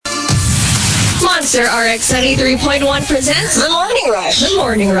Monster RX 73.1 presents The Morning Rush. The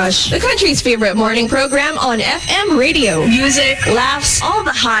Morning Rush, the country's favorite morning program on FM radio. Music, laughs, all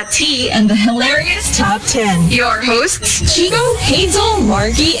the hot tea, and the hilarious top 10. Your hosts, Chico, Hazel,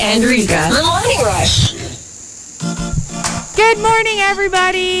 Markki, and Rica. The Morning Rush. Good morning,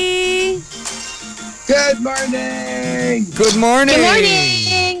 everybody. Good morning. Good morning. Good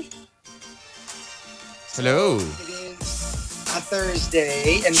morning. Hello. It is a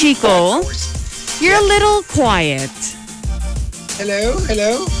Thursday. And Chico, you're a little quiet. Hello.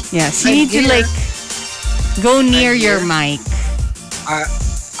 Yes, you I'm need here. to go near your mic.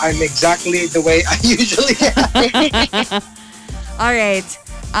 I'm exactly the way I usually am. All right.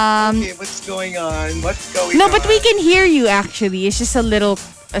 Okay, what's going on? No, but we can hear you actually. It's just a little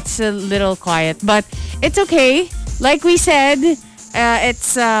quiet, but it's okay. Like we said,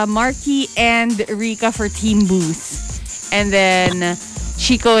 it's Markki and Rica for Team Booth. And then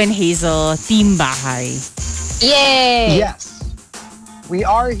Chico and Hazel, Team Bahay. Yay! Yes. We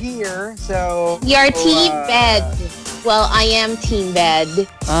are here, so... You're Team Bed. Well, I am Team Bed.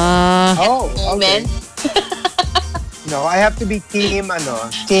 Okay. No, I have to be team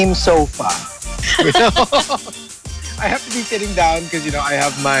sofa. You know? I have to be sitting down because, I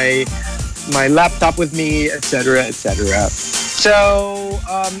have my laptop with me, etc., etc. So,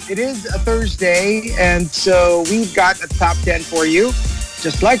 it is a Thursday, and so we've got a top 10 for you.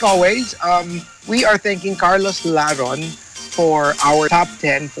 Just like always, we are thanking Carlos Laron for our top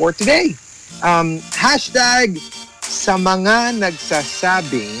 10 for today. Hashtag sa mga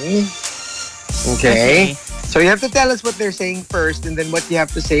nagsasabing. Okay. So you have to tell us what they're saying first and then what you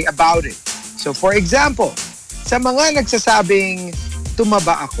have to say about it. So for example, sa mga nagsasabing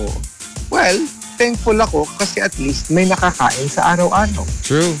tumaba ako, well, thankful ako kasi at least may nakakain sa araw-araw.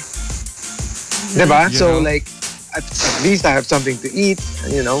 True. Diba? You So know. like, at least I have something to eat.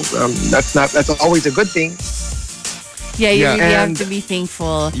 That's always a good thing. Yeah, you Yeah. really have And- to be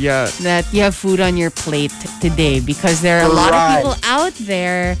thankful Yeah. that you have food on your plate today because there are a lot of people out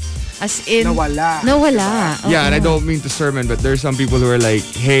there as in Nawala. Yeah, and I don't mean to sermon, but there's some people who are like,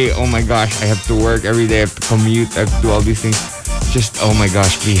 hey, oh my gosh, I have to work every day, I have to commute, I have to do all these things. Just, oh my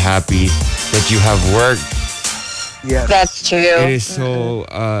gosh, be happy that you have work. Yes. That's true. It is so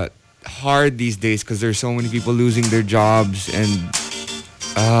hard these days because there's so many people losing their jobs, and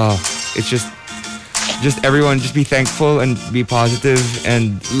it's just everyone just be thankful and be positive,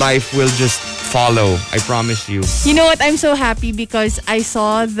 and life will just follow. I promise you. You know what? I'm so happy because I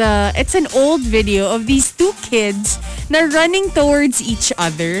saw it's an old video of these two kids na running towards each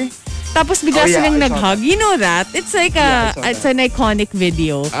other. Tapos bigla silang I saw nag-hug. that. You know that? It's like I saw it's an iconic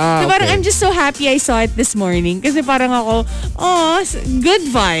video. Ah, So parang okay. I'm just so happy I saw it this morning kasi parang ako, good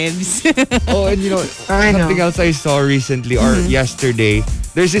vibes. Oh, and I know. something else I saw recently or yesterday.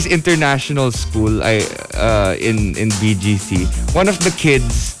 There's this international school in BGC. One of the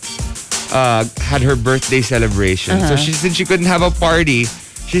kids had her birthday celebration. So since she couldn't have a party,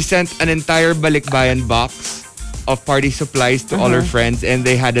 she sent an entire balikbayan box of party supplies to all her friends, and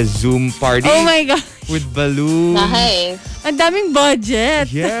they had a Zoom party Oh my God. with balloons. Nice. Ang daming budget.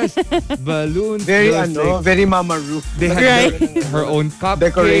 Yes, balloons. Very There was, like, very Mama Ruth. they had Right. her own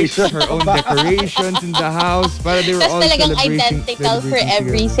cupcakes, Decoration. her own decorations in the house. Para they were That's all talagang celebrating identical for together.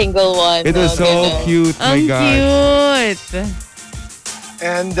 every single one. It was no? so Ganun. cute. My Ang God. cute.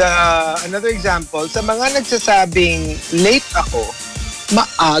 And another example, sa mga nagsasabing late ako,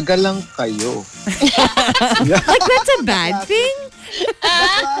 maaga lang kayo. Like that's a bad thing?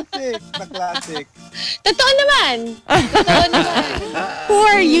 The classic. Totoo naman. Who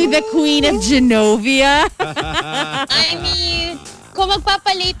are you, the Queen of Genovia? I mean, kung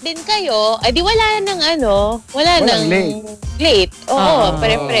magpapalate din kayo, di wala nang Walang late. Oo,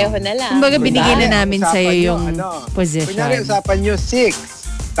 pare-pareho na lang. Kumbaga binigay Kunyari, na namin usapan sa'yo nyo, yung position. Kunyari, usapan nyo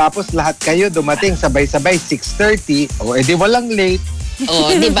 6. Tapos lahat kayo dumating sabay-sabay 6:30. O, edi walang late.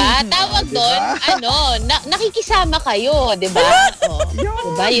 Oh, di ba? Tawag doon, nakikisama kayo, di ba? Oh,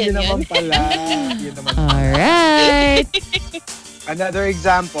 diba? Yun naman pala. Alright. Another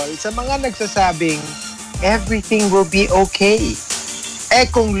example, sa mga nagsasabing, everything will be okay.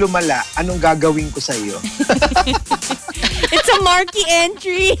 Kung lumala, anong gagawin ko sa iyo? It's a Markki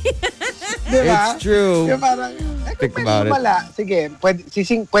entry. Diba? It's true. Yung parang, Think kung about it. lumala, sige,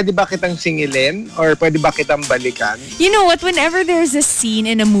 pwede ba kitang singilin? Or pwede ba kitang balikan? You know what? Whenever there's a scene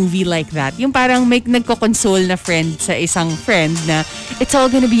in a movie like that, yung parang may nagko-console na friend sa isang friend na it's all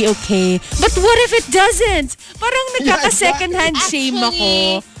gonna be okay. But what if it doesn't? Parang nagkaka-second hand shame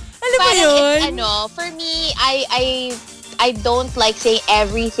ako. Alam mo yun? For me, I don't like saying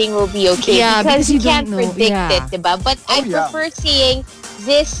everything will be okay Yeah, because because you you can't don't know. predict Yeah. it, diba? But I prefer saying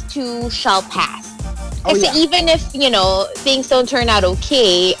this too shall pass. Oh, Kasi yeah. even if, things don't turn out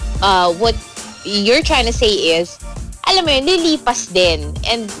okay, what you're trying to say is, alam mo yun, lilipas din.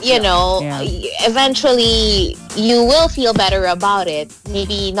 And, eventually, you will feel better about it.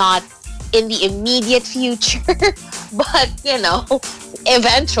 Maybe not in the immediate future, but,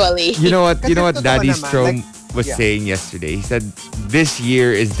 eventually. You know what Kasi Daddy totoo naman, Strom like, was yeah. saying yesterday? He said, this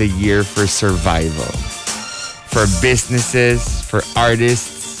year is the year for survival. For businesses, for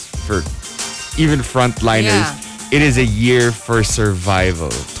artists, for even frontliners. Yeah. It is a year for survival.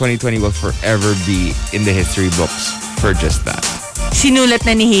 2020 will forever be in the history books for just that. Sinulat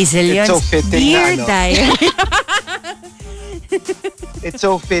na ni Hazel yun. It's so fitting Dear na, Diary. It's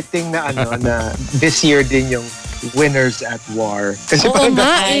so fitting na na this year din yung winners at war. Kasi Oo parang,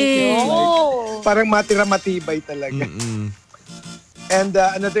 nga eh. parang matira-matibay talaga. And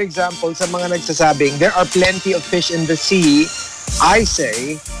another example, sa mga nagsasabing, there are plenty of fish in the sea, I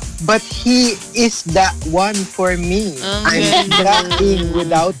say, but he is that one for me. I'm nothing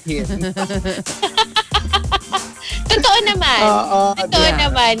without him. Totoo naman. Totoo yeah.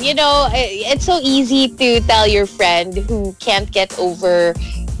 naman. It's so easy to tell your friend who can't get over,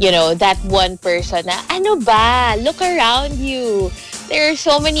 that one person na, ano ba? Look around you. There are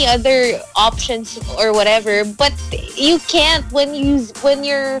so many other options or whatever, but you can't when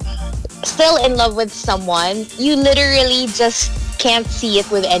you're still in love with someone, you literally just can't see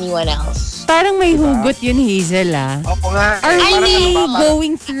it with anyone else. Parang may hugot yun, Hazel, ah. Oo nga. Are Parang we ano ba,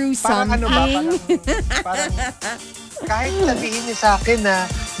 going through parang something? ano ba, parang kahit sabihin niya sa akin na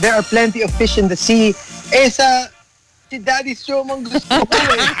there are plenty of fish in the sea, si Daddy Strom ang gusto ko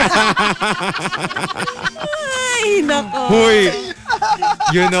eh. Ay, nako. Huy!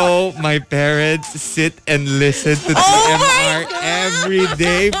 My parents sit and listen to TMR every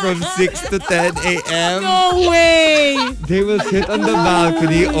day from 6 to 10 a.m. No way! They will sit on the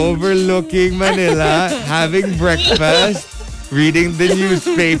balcony overlooking Manila, having breakfast, reading the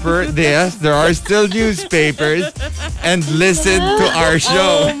newspaper. Yes, there are still newspapers, and listen to our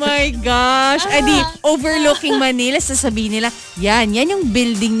show. Oh my gosh. Adi, overlooking Manila, sasabihin nila, yan yung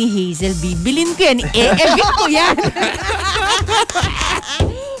building ni Hazel. Bibilin ko yan. Evit ko yan.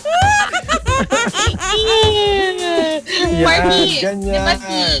 Markki, ganyan. diba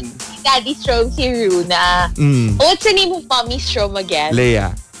si Daddy Strom, si Runa? What's the name of Mommy Strom again?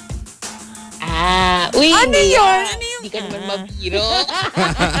 Leia. Uy, Ano Leia, yun? Ano yung- Hindi ka naman mabiro.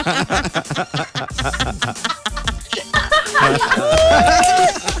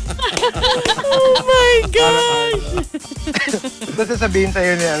 Oh my gosh. Tapos sasabihin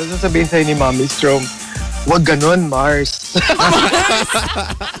sa'yo ni Mommy Strom, wag ganun, Mars.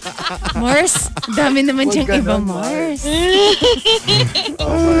 Mars, dami naman Huwag siyang iba, ganon, Mars.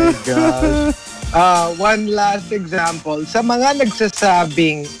 Oh my gosh. One last example. Sa mga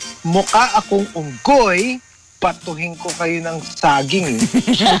nagsasabing, mukha akong unggoy, patuhin ko kayo ng saging.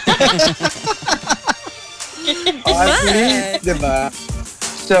 At least, diba?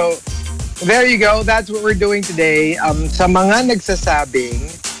 So, there you go. That's what we're doing today. Sa mga nagsasabing,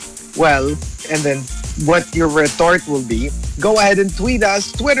 well, and then what your retort will be, go ahead and tweet us,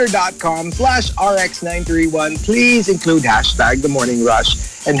 twitter.com/RX931. Please include hashtag The Morning Rush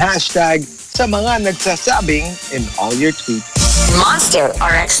and hashtag sa mga nagsasabing in all your tweets. Monster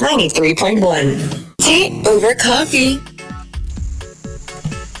RX 93.1. Tea over coffee.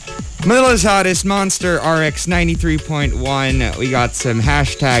 Manila's hottest Monster RX 93.1. We got some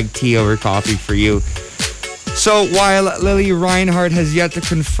hashtag tea over coffee for you. So while Lily Reinhardt has yet to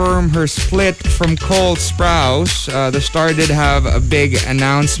confirm her split from Cole Sprouse, the star did have a big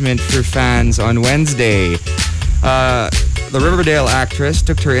announcement for fans on Wednesday. The Riverdale actress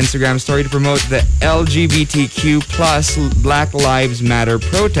took to her Instagram story to promote the LGBTQ plus Black Lives Matter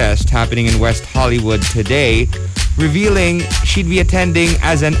protest happening in West Hollywood today, revealing she'd be attending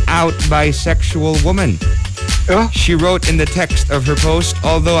as an out bisexual woman. She wrote in the text of her post,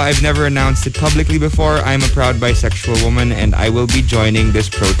 although I've never announced it publicly before, I'm a proud bisexual woman and I will be joining this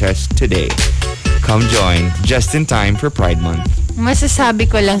protest today. Come join, just in time for Pride Month. Masasabi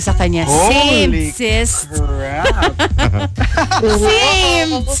ko lang sa kanya, same, Holy sis. crap.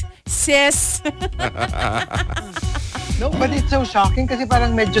 Same, sis. No, but it's so shocking kasi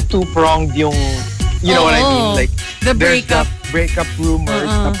parang medyo two-pronged yung, you know what I mean? Like, The there's breakup. the breakup rumors,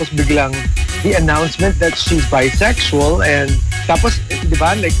 tapos biglang the announcement that she's bisexual, and tapos, di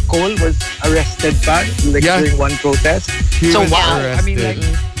ba, like Cole was arrested pa, like during one protest. He So was wow, I mean, arrested.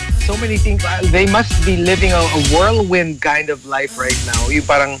 like, so many things. They must be living a whirlwind kind of life right now. You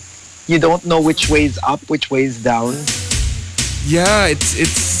parang, you don't know which way is up, which way is down. Yeah, it's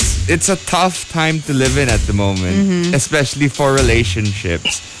it's a tough time to live in at the moment, especially for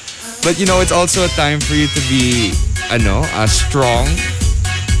relationships. But it's also a time for you to be strong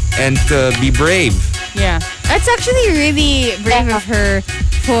and to be brave. Yeah. That's actually really brave of her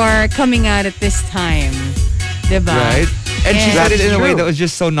for coming out at this time. Diba? Right? And she said it in a way true. that was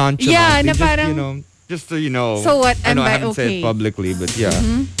just so nonchalant. Yeah, na Just, parang, just so So what? I know I I'm haven't said okay. it publicly, but yeah.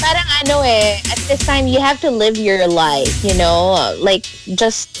 Parang at this time, you have to live your life, like,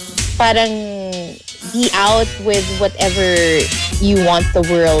 just parang be out with whatever you want the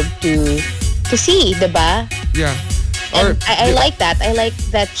world to see, diba? Yeah. And I like that. I like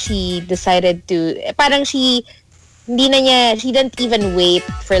that she decided to, parang she didn't even wait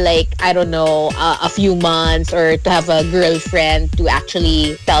for like, I don't know, a few months or to have a girlfriend to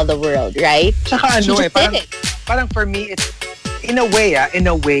actually tell the world, right? Tsaka She just parang, did it. parang for me, it's in a way,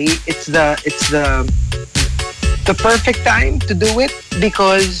 it's the perfect time to do it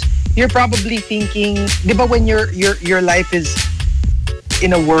because you're probably thinking, di ba when your life is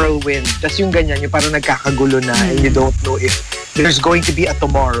in a whirlwind, tas yung ganyan, yung parang nagkakagulo na and you don't know if there's going to be a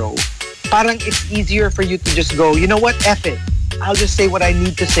tomorrow. Parang it's easier for you to just go, you know what, F it. I'll just say what I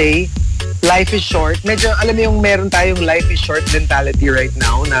need to say. Life is short. Medyo, alam mo yung meron tayong life is short mentality right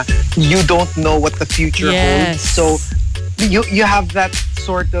now na you don't know what the future holds. So, you have that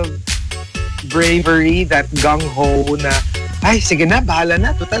sort of bravery, that gung-ho na, ay, sige na, bahala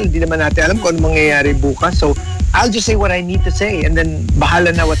na. Total, hindi naman natin alam kung ano mangyayari bukas. So, I'll just say what I need to say and then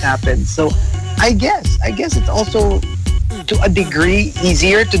bahala na what happens. So, I guess it's also to a degree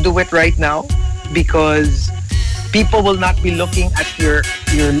easier to do it right now because people will not be looking at your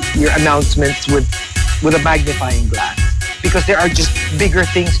announcements with a magnifying glass because there are just bigger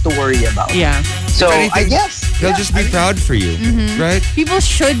things to worry about. Yeah. So anything, I guess they'll just be proud for you, right? People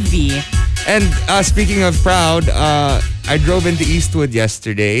should be. And speaking of proud, I drove into Eastwood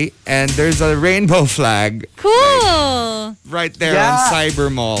yesterday and there's a rainbow flag Cool. right there Yeah. on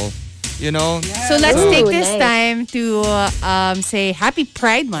Cyber Mall. So let's Ooh, take this nice. time to say Happy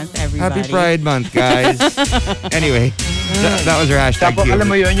Pride Month, everybody. Happy Pride Month, guys. Anyway, that was our hashtag. tapos alam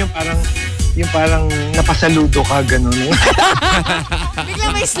mo yun yung parang napasaludo ka ganun. Bigla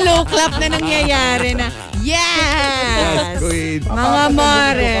may slow clap na nangyayari na. Yes! Queen. Mga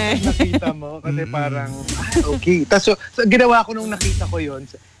mare. Nakita mo kasi parang okay. Tapos so, ginawa ko nung nakita ko yun.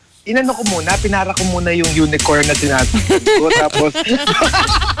 Inano ko muna, pinara ko muna yung unicorn na tinasabi ko. Tapos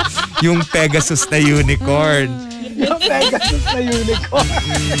Yung Pegasus na unicorn. yung Pegasus na unicorn.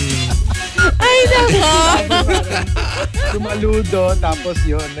 Ay, nako. Tumaludo, tapos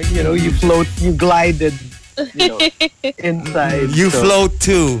yun, you float, you glided, inside. You So, float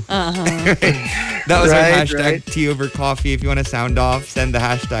too. That was our Right, hashtag right. tea over coffee. If you want to sound off, send the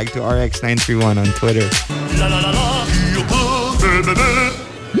hashtag to RX931 on Twitter.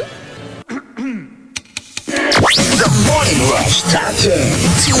 The Morning Rush Top 10.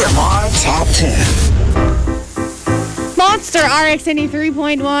 TMR Top 10. Monster RX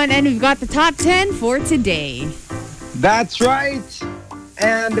 93.1, and we've got the top 10 for today. That's right.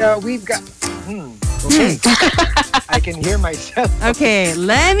 And we've got... okay. I can hear myself. Okay,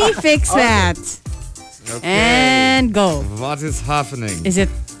 let me fix that. Okay. And go. What is happening? Is it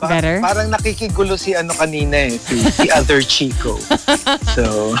better? Parang nakikigulo si kanina si other Chico.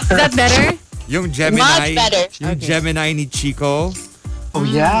 So... Is that better? Yung Gemini. Much better. Yung Okay. Gemini ni Chico. Oh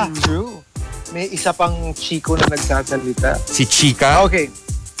yeah, true. May isa pang Chico na nagsasalita. Si Chica. Okay.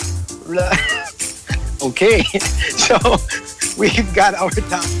 Okay. So, we've got our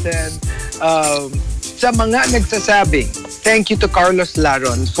top 10. Sa mga nagsasabing, thank you to Carlos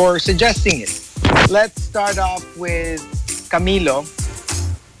Laron for suggesting it. Let's start off with Camilo.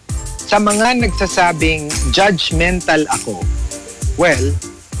 Sa mga nagsasabing, judgmental ako. Well,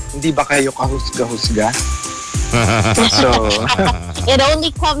 hindi ba kayo kahusga-husga? So, It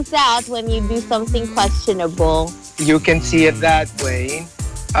only comes out when you do something questionable. you can see it that way.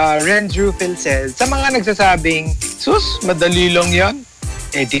 Renz Rufil says, sa mga nagsasabing, sus, madali lang yan.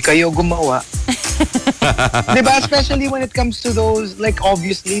 Eh, di kayo gumawa. Diba? Especially when it comes to those, like,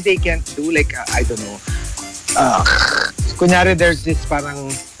 obviously, they can't do, like, I don't know. Kunyari, there's this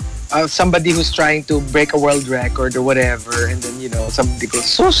parang, somebody who's trying to break a world record or whatever, and then, somebody goes,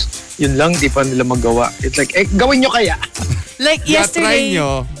 sus, yun lang, di pa nila magawa. It's like, gawin nyo kaya. Like Yeah, try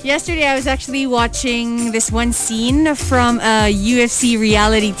yesterday I was actually watching this one scene from a UFC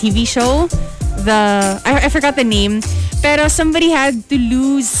reality TV show. I forgot the name, pero somebody had to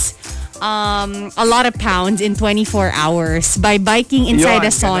lose a lot of pounds in 24 hours by biking inside Yun,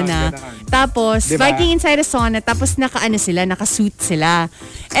 a sauna. ganon. Tapos, Diba? biking inside a sauna, tapos naka-suit sila.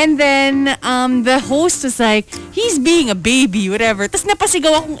 And then, the host was like, he's being a baby, whatever. Tapos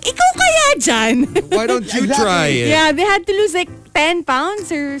napasigaw akong, ikaw kaya dyan? Why don't you try it? Yeah, they had to lose like 10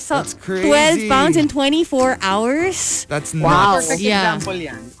 pounds or That's crazy. 12 pounds in 24 hours. That's Wow. nuts. Perfect Yeah. example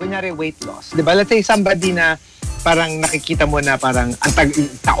yan. Kunyari, weight loss. Diba? Let's say somebody na parang nakikita mo na parang ang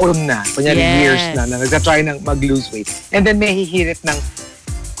taon na, kunyari Yes. years na nagtatry ng mag-lose weight. And then may hihirit ng,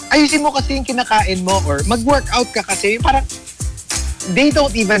 ayusin mo kasi yung kinakain mo or mag-workout ka kasi. Parang, they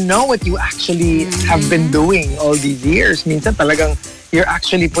don't even know what you actually have been doing all these years. Minsan talagang you're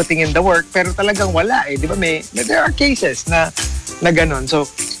actually putting in the work pero talagang wala eh. Di ba there are cases na ganon. So,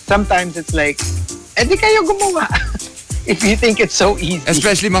 sometimes it's like, di kayo gumawa. If you think it's so easy.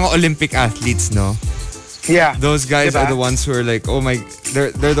 Especially mga Olympic athletes, no? Yeah. Those guys Diba? are the ones who are like, oh my,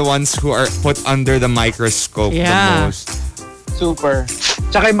 they're the ones who are put under the microscope the Yeah. most. Super.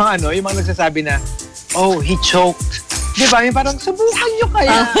 Tsaka yung mga nagsasabi na, oh, he choked. Di ba? Yung parang, subukan nyo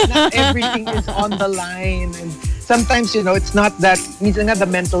kaya na everything is on the line. And sometimes, it's not that, minsan nga the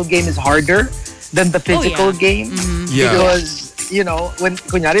mental game is harder than the physical game. Yeah. Because, when,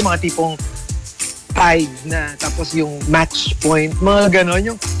 kunyari, mga tipong tied na, tapos yung match point, mga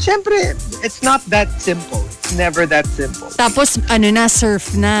ganon, syempre, it's not that simple. It's never that simple. Tapos,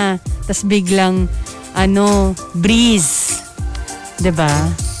 surf na. Tapos biglang, breeze. Diba?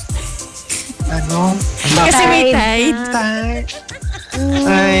 Kasi may tide.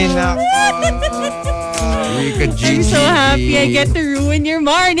 Ay, nako. Rica I'm so happy I get to ruin your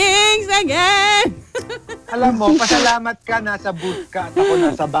mornings again. Alam mo, pasalamat ka, nasa booth ka at ako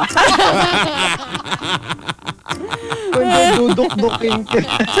nasa bahay. Kung duduk-dukin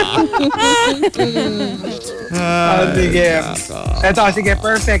kita. Sige. Eto, sige,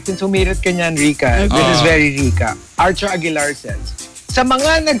 perfect. Since humirit ka niyan, Rica. This is very Rica. Archer Aguilar says, sa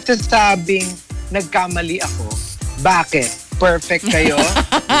mga nagsasabing nagkamali ako, bakit? Perfect kayo?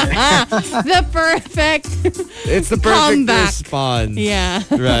 The perfect It's the perfect comeback. response. Yeah.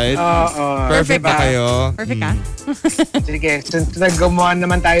 Right? Oo. Perfect ba kayo? Perfect ka? Sige, since naggumawa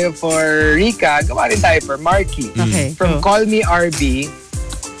naman tayo for Rica, gawa rin tayo for Markki. Okay. From go. Call Me RB,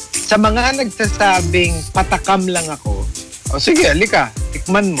 sa mga nagsasabing patakam lang ako, sige, halika,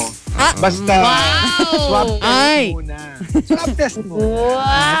 tikman mo. Basta, swab test Ay. muna. Swab test mo.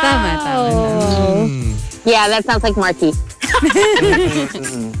 Wow. Tama. Yeah, that sounds like Markki.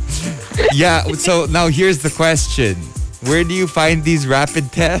 Yeah, so now here's the question. Where do you find these rapid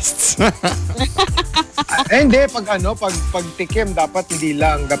tests? Hindi, pag tikim, dapat hindi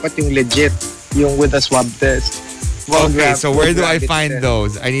lang. Dapat yung legit, yung with a swab test. Okay, so where do I rapid find test.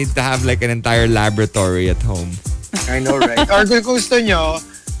 those? I need to have like an entire laboratory at home. I know, right? Or kung gusto nyo,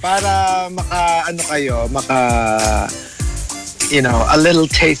 para a little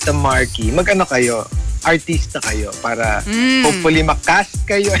taste of Markki, kayo, artista kayo, para hopefully makast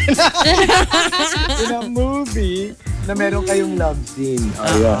kayo in a movie na meron kayong love scene. Oh,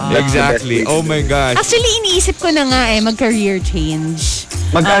 yeah. That's the best Exactly. way to Oh do my it. gosh. Actually, iniisip ko na nga mag-career change.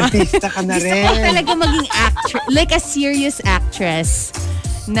 Mag-artista ka na Gusto rin. ko talaga maging actress, like a serious actress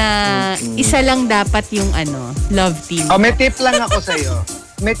na isa lang dapat yung love team. Oh, may tip lang ako sa'yo.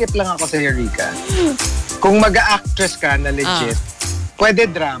 Rica. Kung mag-actress ka na legit, pwede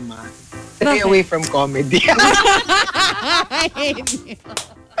drama. Stay Bakit? away from comedy.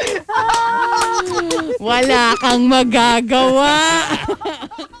 Wala kang magagawa.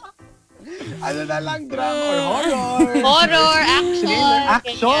 Ano na lang, drama or horror. Horror, action.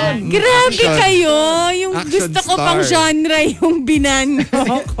 Action. Grabe Action. kayo. Yung Action gusto ko pang star. genre yung binano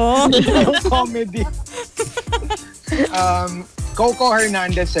ko. Comedy. Coco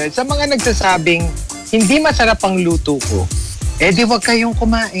Hernandez said, sa mga nagsasabing, hindi masarap ang luto ko, di wag kayong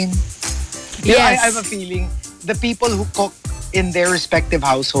kumain. You know, I Yes. have a feeling the people who cook in their respective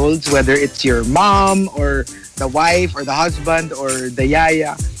households, whether it's your mom or the wife or the husband or the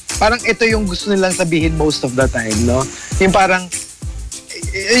yaya, parang ito yung gusto nilang sabihin most of the time, no? Yung parang,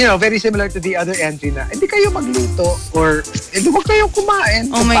 very similar to the other entry na, hindi kayo magluto or hindi wag kayong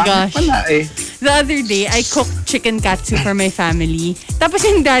kumain. Oh my Pangit gosh. Pala, eh. The other day, I cooked chicken katsu for my family. Tapos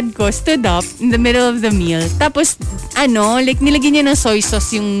yung dad ko stood up in the middle of the meal. Tapos, nilagyan niya ng soy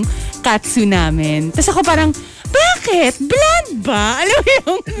sauce yung katsu namin. Tapos ako parang, bakit? Bland ba? Alam mo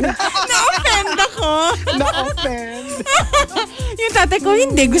yung, na-offend ako. Na-offend. Yung tatay ko,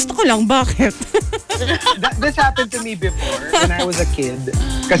 hindi. Gusto ko lang. Bakit? This happened to me before when I was a kid.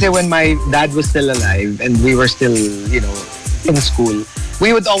 Kasi when my dad was still alive and we were still, in school,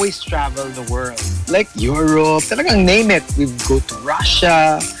 we would always travel the world. Like Europe, talagang name it. We'd go to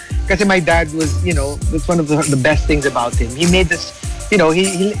Russia. Kasi my dad was, that's one of the best things about him. He made us, he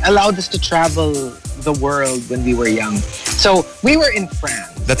allowed us to travel the world when we were young. So, we were in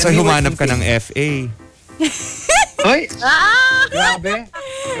France. That's why humanap ka ng FA. Hoy!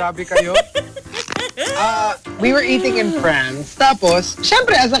 Grabe kayo. We were eating in France. Tapos,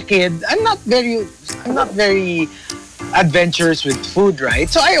 syempre as a kid, I'm not very adventurous with food, right?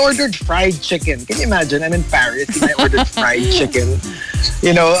 So I ordered fried chicken. Can you imagine? I'm in Paris and I ordered fried chicken.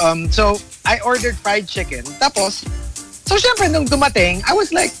 So I ordered fried chicken. Tapos, so syempre nung dumating, I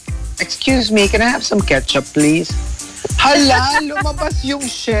was like, excuse me, can I have some ketchup, please? Hala, lumabas yung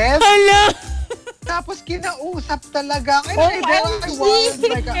chef. Hala! Tapos kinausap talaga. And I was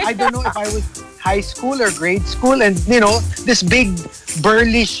like, I don't know if I was high school or grade school, and this big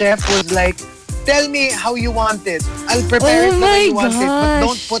burly chef was like, tell me how you want it. I'll prepare it the way you want it, but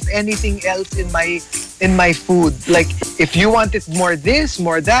don't put anything else in my food. Like, if you want it more this,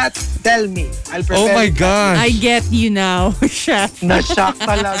 more that, tell me. I'll prepare Oh my it. gosh. I get you now, chef. Na-shock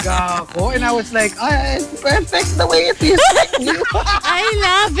talaga ako. And I was like, it's perfect the way it is. I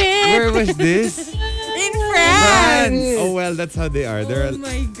love it. Where was this? In France. Oh well, that's how they are. They're Oh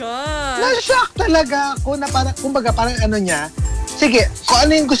my God. Na-shock talaga ako na parang ano niya, sige, kung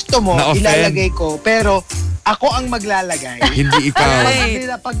ano yung gusto mo, Na-offend. ilalagay ko. Pero ako ang maglalagay. hindi ikaw. Right.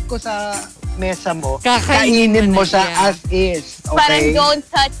 Pag ko sa mesa mo, Kakainin kainin mo mo na, siya yeah. as is. Parang Okay? don't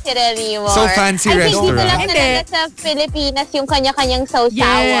touch it anymore. So fancy I think restaurant. dito lang Hindi. talaga sa Pilipinas yung kanya-kanyang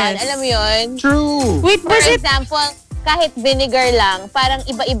sausawan. Yes. Alam mo yun? True. Wait, For was it? example, kahit vinegar lang, parang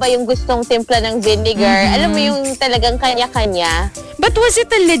iba-iba yung gustong timpla ng vinegar. Alam mo yung talagang kanya-kanya. But was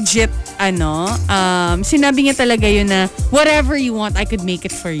it a legit, sinabi niya talaga yun na, whatever you want, I could make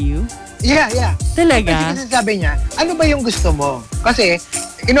it for you? Yeah. Talaga? Kasi sabi niya, ano ba yung gusto mo? Kasi,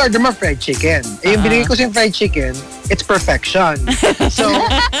 in-order mo fried chicken. Yung binigay ko sa fried chicken, it's perfection. So,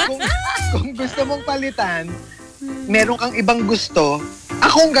 kung gusto mong palitan, meron kang ibang gusto,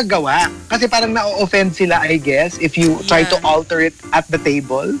 akong gagawa. Kasi parang na-offend sila, I guess, if you try to alter it at the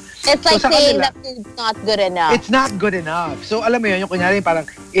table. It's like sa saying kanila, that food's not good enough. it's not good enough. So, alam mo yun, yung kunyari, parang,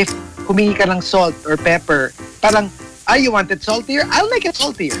 if humingi ka ng salt or pepper, parang, you want it saltier? I'll make it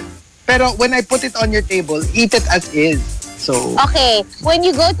saltier. Pero when I put it on your table, eat it as is. So, Okay, when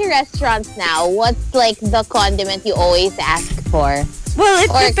you go to restaurants now, what's like the condiment you always ask for? Well,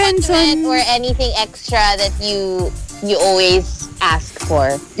 it Or depends condiment on... or anything extra that you always ask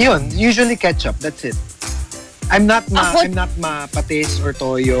for? yun, usually ketchup, that's it. I'm not patis or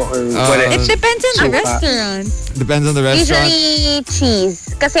toyo or whatever. It depends on the Suka. restaurant. Depends on the restaurant. Usually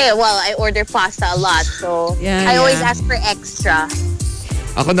cheese. Kasi, well, I order pasta a lot, so Yeah, I always yeah. ask for extra.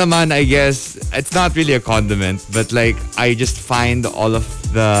 Ako naman, I guess, it's not really a condiment, but like, I just find all of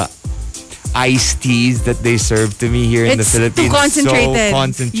the iced teas that they serve to me here in the It's too Philippines concentrated. so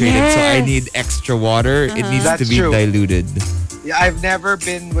concentrated. So I Yes. need extra water. It needs to That's be true. diluted. Yeah, I've never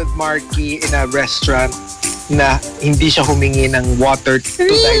been with Markki in a restaurant na hindi siya humingi ng water to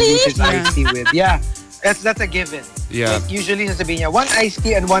Really? dilute his iced tea with. Yeah, that's a given. Yeah. Like, usually sasabihin niya, one iced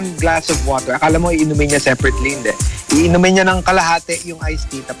tea and one glass of water. Akala mo iinumin niya separately, hindi. Iinumin niya ng kalahati yung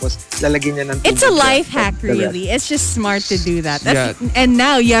iced tea tapos lalagyan niya ng tubig. It's a life the- hack, the rest. really. It's just smart to do that. Yeah. And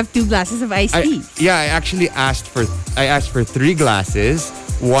now you have 2 glasses of iced tea. I actually asked for 3 glasses.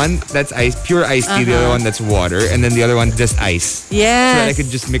 One that's pure iced tea, the other one that's water, and then the other one just ice. So that I Yes. could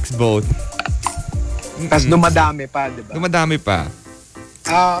just mix both. Tapos dumadami pa, di ba? Dumadami pa.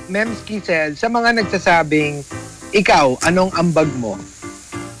 Memski says, sa mga nagsasabing, ikaw, anong ambag mo?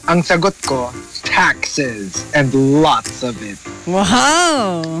 Ang sagot ko, taxes and lots of it.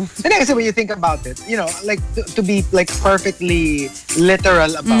 Wow. And kasi when you think about it, like to be like perfectly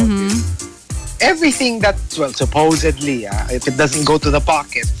literal about it, everything that's, well, supposedly, if it doesn't go to the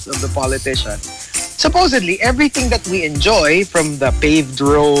pockets of the politician, supposedly everything that we enjoy, from the paved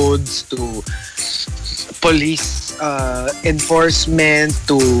roads to police enforcement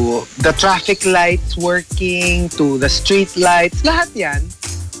to the traffic lights working to the street lights, lahat yan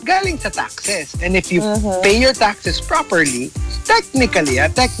galing sa taxes. And if you pay your taxes properly, technically,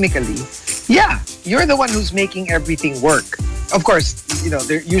 yeah, you're the one who's making everything work. Of course,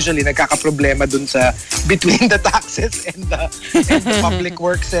 they're usually nagkakaproblema dun sa between the taxes and the public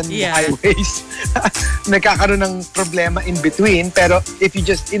works and Yeah. highways. Nagkakaroon ng problema in between. Pero if you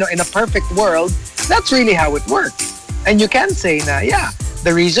just, in a perfect world, that's really how it works. And you can say na, yeah,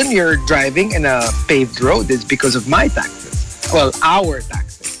 the reason you're driving in a paved road is because of my taxes. Well, our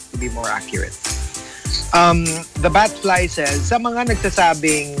taxes, to be more accurate. The Batfly says, sa mga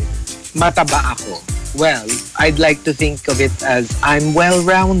nagsasabing mataba ako, well, I'd like to think of it as I'm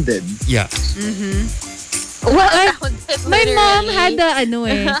well-rounded. Yeah. Well-rounded, My mom had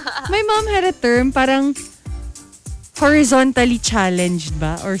literally. my mom had a term parang horizontally challenged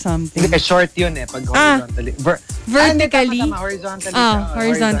ba or something. Hindi, short yun eh. Pag horizontally. Vertically. Horizontally.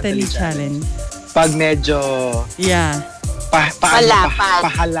 Horizontally challenged. Pag medyo Yeah.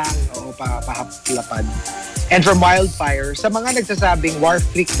 pahalang o pahaplapad. And from Wildfire, sa mga nagsasabing war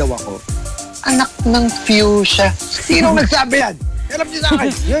freak daw ako, anak ng fuchsia. Sinong nagsabi yan? Alam niyo sa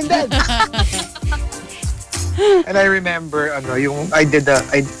akin. Yun din. And I remember, I did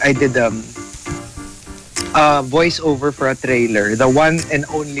voice over for a trailer, the one and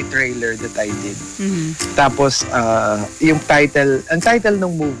only trailer that I did. Tapos ang title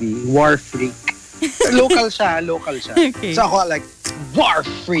ng movie, War Freak. Local siya. Okay. So ako like, War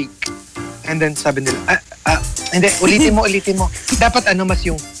Freak. And then sabi nila, hindi, ulitin mo. Dapat mas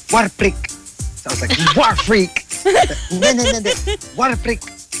yung War Freak. So I was like, War Freak. Hindi. War Freak.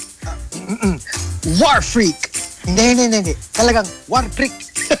 War Freak. Hindi. Talagang War Freak.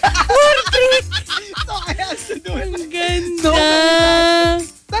 War freak! So I had to do it. Ang ganda!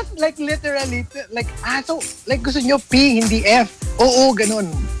 So that's like literally, like, so, like gusto nyo P, hindi F. Oo, ganun.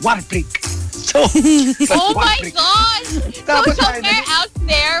 War Freak. So, Oh War my Freak. God! Tapos So somewhere out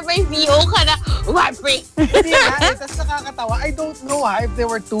there, may VO ka na, war freak! Hindi nga, tapos nakakatawa. I don't know if there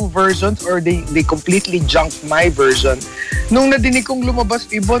were two versions or they completely junked my version. Nung nadinig kong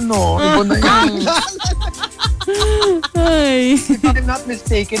lumabas, iba na yan. Ay. If I'm not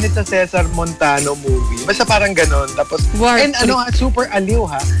mistaken, it's a Cesar Montano movie. Basta parang ganon. Tapos, War and freak. super aliw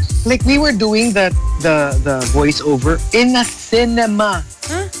ha. Like we were doing the voiceover in a cinema.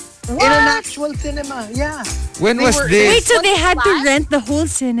 Huh? In an actual cinema, yeah. When They was were- this? Wait, so they had to What? rent the whole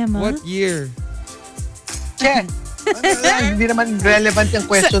cinema? What year? Che. Hindi naman relevant yung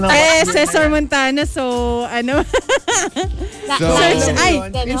question ng Cesar Montana, so ano? So, Search, ay,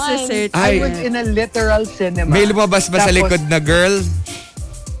 Ganon. it's a search. I Ay. was in a literal cinema. May lumabas ba sa Tapos- likod na girl?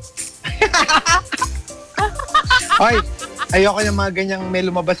 Ay, ayoko yung mga ganyang may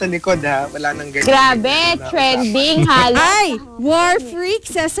lumabas sa likod ha. Wala nang ganyan. Grabe, trending, halos. Ay, War Freak,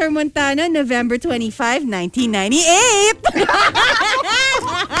 Cesar Montana, November 25, 1998.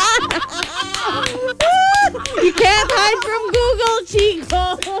 You can't hide from Google, Chico.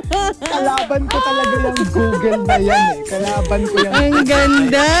 Kalaban ko talaga yung Google na yan eh. Kalaban ko yung Ang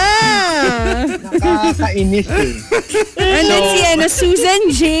ganda. nakakainis eh. And then si Susan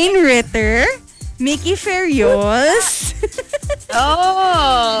Jane Ritter, Mickey Ferrios, Ay,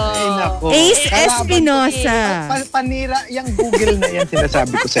 Oh! nako. Ace Kalaban ko Espinosa. Panira yung Google na yan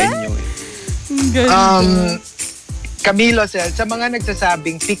sinasabi ko sa inyo eh. Ang ganda. Camilo says, sa mga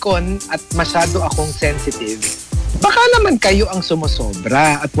nagsasabing pikon at masyado akong sensitive, baka naman kayo ang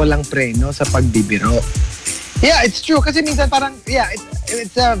sumusobra at walang preno sa pagbibiro. Yeah, it's true. Kasi minsan parang,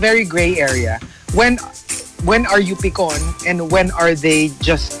 it's a very gray area. When are you pikon and when are they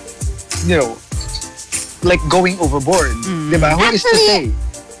just, like going overboard? Diba? Who is to say?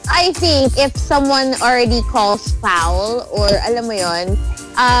 I think if someone already calls foul or alam mo yon,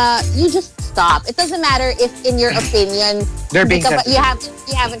 you just stop. It doesn't matter if in your opinion They're being you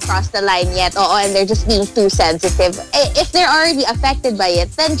haven't crossed the line yet, and they're just being too sensitive. If they're already affected by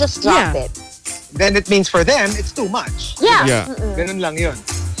it, then just drop Yeah. it. Then it means for them, it's too much. Yeah. Yeah. Ganun lang yun.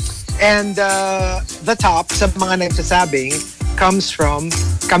 And the top sa mga nagsasabing comes from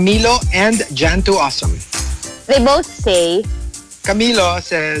Camilo and Jan Too Awesome. They both say, Camilo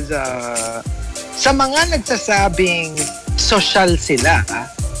says, sa mga nagsasabing social sila,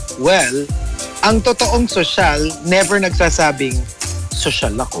 well, ang totoong social, never nagsasabing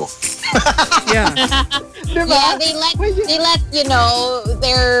social ako. Yeah. Diba? yeah, they let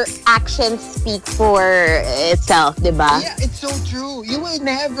their actions speak for itself, diba? Yeah, it's so true. You will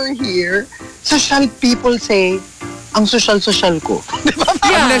never hear social people say, ang social ko.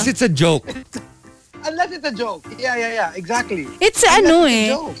 Unless it's a joke. Unless it's a joke. Yeah, exactly. It's Unless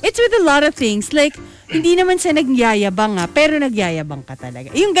it's a joke. it's with a lot of things. Like, hindi naman sa nagyayabang pero nagyayabang ka talaga.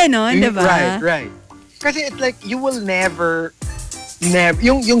 Yung ganon, diba? Right. Kasi it's like, you will never,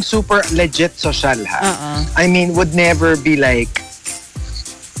 yung super legit social ha. I mean, would never be like,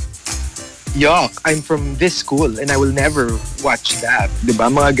 yuck, I'm from this school and I will never watch that. Diba?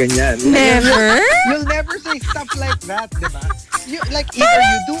 Mga ganyan. Never? You'll never say stuff like that, diba? Like, either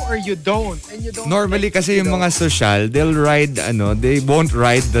you do or you don't. And you don't Normally like, kasi yung mga social, they'll ride, they won't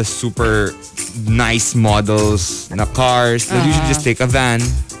ride the super nice models na cars. They'll usually just take a van.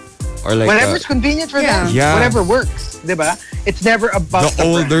 or like whatever's convenient for them. Yeah. Whatever works, diba? It's never about the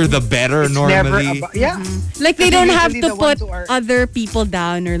older brand. the better It's normally. never about, yeah. Like they Kasi don't have usually to the ones put who are- other people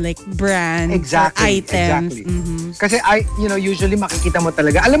down or like brands or items. Exactly. Kasi usually makikita mo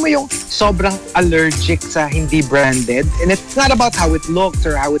talaga, alam mo yung sobrang allergic sa hindi branded, and it's not about how it looks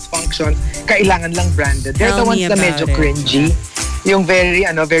or how it functions. Kailangan lang branded. They're Tell the ones me na about medyo it. cringy. Yung very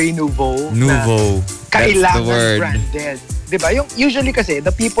nouveau. Nouveau. Na That's the kailangan word. branded. Diba? Yung usually kasi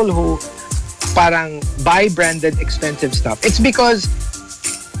the people who parang buy branded expensive stuff, it's because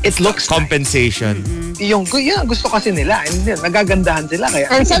it looks Compensation. nice. Yung gusto kasi nila, and then nagagandahan sila kaya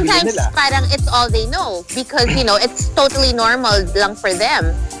And bibili sometimes nila. parang it's all they know because, it's totally normal lang for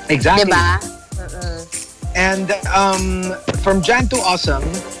them. Exactly. Diba? And from Jan to Awesome,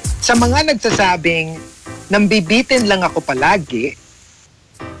 sa mga nagsasabing nambibitin lang ako palagi,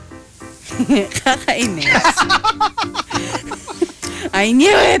 Kakainis. I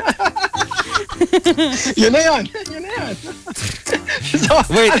knew it. yun na yun. So,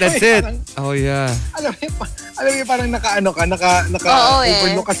 Wait, alam that's mo yun, it. parang- Oh yeah. alam mo yun, parang naka Oo,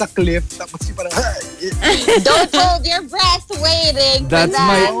 overlook ka sa cliff, tapos yung parang, Don't hold your breath waiting for That's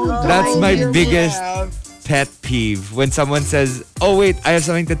that. that's my here we biggest have- pet peeve when someone says, "Oh wait, I have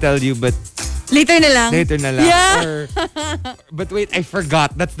something to tell you, but Later na lang. later na lang." Yeah. Or, but wait, I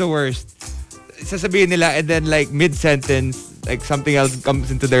forgot. That's the worst. Sasabihin nila and then like mid-sentence, like something else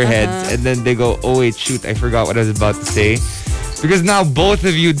comes into their heads and then they go, "Oh wait, shoot, I forgot what I was about to say." Because now both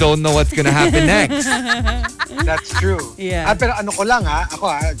of you don't know what's gonna happen next. That's true. Yeah. Pero ano ko lang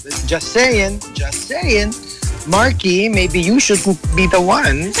just saying, Markki, maybe you should be the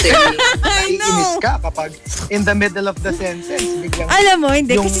one saying naiinis ka kapag in the middle of the sentence biglang Alam mo,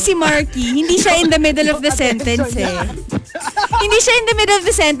 hindi. Yung- Kasi si Markki, hindi siya in the middle of the sentence eh. Hindi siya in the middle of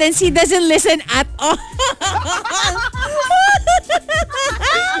the sentence. He doesn't listen at all.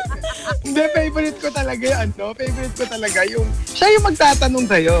 Hindi, favorite ko talaga yung siya yung magtatanong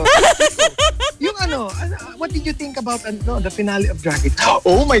sa'yo. Yung what did you think about the finale of Drag Race?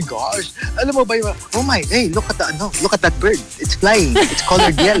 Oh my gosh! Alam mo ba yung, oh my, hey, look at that bird. It's flying. It's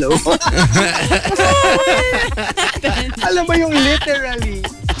colored yellow. Alam mo yung literally,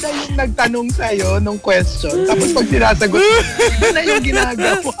 siya yung nagtanong sa'yo nung question. Tapos pag sinasagot mo, yun na yung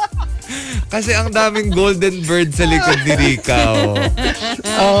ginagawa. Kasi ang daming golden bird sa likod ni Rica.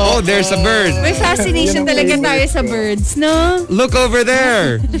 Oh, there's a bird. May fascination Yun ang talaga tayo favorite sa ko. birds, no? Look over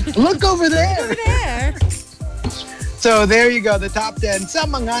there. Look over there. There. So there you go, the top 10 sa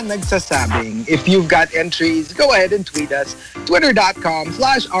mga nagsasabing. If you've got entries, go ahead and tweet us.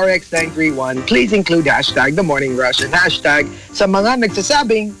 Twitter.com/RX931. Please include hashtag The Morning Rush and hashtag sa mga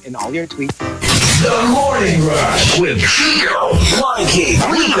nagsasabing in all your tweets. The Morning Rush with Chico, Markki,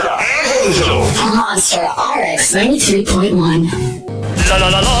 Rica, and Hazel. Monster RX 93.1. La la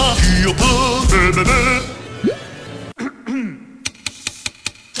la la.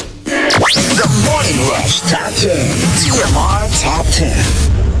 The Morning Rush Top 10. TMR Top 10.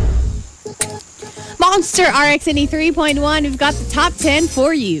 Monster RX 3.1. We've got the top 10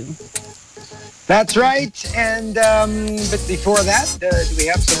 for you. That's right. And but before that, do we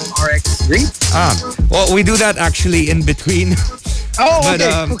have some RX greets? Well, we do that actually in between. Oh, But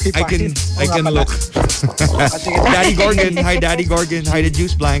okay. I can look. Kasi Daddy Gorgon, hi Daddy Gorgon, hi the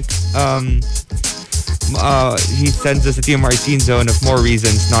Juice Blank. He sends us a TMR scene zone of more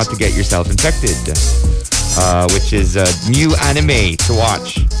reasons not to get yourself infected, which is a new anime to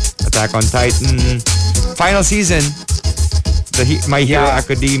watch. Attack on Titan, final season. My Hero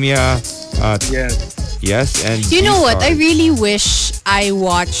Academia. Yes, and You know what? I Beastars. really wish I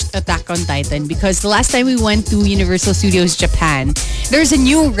watched Attack on Titan because the last time we went to Universal Studios Japan, there's a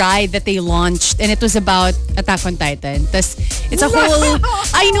new ride that they launched and it was about Attack on Titan. It's a whole,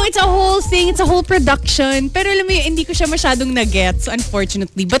 I know it's a whole thing, it's a whole production. Pero alam mo yun, hindi ko siya masyadong na-gets,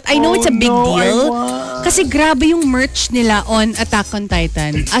 unfortunately. But I know it's a big deal. Kasi grabe yung merch nila on Attack on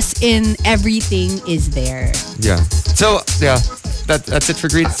Titan. As in, everything is there. Yeah. So yeah, that's it for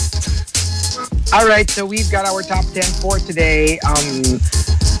greets. All right, so we've got our top 10 for today.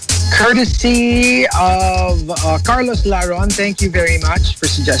 Courtesy of Carlos Laron. Thank you very much for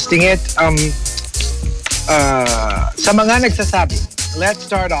suggesting it. Sa mga nagsasabi, let's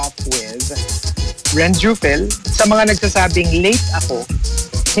start off with Ren Jufel. Sa mga nagsasabing late ako,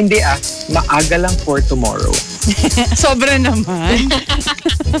 hindi maaga lang for tomorrow. Sobra naman.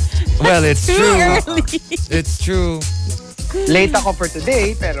 Well, it's Too true. early. It's true. Late ako for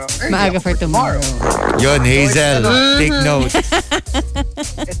today, pero early Maaga ako for tomorrow. Yon, Hazel, take note.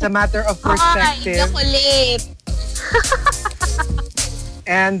 It's a matter of Ay, perspective. ako late.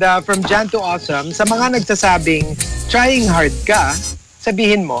 And from Jan to Awesome, sa mga nagsasabing trying hard ka,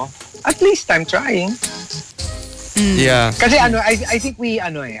 sabihin mo, at least I'm trying. Yeah. Kasi I think we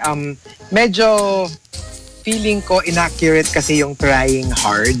medyo feeling ko inaccurate kasi yung trying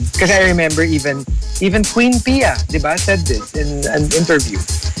hard. Kasi I remember even Queen Pia, di ba, said this in an interview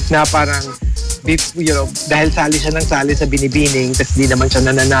na parang dahil sali siya ng sali sa binibining tapos di naman siya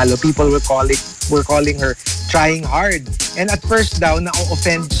nananalo, people were calling her trying hard. And at first daw,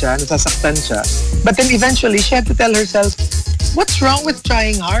 na-offend siya, nasasaktan siya. But then eventually, she had to tell herself, what's wrong with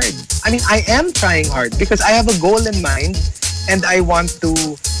trying hard? I mean, I am trying hard because I have a goal in mind and I want to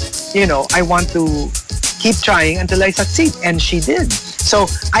keep trying until I succeed. And she did. So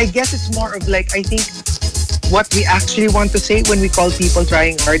I guess it's more of like, I think what we actually want to say when we call people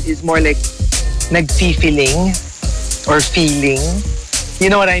trying hard is more like nag-feeling or feeling. You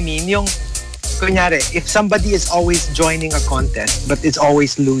know what I mean? Yung, kunyari, if somebody is always joining a contest but is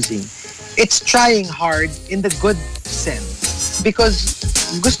always losing, it's trying hard in the good sense. Because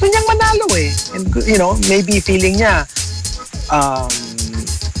gusto niyang manalo eh. And, maybe feeling niya,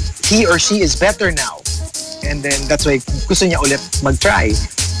 he or she is better now. And then that's why gusto niya ulit mag-try.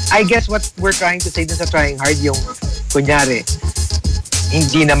 I guess what we're trying to say dun sa trying hard, yung kunyari,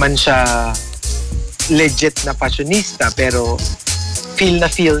 hindi naman siya legit na fashionista pero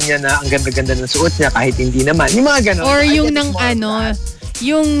feel niya na ang ganda-ganda ng suot niya kahit hindi naman. Yung mga ganon. Or yung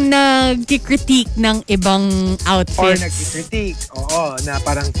yung nag-critique ng ibang outfits. Or nag-critique. Oo, na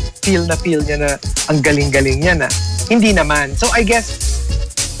parang feel niya na ang galing-galing niya na. Hindi naman. So I guess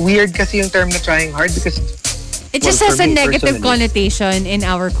weird kasi yung term na trying hard because it just has a negative connotation in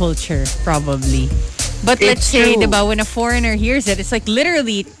our culture, probably. But let's say, diba, when a foreigner hears it, it's like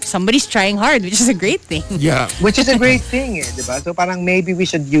literally somebody's trying hard, which is a great thing. Yeah. Which is a great thing, eh, diba? So parang maybe we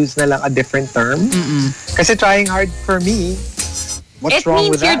should use na lang a different term. Kasi trying hard for me, what's wrong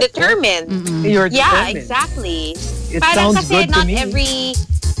with that? It means you're determined. You're determined. Yeah, exactly. It Parang sounds kasi good to not me.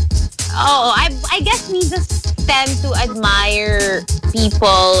 I guess we just tend to admire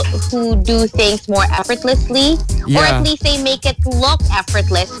people who do things more effortlessly. Or Yeah. at least they make it look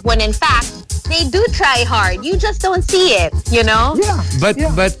effortless when in fact, they do try hard. You just don't see it, you know? Yeah. But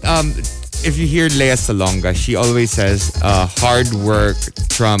if you hear Lea Salonga, she always says hard work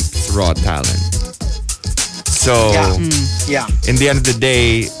trumps raw talent. So Yeah. in the end of the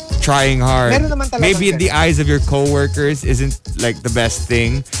day, trying hard, Meron naman talagang maybe in the eyes of your coworkers isn't like the best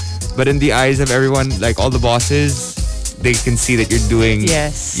thing, but in the eyes of everyone, like all the bosses, they can see that you're doing,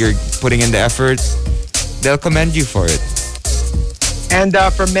 you're putting in the effort. They'll commend you for it. And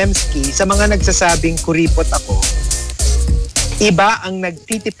from Memski, sa mga nagsasabing kuripot ako, iba ang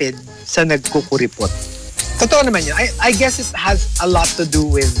nagtitipid sa nagkukuripot. Totoo naman yun. I guess it has a lot to do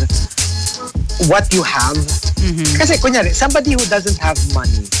with what you have. Kasi kunyari, somebody who doesn't have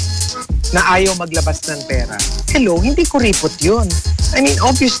money, na ayaw maglabas ng pera, hello, hindi kuripot yun. I mean,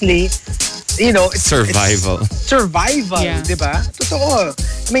 obviously, it's Survival. It's survival, di ba? Totoo.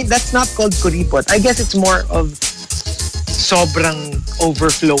 I mean, that's not called kuripot. I guess it's more of sobrang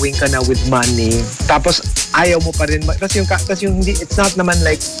overflowing ka na with money. Tapos ayaw mo pa rin. Tapos yung hindi, it's not naman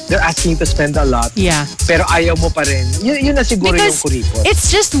like they're asking you to spend a lot. Yeah. Pero ayaw mo pa rin. Yun na siguro because yung kuripot.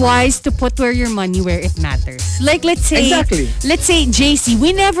 it's just wise to put your money where it matters. Like let's say JC,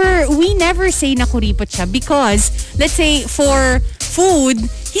 we never say na kuripot siya because let's say for food,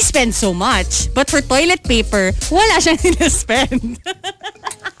 he spends so much. But for toilet paper, wala siyang spend.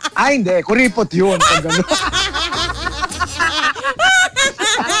 Hindi. Kuripot yun. Pag gano'n.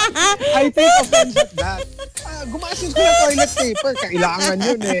 I take offense at that. Gumastos ko ng toilet paper. Kailangan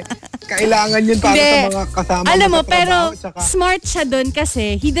yun eh. Kailangan yun para sa mga kasama alam mo, sa trabaho. pero smart siya dun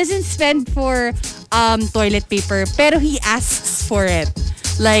kasi he doesn't spend for toilet paper, pero he asks for it.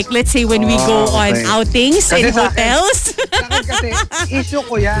 Like, let's say when we go on outings kasi in hotels. Sa akin kasi, issue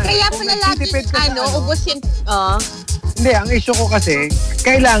ko yan. Kaya Kung pala nagtitipid ka sa ubos yun. Hindi, ang issue ko kasi,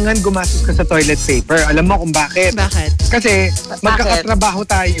 kailangan gumastos ka sa toilet paper. Alam mo kung bakit? Bakit? Kasi magkakatrabaho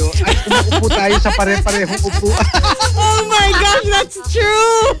tayo at umuupo tayo sa pare-parehong upuan. Oh my gosh, that's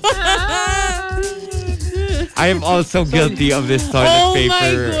true! I am also guilty of this toilet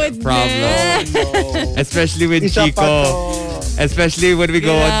paper problem. Especially with Isa pa Chico. to. Especially when we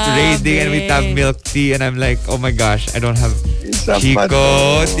go on raiding and we have milk tea and I'm like, oh my gosh, I don't have Isa pa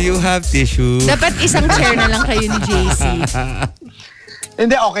Chico, to. do you have tissue? Dapat isang chair na lang kayo ni JC.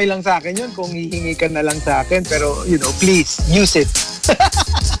 Hindi, okay lang sa akin yun kung hihingi ka na lang sa akin. Pero, please, use it.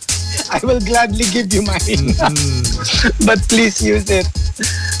 I will gladly give you mine. But please use it.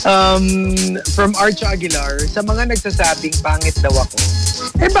 From Archo Aguilar, sa mga nagsasabing pangit daw ako,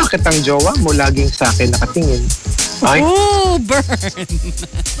 bakit ang jowa mo laging sa akin nakatingin? Ay. Ooh, burn!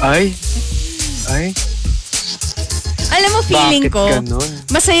 Ay. Alam mo, feeling Bakit ko, ganun?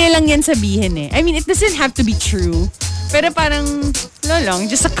 masaya lang yan sabihin eh. I mean, it doesn't have to be true. Pero parang, lolong,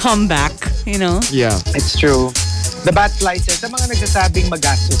 just a comeback, you know? Yeah. It's true. The Batfly says, sa mga nagsasabing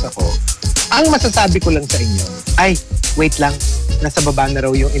magastos ako, ang masasabi ko lang sa inyo, ay, wait lang, nasa baba na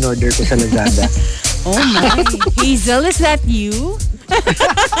raw yung in-order ko sa Lazada. Oh my. Hazel, is that you?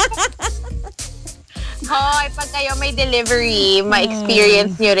 Hoy, pag kayo may delivery,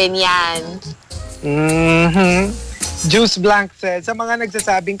 ma-experience nyo rin yan. Mm-hmm. Juice Blank says, sa mga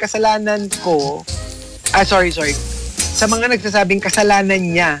nagsasabing kasalanan ko, sorry. Sa mga nagsasabing kasalanan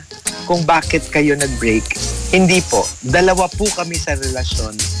niya kung bakit kayo nag-break, hindi po. Dalawa po kami sa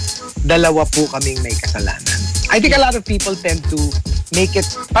relasyon. Dalawa po kaming may kasalanan. I think a lot of people tend to make it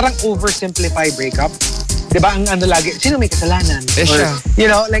parang oversimplify breakup. Diba? Ang ano lagi, sino may kasalanan? Or, you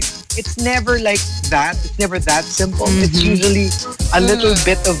know, like, it's never like that. It's never that simple. It's usually a little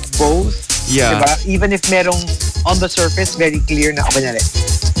bit of both. Yeah. Diba? Even if merong on the surface, very clear na, kunyari,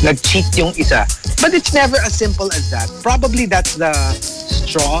 nag-cheat yung isa. But it's never as simple as that. Probably that's the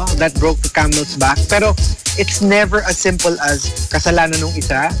straw that broke the camel's back. Pero it's never as simple as kasalanan ng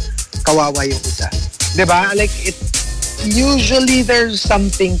isa, kawawa yung isa. Diba? Like, usually there's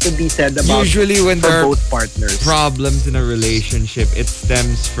something to be said about usually when for there both partners. Problems in a relationship, it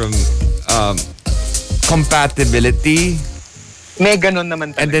stems from compatibility. May ganun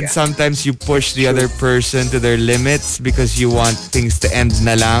naman talaga. And then sometimes you push the other person to their limits because you want things to end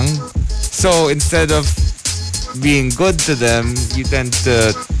na lang. So instead of being good to them, you tend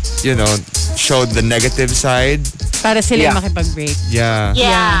to, you know, show the negative side. Para sila makipag-break. Yeah.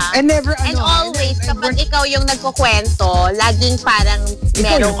 And never, And always, kapag ikaw yung nagkukwento, laging parang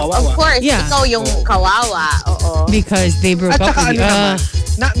merong, of course, ikaw yung kawawa. Oo. Because they broke At up saka with you. naman,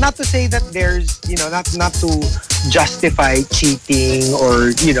 not to say that there's, you know, not to justify cheating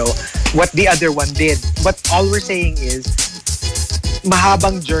or, you know, what the other one did. But all we're saying is,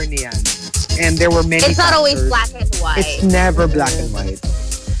 mahabang journey yan. And there were many It's not always factors. black and white. It's never black and white.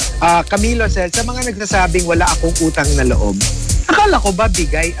 Camilo says, sa mga nagsasabing wala akong utang na loob, akala ko ba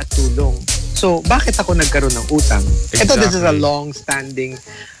bigay at tulong? So, bakit ako nagkaroon ng utang? Ito, this is a long-standing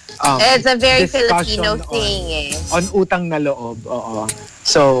it's a very discussion Filipino thing on utang na loob. Oo.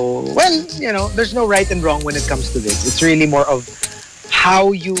 So, well, you know, there's no right and wrong when it comes to this. It's really more of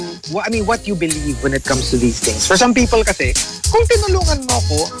how you, what you believe when it comes to these things. For some people kasi, kung tinulungan mo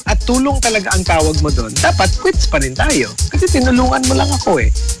ako at tulong talaga ang tawag mo doon, dapat quits pa rin tayo. Kasi tinulungan mo lang ako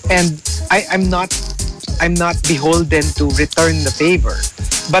eh. And I'm not beholden to return the favor.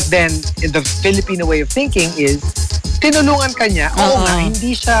 But then, the Filipino way of thinking is, tinulungan ka niya, oo nga,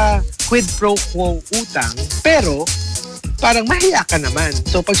 hindi siya quid pro quo utang, pero parang mahiya ka naman.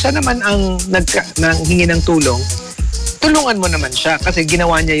 So pag siya naman ang hingi ng tulong, tulungan mo naman siya kasi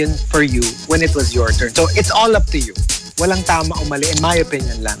ginawa niya yun for you when it was your turn. So it's all up to you. Walang tama o mali, in my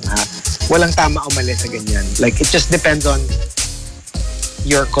opinion lang ha. Walang tama o mali sa ganyan. Like, it just depends on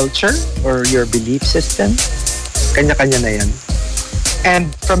your culture or your belief system. Kanya-kanya na yan.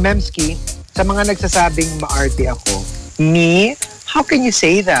 And from Memski, sa mga nagsasabing maarte ako, me? How can you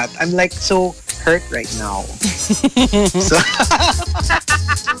say that? I'm like so hurt right now. So,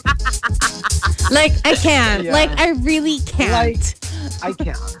 like, I can't. Yeah. Like, I really can't.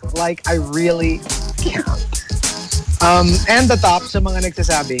 Like, I really can't. And the top sa mga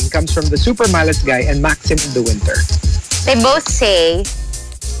nagsasabing comes from the Super Malas guy and Maxim in the Winter. They both say,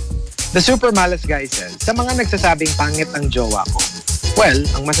 the Super Malas guy says, sa mga nagsasabing pangit ang jowa ko, well,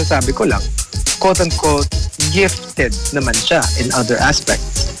 ang masasabi ko lang, quote-unquote, gifted naman siya in other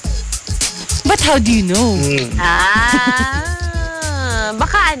aspects. But how do you know?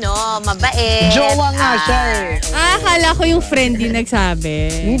 Baka mabait. Jowa nga siya eh. Akala ko yung friend yung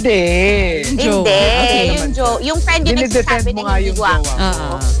nagsabi. Hindi. Okay. Yung friend yung nagsasabi na hindi guwapo.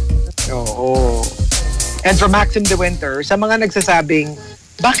 Oo. And from Maxim de Winter, sa mga nagsasabing,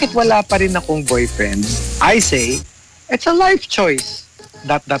 bakit wala pa rin akong boyfriend? I say, it's a life choice. ...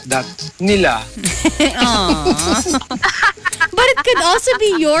 nila. But it could also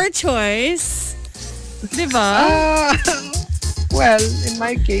be your choice. Diba? Well, in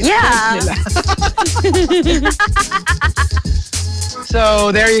my case, yeah. Nila.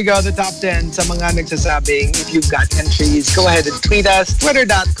 So, there you go, the top 10 sa mga nagsasabing. If you've got entries, go ahead and tweet us,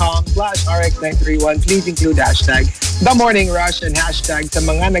 twitter.com/RX931. Please include hashtag The Morning Rush and hashtag sa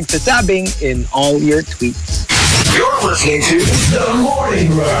mga nagsasabing in all your tweets. You're listening to The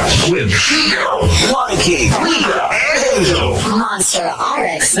Morning Rush with Chico, Markki, Rica, and Hazel. Monster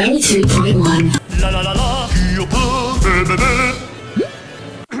RX 92.1. La la la la,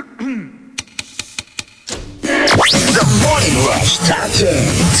 The Morning Rush Top 10.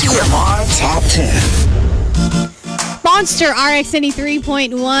 TMR Top 10. Monster RX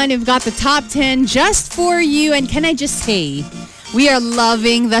 93.1. We've got the top 10 just for you. And can I just say, we are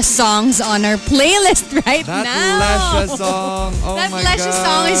loving the songs on our playlist right That now. Lesha song. Oh That my Lesha God.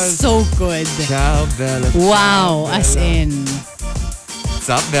 song is so good. Ciao, Bella. Wow, Ciao, as Bella. in, What's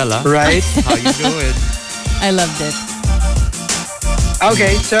up, Bella? Right? How you doing? I loved it.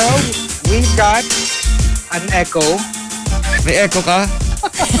 Okay, so we've got an echo. May echo ka?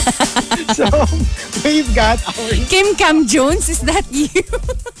 So we've got our Kim Cam Jones, is that you?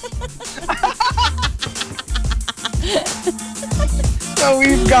 So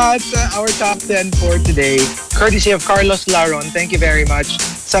we've got our top 10 for today, courtesy of Carlos Laron. Thank you very much.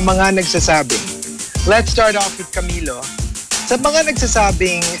 Sa mga nagsasabing. Let's start off with Camilo. Sa mga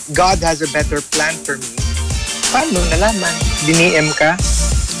nagsasabing, God has a better plan for me. Paano nalaman? Diniem ka?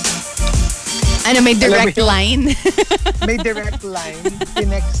 Ano, may direct Alam mo line? May direct line?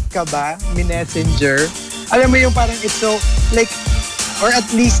 Tinext ka ba? Minessenger? Alam mo yung parang it's so, like, or at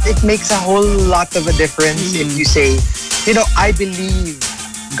least it makes a whole lot of a difference if you say, you know, I believe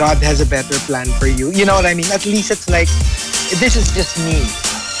God has a better plan for you. You know what I mean? At least it's like, this is just me.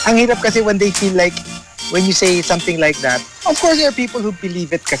 Ang hirap kasi when they feel like, when you say something like that, of course there are people who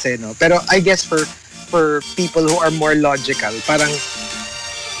believe it kasi, no? Pero I guess for people who are more logical, parang,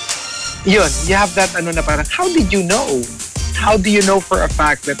 yun, you have that ano na parang, how did you know? How do you know for a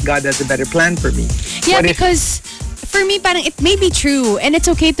fact that God has a better plan for me? Yeah, What if- because for me, parang it may be true and it's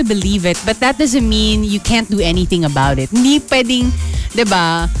okay to believe it, but that doesn't mean you can't do anything about it. Hindi pwedeng, 'di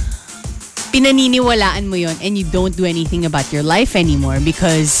ba, pinaniniwalaan mo yon and you don't do anything about your life anymore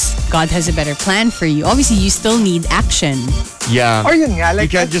because God has a better plan for you. Obviously, you still need action. Yeah. Or yun nga, like,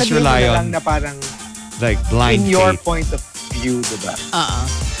 You can't just sabihin mo rely na on lang na parang like blind in your faith. point of view, diba? Uh-uh.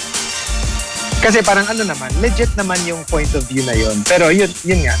 Kasi parang ano naman, legit naman yung point of view na yun. Pero yun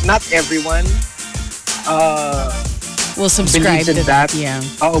nga, not everyone We'll subscribe believes in to that. Yeah.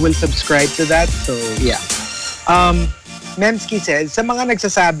 Will subscribe to that. So, yeah. Memski says, sa mga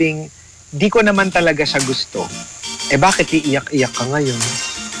nagsasabing, di ko naman talaga siya gusto. Eh, bakit iiyak-iyak ka ngayon?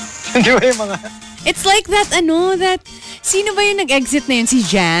 Di ba yung mga... It's like that, sino ba yung nag-exit na yun? Si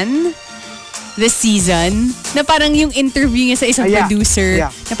Jan? This season? Na parang yung interview niya sa isang Yeah. producer.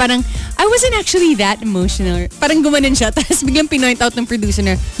 Yeah. Na parang, I wasn't actually that emotional. Parang gumanon siya. Tapos biglang pinoint out ng producer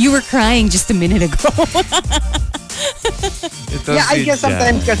na, you were crying just a minute ago. Yeah, I guess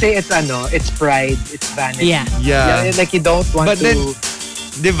sometimes kasi it's pride, it's vanity. Yeah. Yeah. Like you don't want But to... then,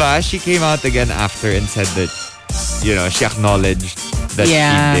 diba, she came out again after and said that, you know, she acknowledged that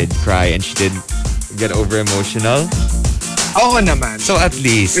Yeah. she did cry and she did get over emotional. Oo naman. So at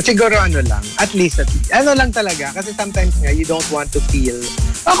least, Siguro ano least. Ano lang talaga. Kasi sometimes nga, you don't want to feel...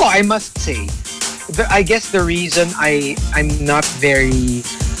 Ako, I must say, I guess the reason I'm not very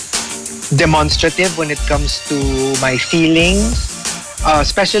demonstrative when it comes to my feelings,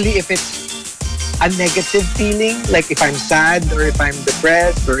 especially if it's a negative feeling, like if I'm sad or if I'm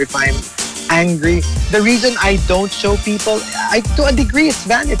depressed or if I'm angry. The reason I don't show people, to a degree, it's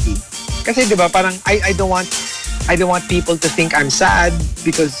vanity. Kasi diba, parang I don't want people to think I'm sad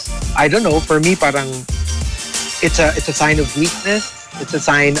because I don't know, for me parang it's a sign of weakness, it's a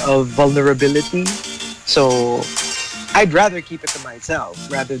sign of vulnerability. So I'd rather keep it to myself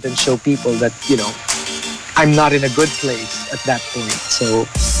rather than show people that, you know, I'm not in a good place at that point. So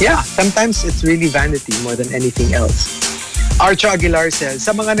yeah, sometimes it's really vanity more than anything else. Archo Aguilar says,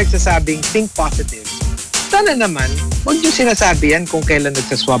 sa mga nagsasabing think positive, sana naman, huwag niyo sinasabi yan kung kailan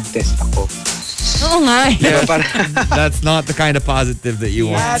nagsaswab test ako. Oo nga. yeah, Parang, that's not the kind of positive that you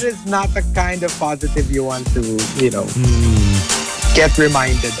want. that is not the kind of positive you want to, you know, get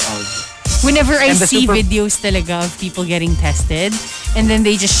reminded of. Whenever I And the see super- videos talaga of people getting tested and then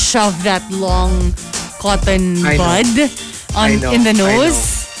they just shove that long cotton I know. bud in the I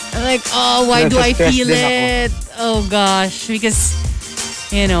nose. I'm like, oh, why do I Nasa-stress feel din ako. it? Oh gosh, because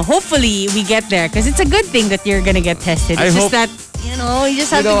you know, hopefully we get there because it's a good thing that you're gonna get tested. I It's hope- just that you know you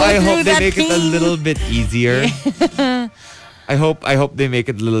just have to go I through hope they that make it a pain. little bit easier. I hope they make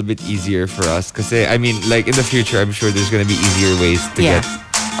it a little bit easier for us because I mean, like in the future, I'm sure there's gonna be easier ways to Yeah. get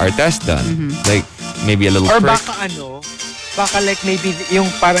our test done. Like maybe a little Or prick. baka like maybe yung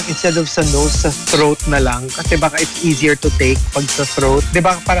parang instead of sa nose, sa throat na lang. Kasi baka it's easier to take pag sa throat. Di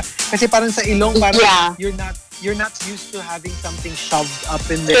ba? Kasi parang sa ilong, parang Yeah. you're not used to having something shoved up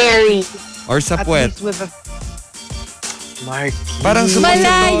in there. Very. Or sa At puwet. least with a... Markki. Parang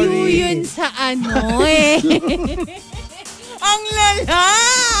Malayo suppository. yun sa ano eh. Ang lala!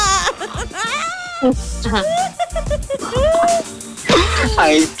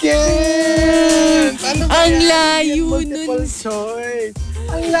 I can't. Ano ba Ang yan? layo Multiple nun. choice.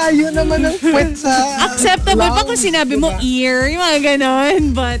 Ang layo naman ng kwet sa Acceptable pa kung rounds, sinabi mo diba? ear, yung mga ganon.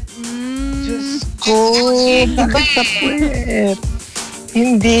 But, Diyos ko, bakit sa puwet?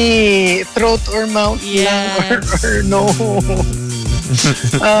 Hindi. Throat or mouth lang. Yes. Or no.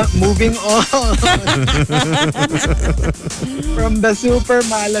 Moving on. From the super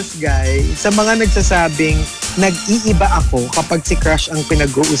malas guy, sa mga nagsasabing, nag-iiba ako kapag si crush ang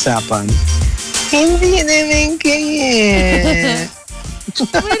pinag-uusapan. Hindi naman kaya.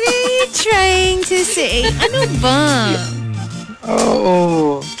 what are you trying to say? Ano ba?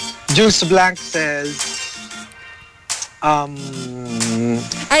 Oo. Juice Blank says,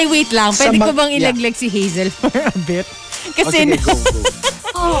 Ay, wait lang. Sa Pwede ko bang yeah. ilaglag si Hazel for a bit? Kasi sige, go.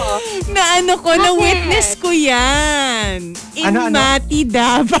 na-witness ko yan. In Ano? Mati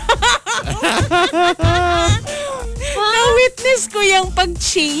Daba. Na-witness ko yung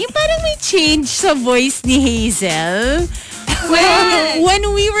pag-change. Parang may change sa voice ni Hazel. When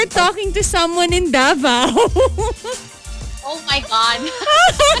we were talking to someone in Davao. Oh my God.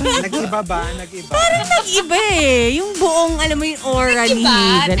 Nag-iba ba? Nag-iba? Parang nag-iba eh. Yung buong, alam mo yung aura ni Diba?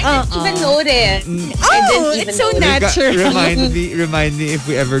 Hazel. I didn't even notice. Oh, it's so natural. Remind me if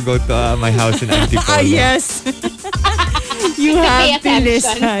we ever go to my house in Antipolo. Ah, yes. You Pay have to attention.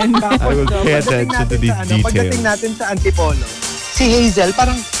 listen. I will pay attention to these Pagdating details. natin sa Antipolo, si Hazel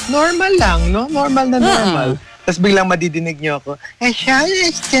parang normal lang, no? Normal na normal. Tapos biglang madidinig niyo ako,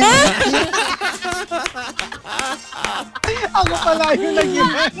 ako pala yung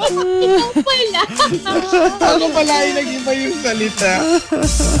nag-iba. Ako pala yung nag-iba yung salita.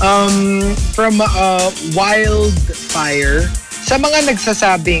 From Wildfire, sa mga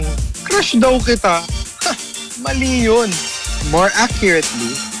nagsasabing, crush daw kita, mali yun. More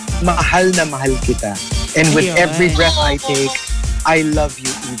accurately, mahal na mahal kita. And with Ayun. every breath I take, I love you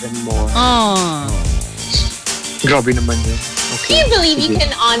even more. Oh. Grabe naman yun. Do Okay. you believe you Sige.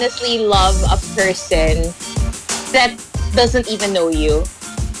 can honestly love a person that doesn't even know you?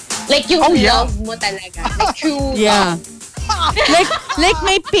 Like yung Oh, yeah. love mo talaga. Like true Yeah. love. Like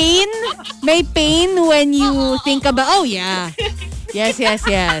may pain when you think about, oh yeah. Yes.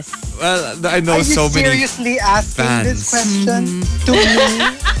 Well, I know Are you so many seriously asking this fans. question to me?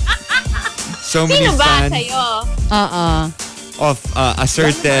 so many Sino ba fans sa'yo? of a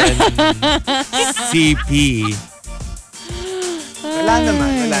certain CP. Wala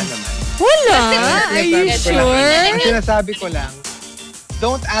naman. Wala. Are you sure? Ang sinasabi ko lang,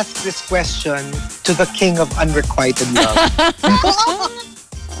 don't ask this question to the king of unrequited love.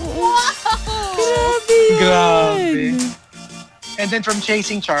 Grabe. And then from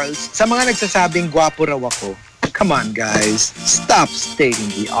Chasing Charles, sa mga nagsasabing gwapo raw ako, come on guys, stop stating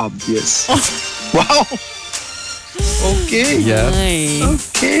the obvious. Wow. Okay. Yeah.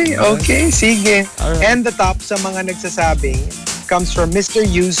 Okay, sige. Alright. And the top sa mga nagsasabing comes from Mr.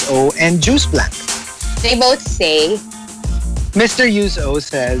 Yuzo and Juice Blank. They both say, Mr. Yuzo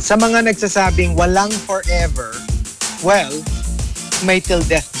says, sa mga nagsasabing walang forever, well, may till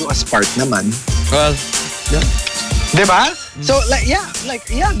death do us part naman. Well, Diba? So,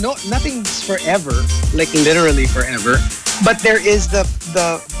 no, nothing's forever, like literally forever. But there is the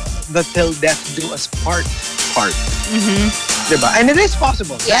till death do us part. Diba? And it is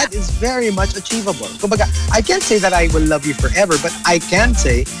possible. Yeah. That is very much achievable. Kumbaga, I can't say that I will love you forever, but I can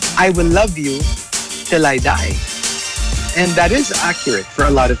say I will love you till I die. And that is accurate for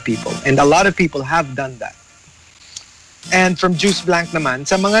a lot of people. And a lot of people have done that. And from Juice Blank naman,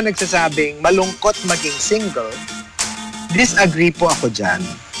 sa mga nagsasabing malungkot maging single, disagree po ako dyan.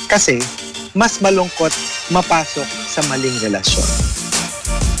 Kasi, mas malungkot mapasok sa maling relasyon.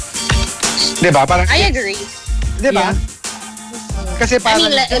 Diba? Parang, I agree. diba? Yeah. Kasi I parang,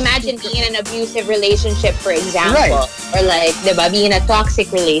 mean, imagine being in an abusive relationship, for example. Right. Or like, diba, being in a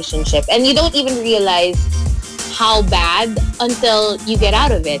toxic relationship. And you don't even realize how bad until you get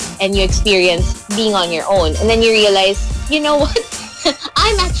out of it and you experience being on your own. And then you realize, you know what?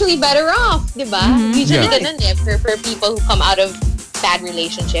 I'm actually better off, diba? Usually Yeah. ganun eh, for people who come out of bad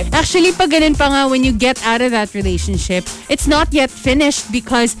relationship. Actually, pag ganun pa nga, when you get out of that relationship, it's not yet finished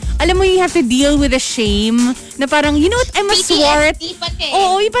because, alam mo, you have to deal with the shame na parang, you know what, I'm a smart. PTSD pati.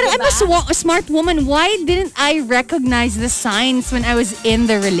 Oo, parang I'm Diba? a smart woman. Why didn't I recognize the signs when I was in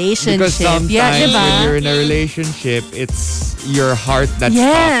the relationship? because sometimes Yeah, diba? when you're in a relationship, it's your heart that's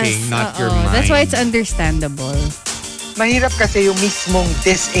talking, not your oo. mind. That's why it's understandable. mahirap kasi yung mismong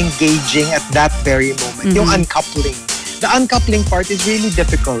disengaging at that very moment. Yung uncoupling. The uncoupling part is really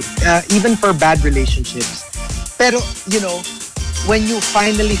difficult, even for bad relationships. Pero, you know, when you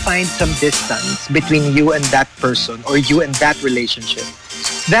finally find some distance between you and that person or you and that relationship,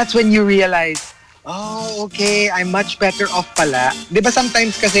 that's when you realize, oh, okay, I'm much better off pala. Di ba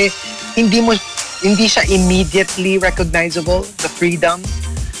sometimes kasi hindi siya immediately recognizable, the freedom.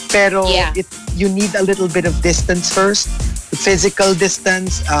 Pero you need a little bit of distance first. Physical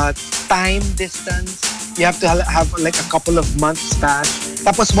distance, time distance. You have to have like a couple of months pass.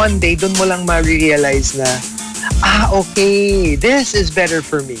 Tapos one day, dun mo lang ma-realize na, okay, this is better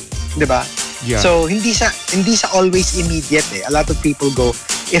for me. Diba? Yeah. So, hindi siya always immediate eh. A lot of people go,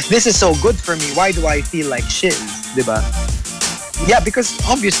 if this is so good for me, why do I feel like shiz? Diba? Yeah, because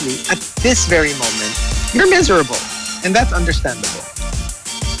obviously, at this very moment, you're miserable. And that's understandable.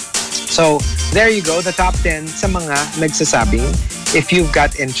 So, there you go, the top 10 sa mga nagsasabing. If you've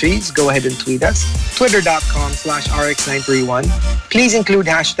got entries, go ahead and tweet us. Twitter.com/RX931. Please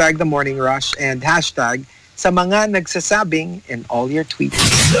include hashtag The Morning Rush and hashtag sa mga nagsasabing in all your tweets.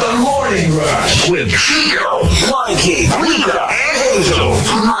 The Morning Rush with Chico, Markki, Rica, and Hazel.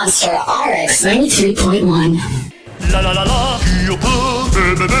 Monster RX 93.1. La la la la.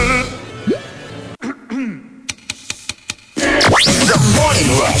 The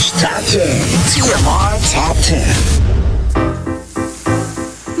Morning Rush Top 10. TMR Top 10.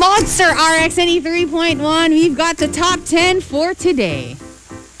 Monster RX 93.1. We've got the top 10 for today.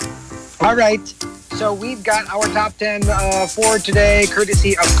 All right. So we've got our top 10 for today,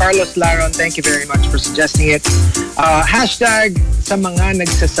 courtesy of Carlos Laron. Thank you very much for suggesting it. Hashtag sa mga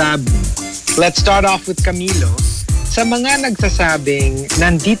nagsasabing. Let's start off with Camilo. Sa mga nagsasabing,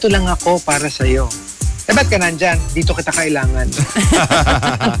 nandito lang ako para sa'yo. Eh, ba't ka nandyan? Dito kita kailangan.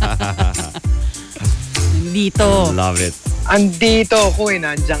 Dito. Love it. Andito ako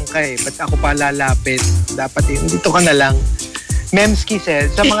nandiyan ka eh. Ba't ako pa lalapit? Dapat dito ka na lang. Memski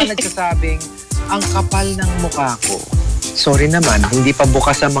says, sa mga nagsasabing, ang kapal ng mukha ko. Sorry naman, hindi pa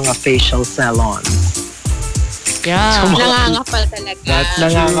bukas ang mga facial salons. Yeah. Nangangapal talaga.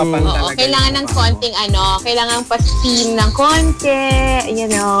 Nangangapal Oo, talaga. kailangan ng konting kailangan pa-steam ng konti,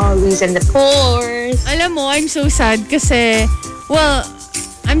 loosen the pores. Alam mo, I'm so sad kasi, well,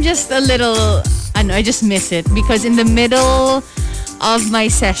 I'm just a little, I just miss it because in the middle of my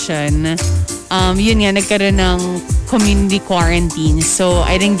session, yun nga, nagkaroon ng community quarantine. So,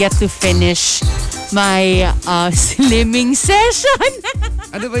 I didn't get to finish my slimming session.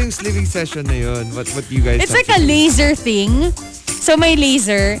 Ano ba yung slimming session na yun? What you guys It's like a laser thing. So, may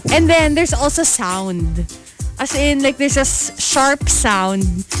laser. And then, there's also sound. As in, like, there's a sharp sound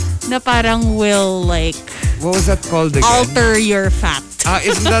na parang will, like, what was that called again? alter your fat.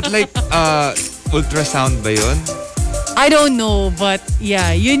 Isn't that like ultrasound ba yun? I don't know, but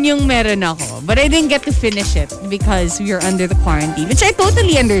yeah, yun yung meron ako. But I didn't get to finish it because we are under the quarantine, which I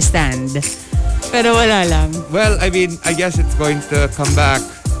totally understand. Pero wala lang. Well, I mean, I guess it's going to come back,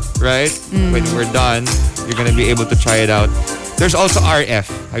 right? When we're done, you're gonna be able to try it out. There's also RF.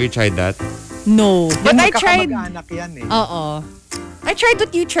 Have you tried that? No. But I tried... Magkakamag-anak yan eh. Oo. I tried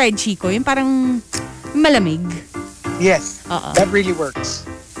what you tried, Chico. Yung parang malamig. Yes, that really works.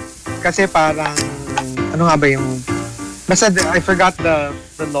 Kasi parang, ano nga ba yung... Basta, I forgot the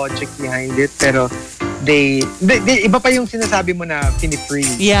logic behind it, pero iba pa yung sinasabi mo na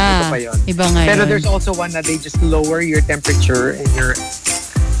fini-freeze. Yeah. Iba pa yun. Iba nga Pero yun. there's also one na they just lower your temperature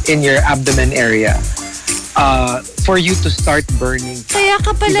in your abdomen area for you to start burning. Kaya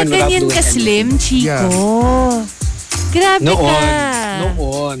ka pala Even without ganyan doing ka-slim, Chico. Grabe ka.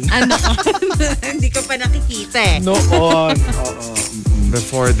 Noon. Ano? Hindi ko pa nakikita eh. Noon. Oo.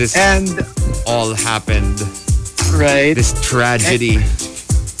 Before this And, all happened. right. This tragedy.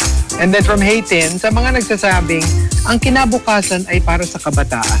 And then from Haytin, sa mga nagsasabing, ang kinabukasan ay para sa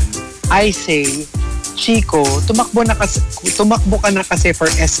kabataan. I say, Chico, tumakbo ka na kasi for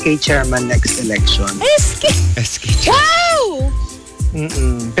SK chairman next election. SK. Wow!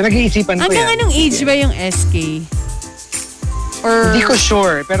 Pinag-iisipan ko yan. Hanggang anong age ba yung SK? Or... Hindi ko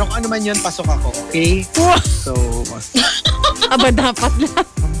sure, pero kung ano man yun, pasok ako, okay? So, aba, dapat lang.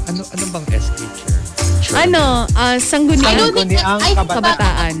 Ano bang SK chair? Sangguniang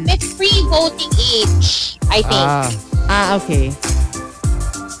kabataan. It's free voting age, I think. Okay.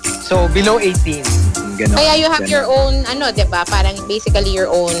 So, below 18. Ganon. Kaya you have your own, diba? Parang basically your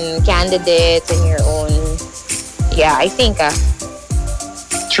own candidates and your own... Yeah, I think,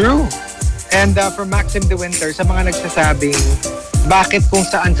 True. And from Maxim De Winter, sa mga nagsasabing, bakit kung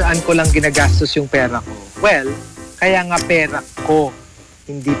saan-saan ko lang ginagastos yung pera ko? Well, kaya nga pera ko,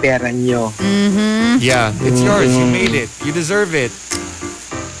 hindi pera nyo. Yeah, it's yours. You made it. You deserve it.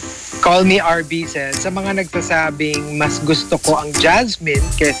 Call Me RB says, sa mga nagsasabing mas gusto ko ang Jasmine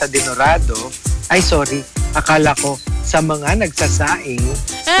kesa Dinorado, ay sorry, akala ko sa mga nagsasaing.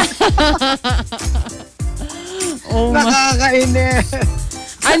 Oh my. Nakakainis.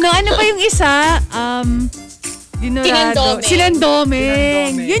 Ano pa yung isa? Dinorado.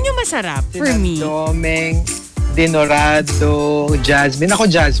 Sinandomeng. Sinandomeng. Yun yung masarap for me. Sinandomeng, dinorado, jasmine. Ako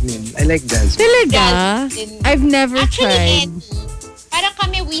jasmine. I like jasmine. Talaga? Jasmine. I've never tried. Actually, parang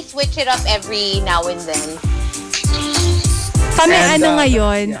kami, we switch it up every now and then. Kami And,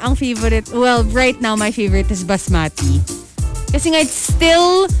 ngayon, ang favorite, well, right now my favorite is basmati. Kasi nga it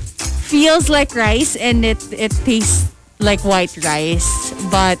still feels like rice and it tastes like white rice.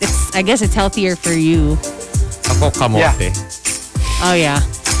 But I guess it's healthier for you. Ako kamote. Oh yeah.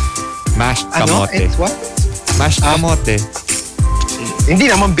 Mashed Ano? kamote. It's what? Mashed kamote. Hindi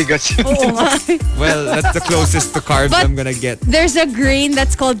naman bigas yun. Oo nga. Well, that's the closest to carbs But- I'm gonna get. There's a grain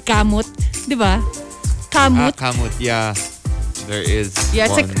that's called kamut. Di ba? Kamut. Kamut, yeah. There is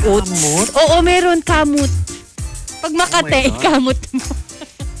Yeah, it's one. like oats. Oo, meron kamut. Pag Makate, God. kamut mo.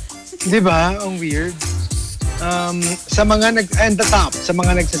 Di ba? Ang weird. Sa mga and the top, sa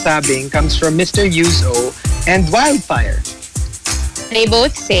mga nagsasabing comes from Mr. Yuzo and Wildfire. They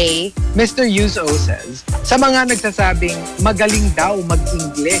both say, Mr. Yuzo says, sa mga nagsasabing magaling daw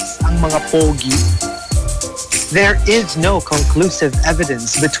mag-Ingles ang mga pogi, there is no conclusive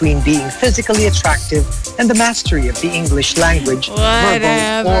evidence between being physically attractive and the mastery of the English language,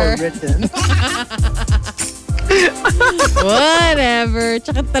 verbal or Whatever. written. Whatever.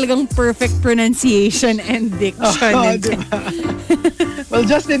 Tsaka talagang perfect pronunciation and diction. Oh, diba? Well,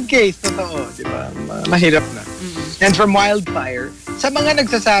 just in case, totoo, di ba? Mahirap na. And from Wildfire, sa mga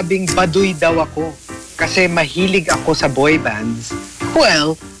nagsasabing baduy daw ako kasi mahilig ako sa boy bands,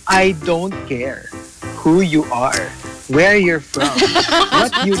 well, I don't care who you are, where you're from,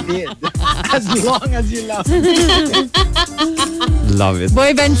 what you did, as long as you love me. Love it.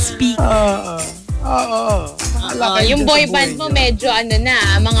 Boy band speak. Oo. yung boy band mo medyo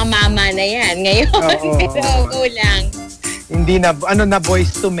mga mama na yan ngayon. Oo. Pero go lang. Hindi na, boys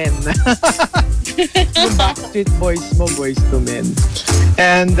to men. Yung Backstreet Boys mo, boys to men.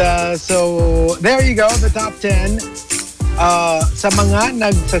 And so, there you go, the top 10. Sa mga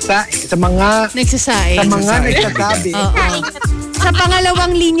nagsasabi. Oo. Sa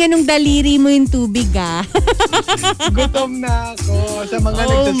pangalawang linya nung daliri mo yung tubig, Gutom na ako. Sa mga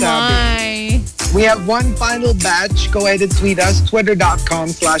Oh nagsasabi. my. We have one final batch. Go ahead and tweet us,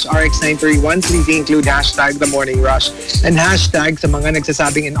 twitter.com/rx931. Please include hashtag The Morning Rush and hashtag sa mga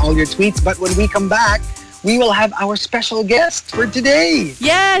nagsasabing in all your tweets. But when we come back, we will have our special guest for today.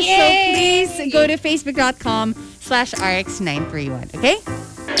 Yes, so Yay! please go to facebook.com/rx931, okay?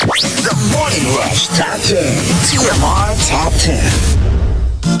 The Morning Rush Top 10. TMR Top 10.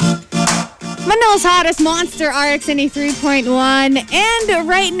 Manil's hottest monster, RX 93.1. And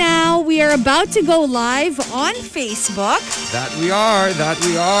right now, we are about to go live on Facebook. That we are.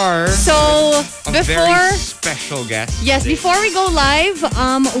 So, A before... very special guest. Yes, today. before we go live,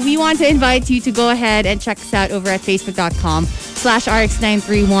 we want to invite you to go ahead and check us out over at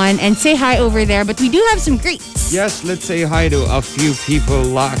facebook.com/rx931 and say hi over there. But we do have some greets. Yes, let's say hi to a few people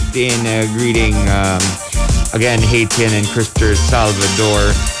locked in. Greeting, again, Haytin and Krister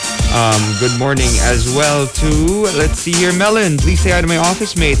Salvador. Good morning as well to, let's see here, Melon. Please say hi to my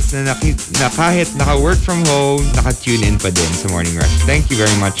office mates na kahit naka-work from home, naka-tune in pa din sa Morning Rush. Thank you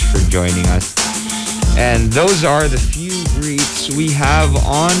very much for joining us. And those are the few greets we have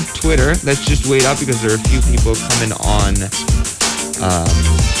on Twitter. Let's just wait up because there are a few people coming on our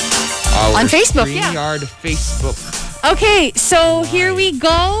On Facebook, yeah. StreamYard Facebook. Okay, so here we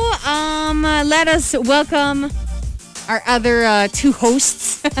go. Let us welcome our other two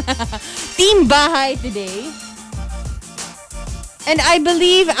hosts. Team Bahay today. And I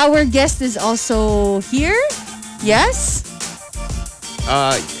believe our guest is also here. Yes?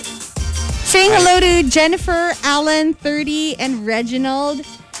 Saying hello to Jennifer, Alan, 30, and Reginald.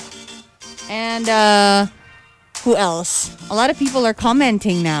 And who else? A lot of people are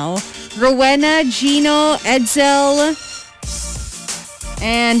commenting now. Rowena, Gino, Edsel,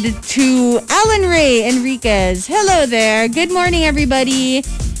 and to Alan Ray Enriquez. Hello there. Good morning, everybody.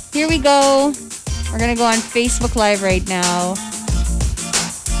 Here we go. We're going to go on Facebook Live right now.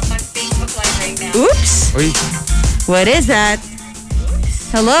 Oops. Oy, What is that?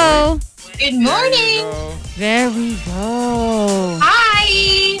 Hello. Good morning. There we go.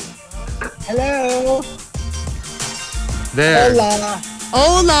 Hi. Hello. there. Hola.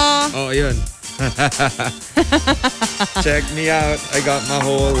 Hola. Oh, yun. Check me out. I got my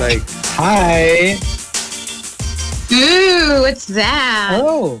whole, Hi. Ooh, what's that?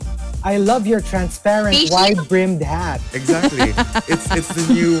 Oh, I love your transparent, Fishy? wide-brimmed hat. exactly. It's the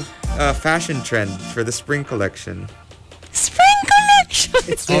new fashion trend for the spring collection. reaction.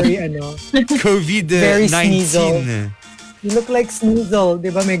 It's very very sneasel. COVID-19. You look like Sneasel. Di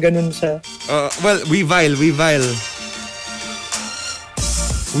ba may ganun siya? Well, Weavile.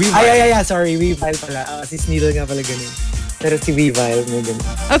 Ay, sorry. Weavile pala. Si Sneasel nga pala ganun. Pero si Weavile may ganun.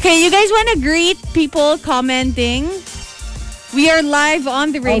 Okay, you guys want to greet people commenting? We are live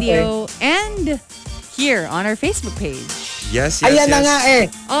on the radio and here on our Facebook page. Yes. Ayan na nga eh.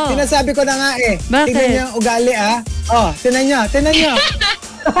 Oh. Sinasabi ko na nga eh. Bakit? Tingnan niyo ang ugali ah. Oh, tinan niyo.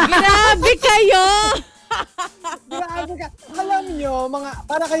 Grabe kayo! Grabe ka. Alam niyo,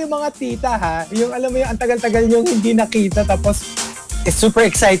 para kayo mga tita ha, yung alam mo yung ang tagal-tagal niyong hindi nakita tapos super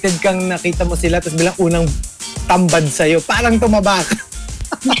excited kang nakita mo sila tapos bilang unang tambad sa'yo, parang tumaba ka.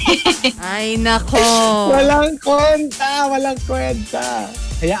 Ay, nako. Walang kwenta.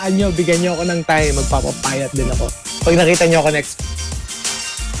 Hayaan nyo, bigyan nyo ako ng time. Magpapapayat din ako. Pag nakita nyo ako next.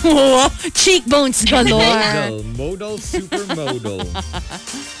 Cheekbones galore. Modal, supermodal.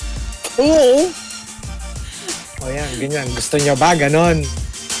 Oo. O yan, ganyan. Gusto nyo ba? Ganon.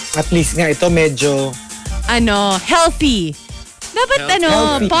 At least nga ito medyo... Healthy. Dapat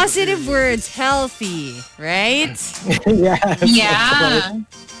Healthy. positive words. Healthy. Right? Yes. Yeah.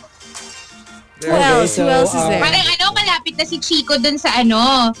 Who else? Who else is there? Parang malapit na si Chico dun sa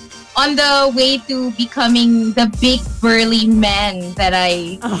on the way to becoming the big burly man that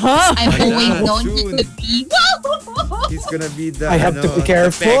I've always known he soon. could be. He's gonna be the... I have to be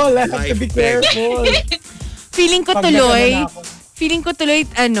careful. Feeling ko tuloy,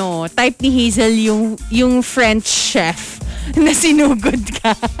 type ni Hazel yung French chef na sinugod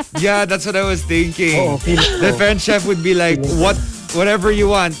ka. Yeah, that's what I was thinking. Oo, feeling ko. The French chef would be like, whatever you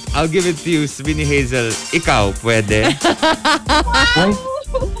want, I'll give it to you. Sabi ni Hazel, ikaw, pwede? Ay,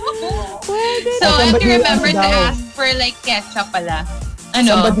 So I have to Somebody remember to daw. ask for like ketchup pala.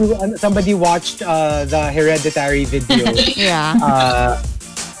 somebody watched the Hereditary video. Yeah.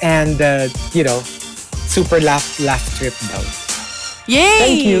 And super laugh trip daw.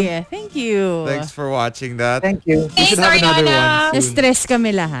 Yay! Thank you. Thanks for watching that. Thank you. We should have another one soon. Na-stress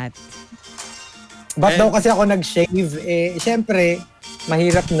kami lahat. Ba't daw kasi ako nag-shave? Siyempre,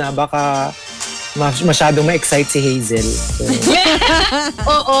 mahirap na. Baka masyadong ma-excite si Hazel. So,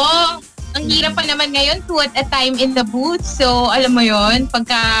 Oo. Ang hirap pa naman ngayon, 2 at a time in the booth. So, alam mo yon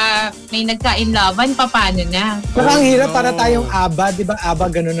pagka may nagkainlaban, paano na? ang hirap para tayong ABBA. Di ba ABBA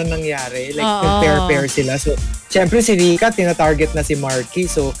ganun na nangyari? Like, pair sila. So, siyempre si Rica, tina-target na si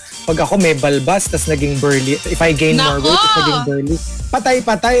Markki. So, pag ako may balbas, tas naging burly. If I gain more weight, tas naging burly.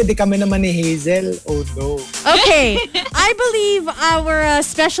 Patay, di kami naman ni Hazel. Oh no. Okay. I believe our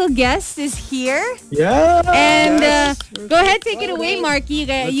special guest is here. Yeah. And go ahead, take it away, Markki.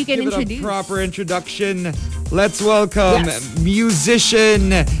 You can Give it introduce. a proper introduction. Let's welcome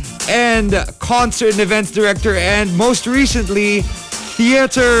musician and concert and events director and most recently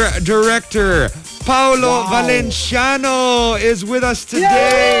theater director Paolo Valenciano is with us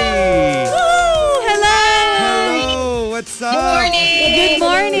today. Woo! Hello. Hello, what's up? Good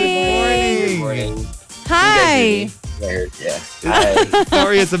morning. Good morning. Hi. Yeah.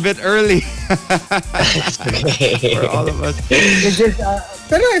 Sorry, it's a bit early Okay. for all of us. It's just,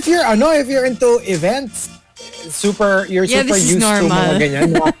 pero if you're into events, you're super this is used to normal. mga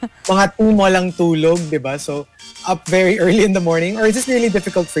ganyan. Mga 2 mo lang tulog, di ba? So, up very early in the morning. Or is this really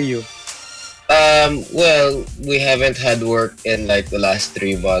difficult for you? Well, we haven't had work in like the last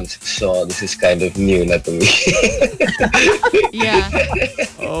 3 months, so this is kind of new na to me. Yeah.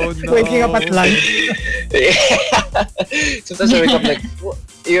 Oh no. Waking up at lunch. Sometimes I wake up like,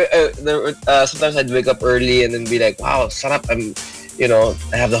 sometimes I'd wake up early and then be like, wow, sarap. I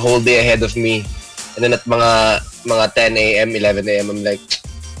have the whole day ahead of me. And then at mga 10 a.m., 11 a.m., I'm like,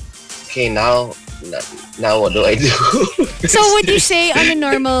 okay, now what do I do? So would you say on a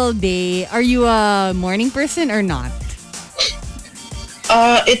normal day, are you a morning person or not?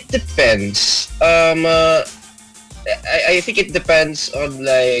 It depends. I think it depends on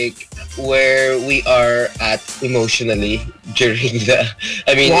like where we are at emotionally during the.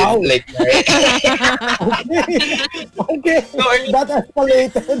 I mean, Wow. like. Okay. That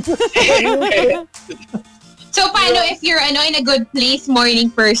escalated. So, paano if you're in a good place,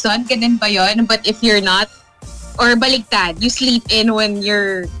 morning person, ganun ba yun? But if you're not, or baliktad, you sleep in when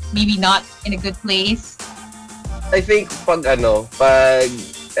you're maybe not in a good place? I think when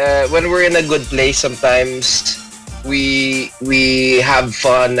we're in a good place, sometimes we have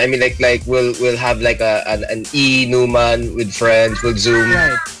fun. I mean, like we'll have like an Newman with friends. We'll Zoom,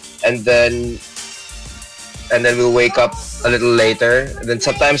 Right. and then we'll wake up a little later. And then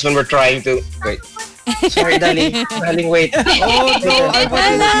sometimes when we're trying to wait. Sorry, darling, wait. Oh no, I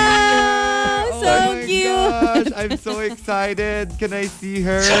Hello. So my cute. gosh, I'm so excited. Can I see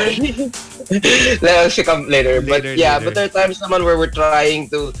her? She'll come later. But Later, yeah, later. but there are times naman where we're trying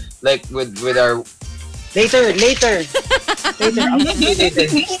to like with our later. I'm later.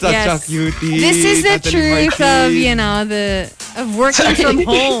 Such a Yes. cutie. This is the Natalie truth of, Martin. you know, of working from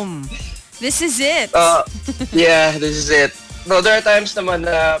home. This is it. Yeah, this is it. No, there are times naman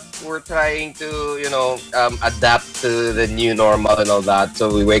na we're trying to, adapt to the new normal and all that. So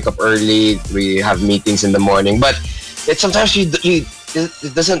we wake up early, we have meetings in the morning. But sometimes it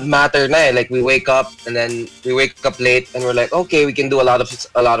doesn't matter na eh. Like we wake up and then we wake up late and we're like, okay, we can do a lot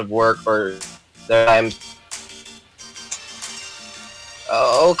of work. Or there are times,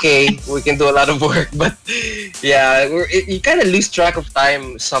 okay, we can do a lot of work, but yeah, you kind of lose track of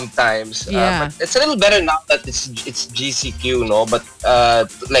time sometimes. Yeah. But it's a little better now that it's GCQ, no? But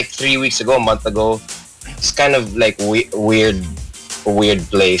like 3 weeks ago, a month ago, it's kind of like weird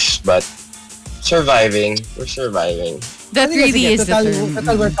place, but surviving. We're surviving. That really is the term.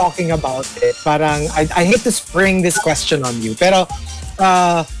 Total we're talking about it. Parang, I hate to spring this question on you, pero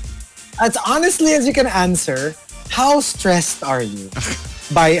as honestly as you can answer, how stressed are you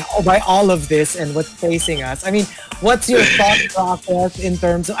by all of this and what's facing us? I mean, what's your thought process in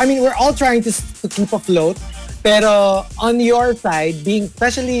terms of? I mean, we're all trying to keep afloat, pero on your side, being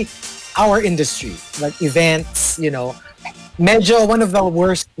especially our industry, like events, medyo one of the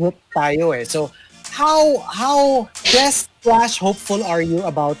worst hit tayo eh. So, how stressed / hopeful are you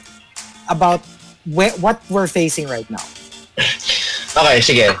about what we're facing right now? Okay,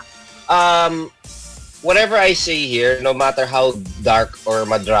 sige. Whatever I say here, no matter how dark or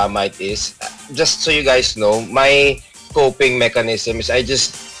madrama it is, just so you guys know, my coping mechanism is I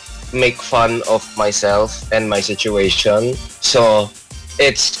just make fun of myself and my situation. So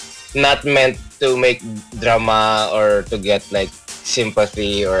it's not meant to make drama or to get like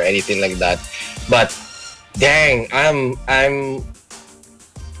sympathy or anything like that. But dang, I'm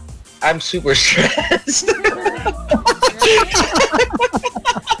super stressed.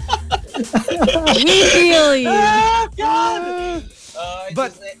 We feel you. God.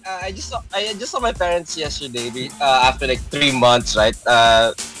 But I just saw my parents yesterday after like 3 months, right?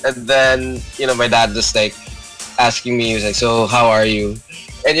 And then my dad just like asking me, he was like, "So how are you?"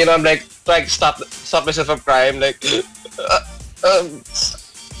 And I'm like trying to stop myself from crying, like,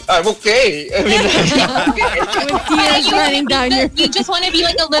 I'm okay. I mean, With tears running down your You just want to be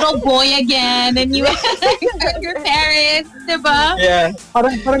like a little boy again, and you your parents, diba? yeah.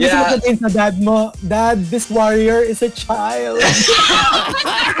 Parang gusto mo sabihin sa dad mo, Dad, this warrior is a child.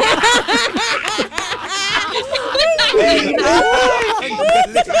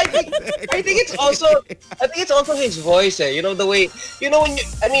 I think it's also his voice, eh. You know the way when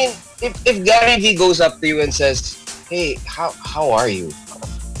if Gary V goes up to you and says, "Hey, how are you?"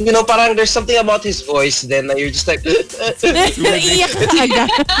 Parang there's something about his voice then that you're just like Iyak ka agad.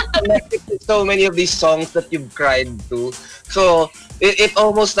 so many of these songs that you've cried to. So it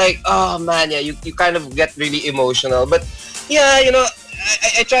almost like, oh man, yeah, you kind of get really emotional. But yeah,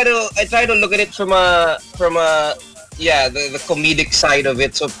 I try to look at it from a the comedic side of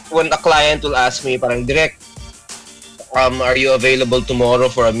it. So when a client will ask me, parang direct, are you available tomorrow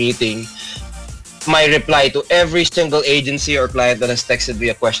for a meeting? My reply to every single agency or client that has texted me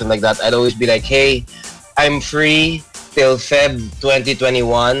a question like that, I'd always be like, hey, I'm free till Feb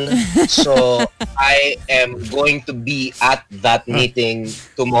 2021. So I am going to be at that meeting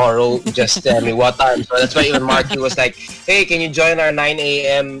tomorrow. Just tell me what time. So that's why even Markki was like, hey, can you join our 9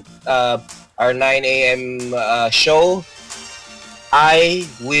 a.m. Show? I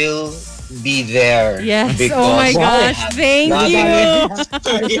will be there. Yes. Because Oh my gosh. Thank you.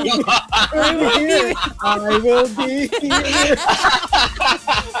 I will be here.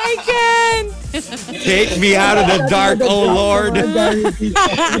 I can. take me out of the dark, oh Lord.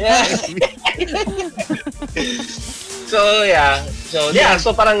 Yeah.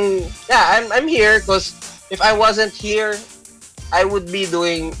 So parang I'm here because if I wasn't here, I would be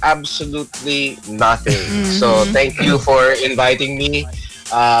doing absolutely nothing. So thank you for inviting me.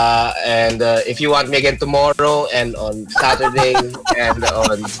 And if you want me again tomorrow and on Saturday and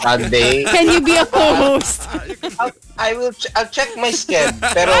on Sunday, Can you be a co-host? I'll check my schedule.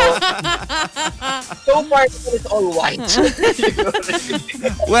 Pero so far it's all white.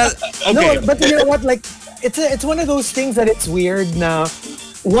 Well, okay. No, but you know what? Like, it's one of those things that it's weird now.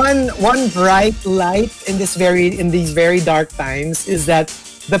 One bright light in these very dark times is that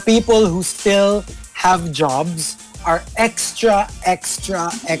the people who still have jobs are extra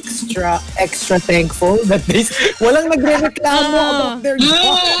thankful that walang nagrereklamo about their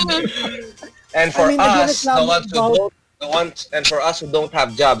job. And for us, the ones who don't the ones, and for us who don't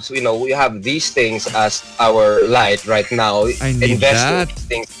have jobs, we have these things as our light right now. I need Invest in that. these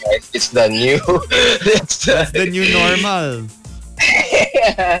things, guys. It's the new. it's That's the new normal.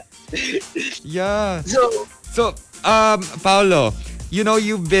 yeah. Yeah. So So, Paolo,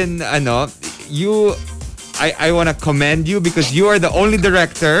 you've been, I want to commend you because you are the only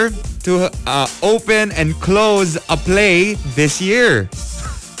director to open and close a play this year.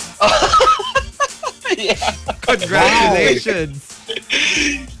 yeah. Congratulations.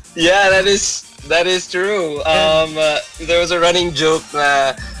 Yeah, that is true. There was a running joke.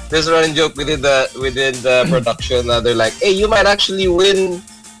 There's a running joke within the production. They're like, "Hey, you might actually win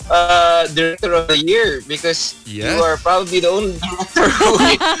Director of the Year because you Yes. are probably the only director who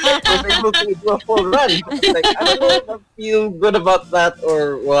was able to do a full run." Like, I don't know if I feel good about that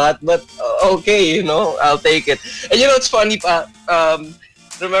or what, but okay, I'll take it. And it's funny, pa.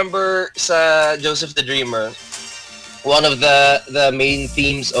 Remember sa Joseph the Dreamer? One of the main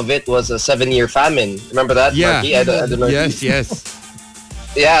themes of it was a 7-year famine. Remember that, Yeah. Markki? I don't know. Yes, yes.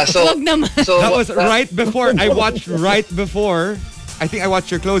 Yeah. So Wag naman. so That was right before, I watched right before, I think I watched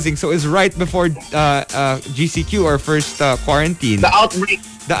your closing, so it was right before GCQ, or first quarantine. the outbreak.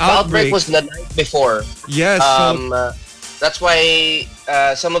 The The outbreak outbreak. was the night before. Yes, so That's why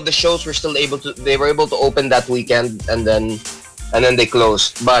some of the shows were still they were able to open that weekend, and then they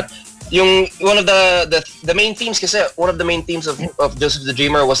closed. But one of the main themes, kasi one of the main themes of Joseph the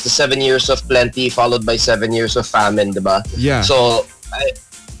Dreamer was the 7 years of plenty followed by 7 years of famine, diba? yeah. So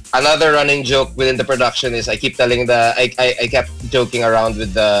another running joke within the production is I kept joking around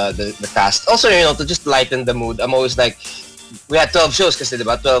with the cast. Also, to just lighten the mood. I'm always like, we had 12 shows kasi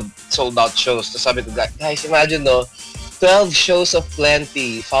diba? 12 sold out shows. So sabi ko, guys, imagine 12 shows of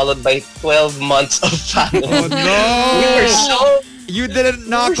plenty followed by 12 months of famine. Oh no! We were so You didn't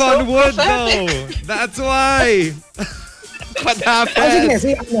knock so on wood prophetic. though. That's why. What Kasi happened?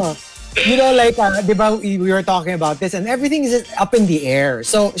 kasi, like, di ba, we were talking about this and everything is up in the air.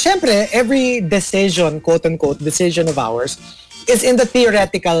 So, syempre, every decision, quote-unquote, decision of ours is in the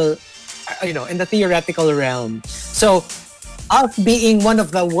theoretical, in the theoretical realm. So, us being one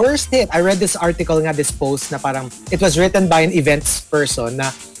of the worst hit, I read this article nga, this post na parang, it was written by an events person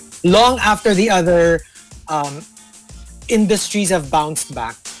na long after the other industries have bounced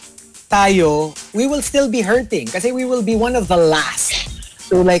back, tayo, we will still be hurting kasi we will be one of the last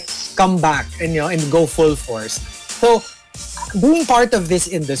to like come back and and go full force. So, being part of this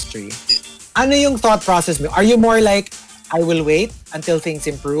industry, ano yung thought process mo? Are you more like, I will wait until things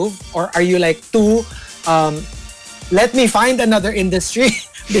improve? Or are you like, let me find another industry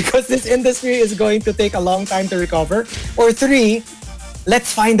because this industry is going to take a long time to recover? Or 3,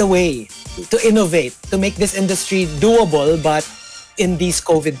 let's find a way to innovate, to make this industry doable, but in these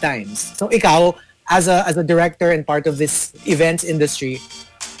COVID times. So ikaw, as a director and part of this events industry,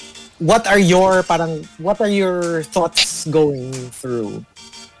 what are your thoughts going through?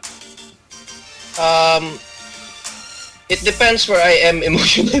 It depends where I am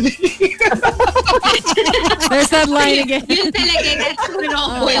emotionally. There's that line again. Yun talaga, that's what it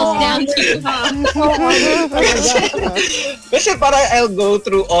all boils down to. Kasi parang I'll go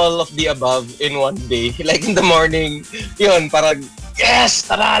through all of the above in one day. Like in the morning, yun, parang, yes,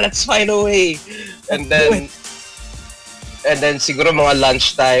 tara, let's find a way. And then siguro mga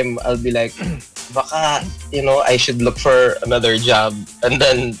lunchtime, I'll be like, baka, I should look for another job. And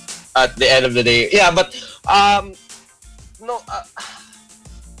then at the end of the day, yeah, but,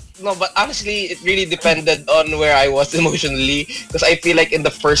 no, but honestly, it really depended on where I was emotionally. Because I feel like in the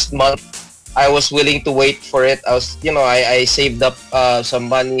first month, I was willing to wait for it. I was, I saved up some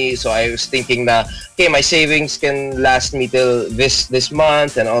money. So I was thinking na, okay, my savings can last me till this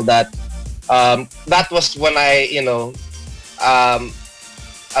month and all that. That was when I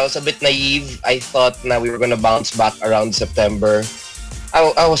was a bit naive. I thought na we were gonna bounce back around September.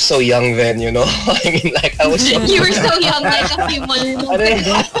 I was so young then, I mean, like, I was so You were so young, like a few months ago. 3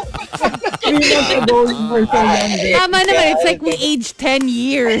 months ago, you were so young. Tama naman, it's like we aged 10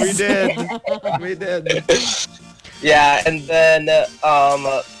 years. We did. We did. Yeah, and then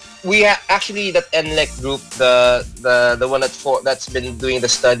we actually, that NLEC group, the one that's been doing the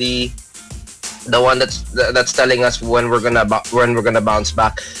study, the one that's telling us when we're gonna bounce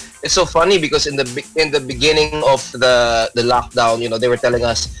back. It's so funny because in the beginning of the lockdown, they were telling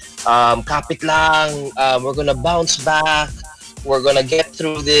us, kapit lang, we're gonna bounce back, we're gonna get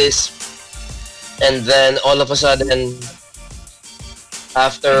through this, and then all of a sudden,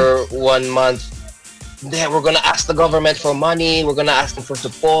 after 1 month, we're gonna ask the government for money, we're gonna ask them for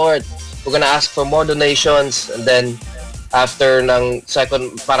support, we're gonna ask for more donations, and then after ng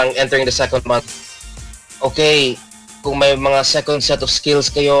second, parang entering the second month, okay, kung may mga second set of skills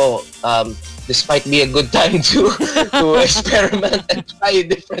kayo, this might be a good time to experiment and try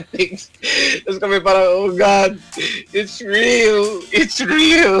different things. Tapos kami parang, oh God, it's real. It's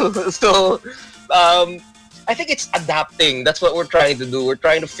real. So, I think it's adapting. That's what we're trying to do. We're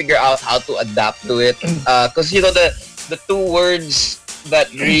trying to figure out how to adapt to it. Because, the two words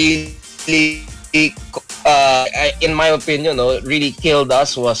that really, in my opinion, really killed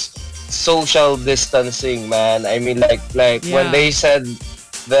us was social distancing, man. I mean, like when they said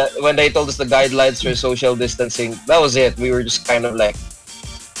that, when they told us the guidelines for social distancing, that was it. We were just kind of like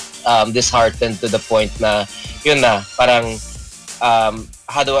disheartened to the point na yun na, parang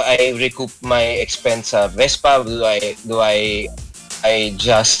how do I recoup my expense sa Vespa? Do I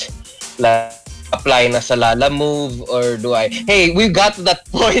just like apply na sa Lala Move, or do I? Hey, we got to that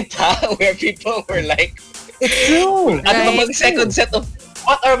point where people were like, it's true. Ano ba mag second set of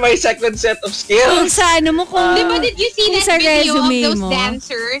what are my second set of skills? Kung sa ano mo, kung Diba, did you see kung that sa video of resume those mo?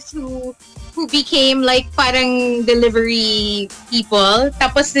 dancers who became like parang delivery people?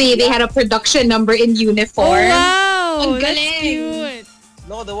 Tapos they had a production number in uniform. Oh, wow! Ang That's galing. cute.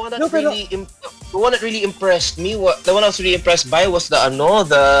 No, the one that really impressed me, the one I was really impressed by was the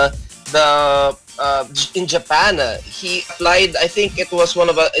in Japan. He applied. I think it was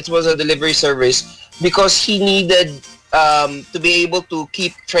a delivery service because he needed to be able to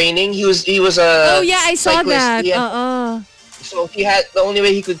keep training. He was a Oh yeah, I saw cyclist. that. So he had, the only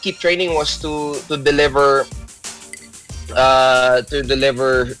way he could keep training was to deliver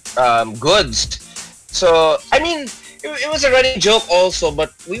goods. So I mean, it was a running joke also,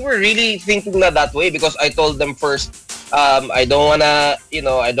 but we were really thinking that way because I told them first, I don't wanna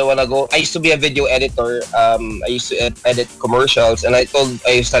go. I used to be a video editor. I used to edit commercials, and I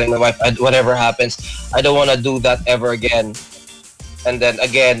was telling my wife, whatever happens, I don't wanna do that ever again. And then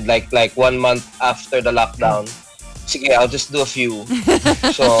again, like 1 month after the lockdown, sige, I'll just do a few.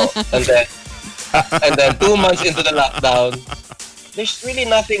 So and then 2 months into the lockdown, there's really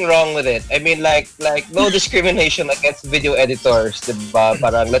nothing wrong with it. I mean, like no discrimination against video editors, diba?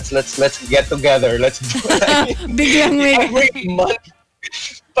 Parang let's get together. Let's do it. Biglang may Every month,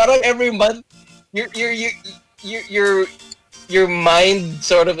 parang every month, your mind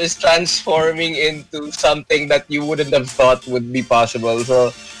sort of is transforming into something that you wouldn't have thought would be possible.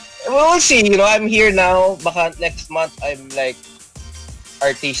 So we'll see. I'm here now. Baka next month I'm like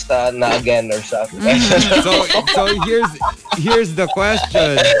artista na again or something. So here's the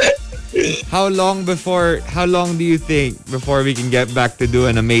question. How long do you think before we can get back to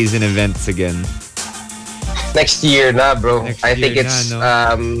doing amazing events again? Next year na, bro. I think year it's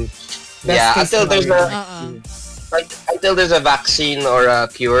na, no? until there's a vaccine or a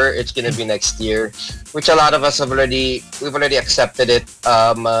cure, it's gonna be next year, which a lot of us we've already accepted it.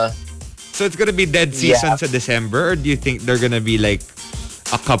 So it's gonna be dead season sa December, or do you think they're gonna be like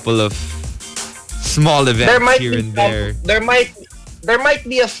a couple of small events here and there? There might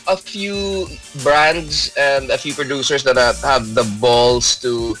be a few brands and a few producers that have the balls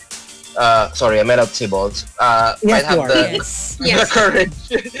to. Sorry, I meant not to say balls. Might have the courage.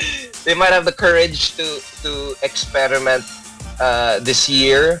 They might have the courage to experiment this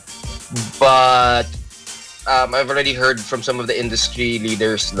year, but I've already heard from some of the industry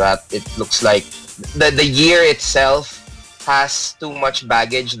leaders that it looks like the year itself has too much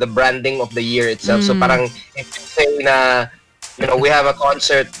baggage, the branding of the year itself. So parang if you say na, we have a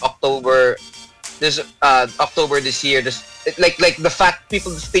concert October this year, like the fact,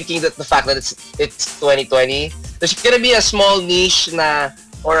 people thinking that the fact that it's 2020, there's gonna be a small niche na,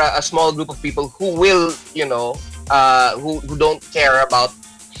 or a small group of people who will, who don't care about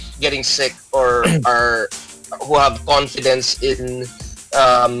getting sick or are who have confidence in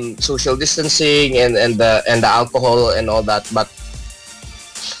social distancing and the alcohol and all that, but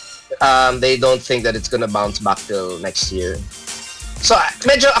they don't think that it's gonna bounce back till next year. So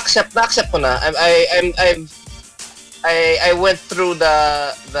medyo accept ko na. I went through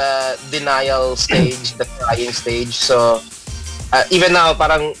the denial stage, the crying stage. So even now,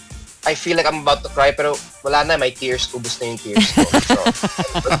 parang I feel like I'm about to cry, pero wala na, my tears, ubos na yung tears ko. So.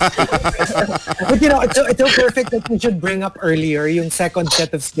 But it's so perfect that you should bring up earlier yung second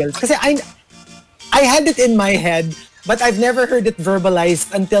set of skills. Kasi I had it in my head, but I've never heard it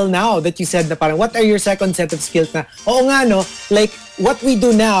verbalized until now that you said na parang, what are your second set of skills na, oo nga no, like what we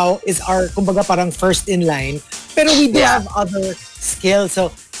do now is our, kumbaga parang first in line, pero we do have other skills.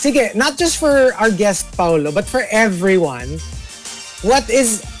 So, sige, not just for our guest Paolo, but for everyone,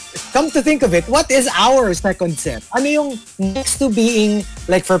 come to think of it, what is our second set? Ano yung next to being,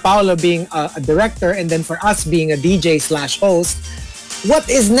 like for Paolo being a director, and then for us being a DJ/host, what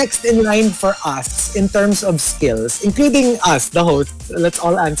is next in line for us in terms of skills, including us, the hosts? Let's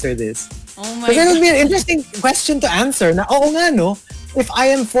all answer this. Oh my Because it God. would be an interesting question to answer. Na, oo nga, no? If I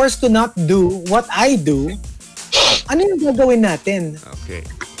am forced to not do what I do, ano yung gagawin natin? Okay.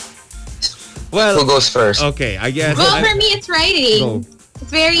 Who Well, goes first? okay, I guess. Well, for me, it's writing. Go.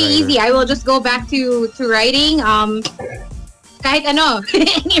 It's very Writer. easy. I will just go back to writing. Kahit ano,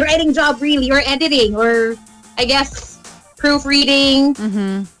 any writing job really, or editing, or I guess proofreading,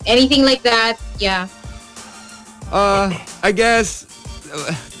 anything like that. Yeah. I guess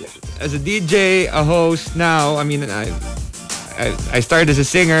as a DJ, a host now, I mean, I started as a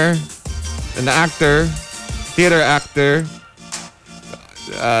singer, an actor, theater actor.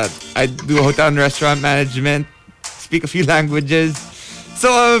 I do hotel and restaurant management, speak a few languages.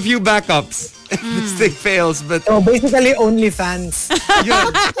 So I have a few backups. This thing fails, but So basically, OnlyFans.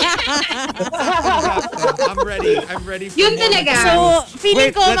 yun. I'm ready. I'm ready for Yun more. talaga. So, feeling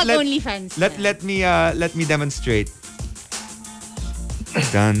Wait, ko let- mag-OnlyFans. Let me demonstrate.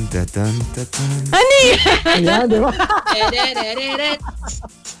 Dun dun dun dun dun. Ano yun? Yeah, di ba?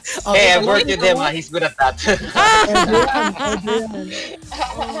 Hey, I've worked with him. He's good at that.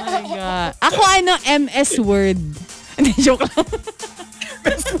 Oh my God. Ako MS Word. Hindi, joke lang.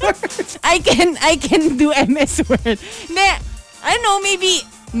 I can do MS Word. Hindi, I don't know, maybe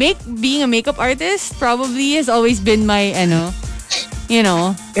being a makeup artist probably has always been my, you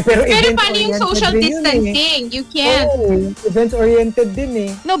know. Pero Pero paano yung event-oriented social din yun distancing? You can't. Oh, event-oriented din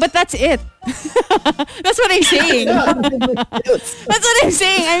eh. No, but that's it. That's what I'm saying. That's what I'm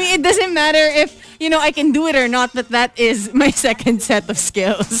saying. I mean, it doesn't matter if, I can do it or not, but that is my second set of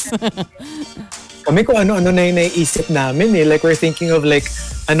skills. Kami kung ano-ano na yung naiisip namin eh. Like we're thinking of like,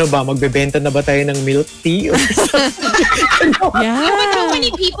 magbebenta na ba tayo ng milk tea? Or something? Yeah. But so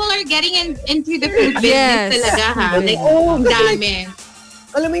many people are getting into the food Yes. business talaga ha. Like, Oh, ang dami.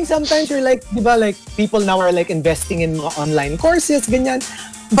 Alam mo yung sometimes you're like, di ba, like people now are like investing in mga online courses, ganyan.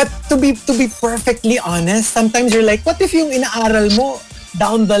 But to be perfectly honest, sometimes you're like, what if yung inaaral mo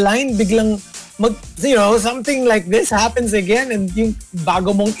down the line biglang something like this happens again and yung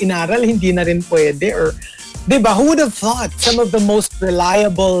bago mong inaral hindi na rin pwede, or di ba, who would have thought some of the most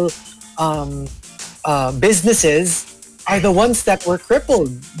reliable businesses are the ones that were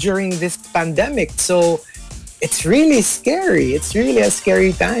crippled during this pandemic. So it's really scary. It's really a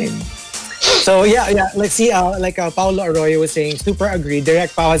scary time. So yeah. Let's see. Like Paolo Arroyo was saying, super agree.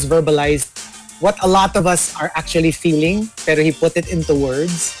 Direct Pao has verbalized what a lot of us are actually feeling, pero he put it into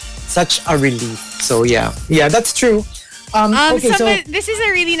words. Such a relief. So yeah, that's true. Okay, so This is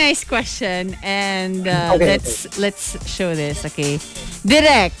a really nice question, and let's show this. Okay,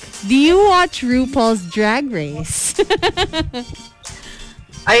 Direk, do you watch RuPaul's Drag Race?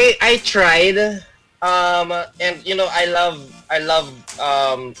 I tried, and I love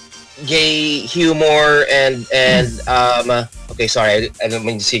gay humor and okay, sorry, I don't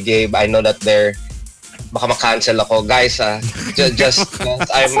mean to say gay, but I know that baka ma-cancel ako, guys. Just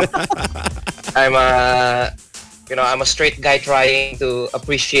I'm a straight guy trying to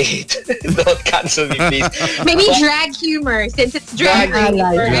appreciate. Don't cancel me, please. Maybe drag humor, since it's drag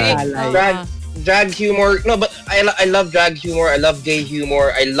humor, right? Drag humor. No, but I love drag humor. I love gay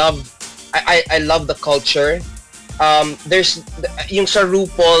humor. I love the culture. There's yung sa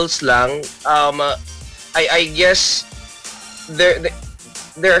RuPaul's lang. I guess there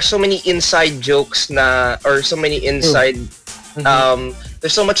are so many inside jokes or so many inside.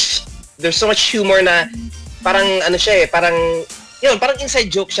 There's so much humor na parang parang inside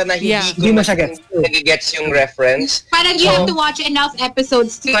joke siya na hindi mo gets yung reference. Parang you have to watch enough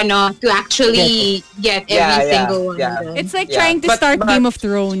episodes to actually get every single one. Yeah. It's like trying to start Game of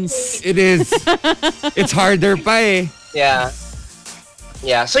Thrones. It is. It's harder pa eh. Yeah.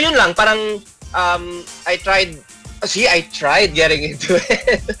 So yun lang, parang I tried getting into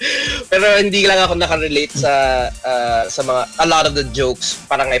it. Pero hindi lang ako nakarelate sa mga, a lot of the jokes.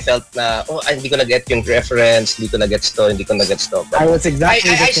 Parang I felt na, hindi ko na-get yung reference, hindi ko na-get to. But I was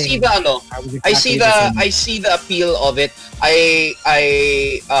exactly I see the appeal of it. I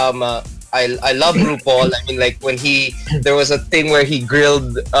love RuPaul. I mean, like when there was a thing where he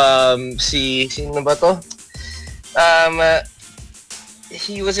grilled sino ba to?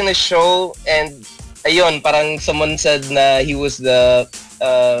 He was in a show and ayun, parang someone said na he was the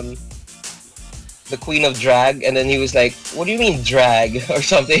queen of drag, and then he was like, what do you mean drag or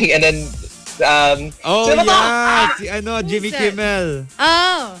something, and then Jimmy Kimmel.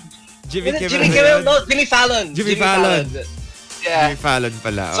 Oh. Jimmy Kimmel, no, Jimmy Fallon. Jimmy Fallon. Yeah. Jimmy Fallon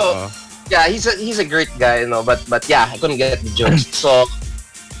pala. So, yeah, he's a great guy, but yeah, I couldn't get the jokes. So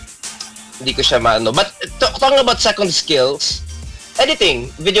hindi ko siya maano. But talking about second skills, editing,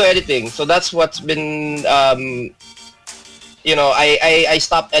 video editing. So that's what's been, I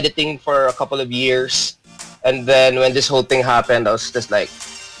stopped editing for a couple of years. And then when this whole thing happened, I was just like,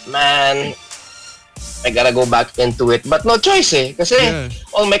 man, I gotta go back into it. But no choice eh. Kasi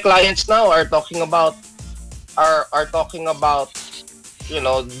all my clients now are talking about, how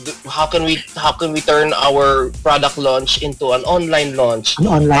can we turn our product launch into an online launch?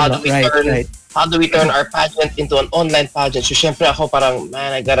 How do we turn our pageant into an online pageant? So syempre ako parang,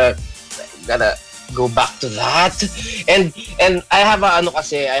 man, I gotta go back to that. And I have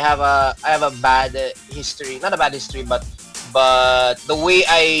a bad history, not a bad history, but the way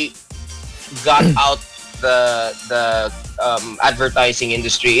I got out the advertising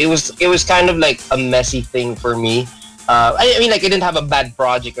industry, it was kind of like a messy thing for me. I mean, like, I didn't have a bad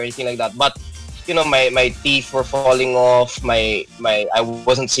project or anything like that, but my teeth were falling off. I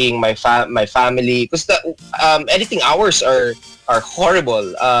wasn't seeing my family because the editing hours are horrible.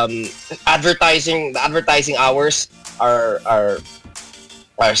 The advertising hours are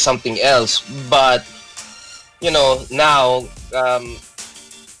something else. But now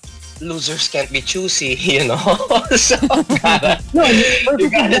losers can't be choosy. So you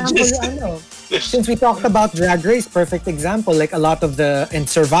gotta just. Since we talked about Drag Race, perfect example, like and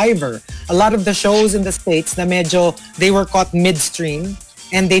Survivor, a lot of the shows in the States na medyo, they were caught midstream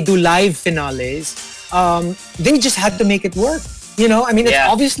and they do live finales, they just had to make it work. I mean, it's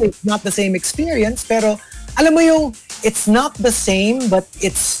obviously not the same experience, pero alam mo yung, it's not the same, but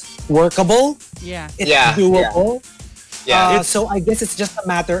it's workable. Yeah. It's doable. Yeah. So I guess it's just a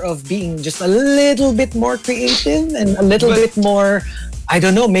matter of being just a little bit more creative and a little bit more, I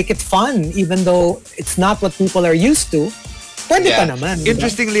don't know, make it fun, even though it's not what people are used to. Pwede pa naman.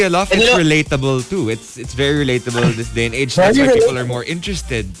 Interestingly enough, it's relatable too. It's very relatable this day and age. That's why people are more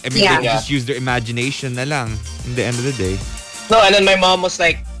interested. I mean, they just use their imagination na lang in the end of the day. No, and then my mom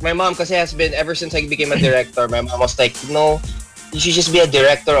kasi has been, ever since I became a director, my mom was like, no, you should just be a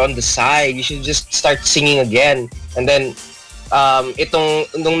director on the side. You should just start singing again. And then,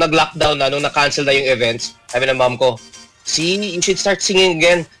 nung nag-lockdown na, nung na-cancel na yung events, sabi ng mom ko, see, you should start singing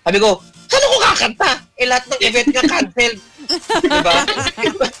again. Sabi ko, saan ako kakanta? Lahat ng event nga cancel. Diba?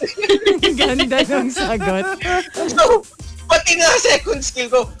 Ganda ng sagot. So, pati nga second skill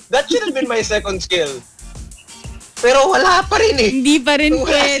ko, that should have been my second skill. Pero wala pa rin eh. Hindi pa rin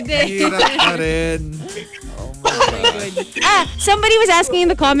pwede. Hirap pa rin. Oh my God. Somebody was asking in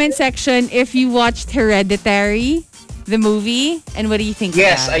the comment section if you watched Hereditary, the movie, and what do you think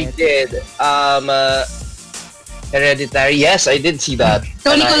Yes, about I it? did. Hereditary, yes, I did see that.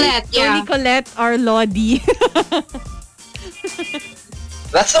 Tony Collette, Toni Collette, our Lodi.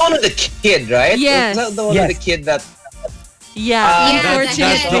 That's the one with the kid, right? Yes. That's the one with the kid that...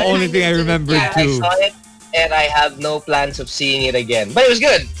 That's the only thing I remember too. I saw it, and I have no plans of seeing it again. But it was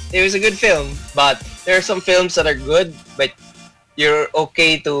good. It was a good film. But there are some films that are good, but you're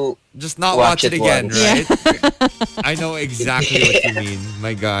okay to just not watch it again, once. right? I know exactly what you mean.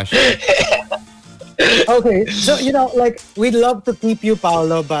 My gosh. Okay, so like, we'd love to keep you,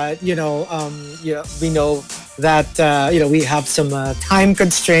 Paolo, but we know that we have some time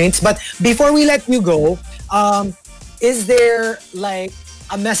constraints. But before we let you go, is there like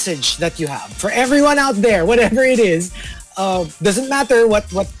a message that you have for everyone out there, whatever it is? Doesn't matter what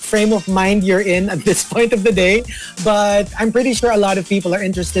frame of mind you're in at this point of the day, but I'm pretty sure a lot of people are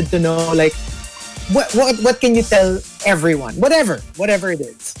interested to know, like, what can you tell everyone, whatever it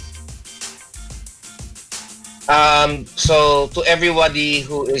is. So to everybody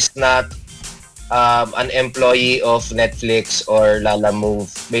who is not an employee of Netflix or Lala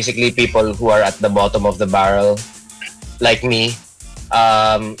Move, basically people who are at the bottom of the barrel, like me,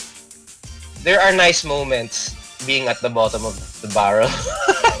 there are nice moments being at the bottom of the barrel.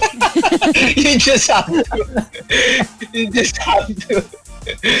 you just have to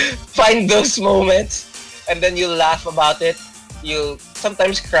find those moments, and then you laugh about it. You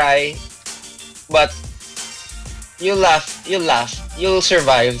sometimes cry, but you'll laugh, you'll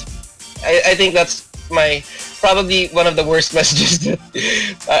survive. I think that's probably one of the worst messages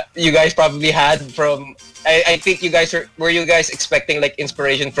that you guys probably had from... I think you guys were you guys expecting like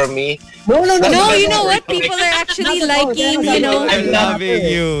inspiration from me? No, you know what? People are actually liking, I'm loving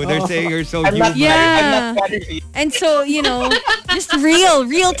you. They're saying you're so human. Yeah. And so, just real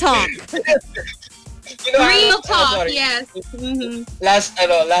talk. Real talk, yes. Mm-hmm. Last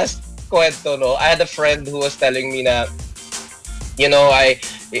kwento, no? I had a friend who was telling me na, I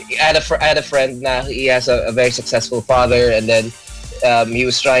had a friend na he has a very successful father, and then he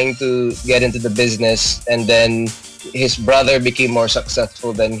was trying to get into the business, and then his brother became more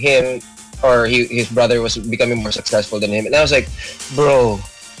successful than him, or his brother was becoming more successful than him. And I was like, bro,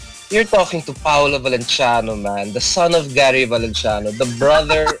 you're talking to Paolo Valenciano, man, the son of Gary Valenciano, the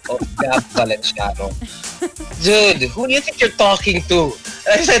brother of Gab Valenciano. Dude, who do you think you're talking to?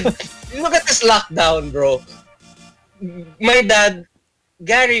 And I said, look at this lockdown, bro. My dad,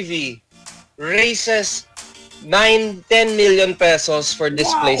 Gary V, raises 9-10 million pesos for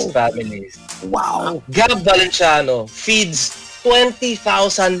displaced families. Wow. Gab Valenciano feeds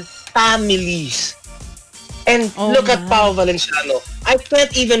 20,000 families. And look at Pao Valenciano. I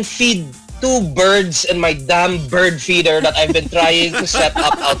can't even feed 2 birds in my damn bird feeder that I've been trying to set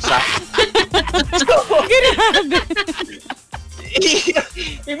up outside.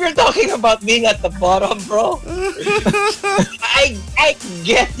 If you're talking about being at the bottom, bro, I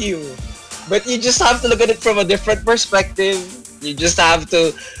get you. But you just have to look at it from a different perspective. You just have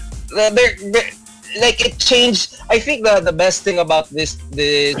to... like, it changed. I think the best thing about this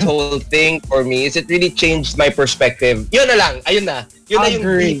whole thing for me is it really changed my perspective. Yun na lang. Ayun na. Yun na yung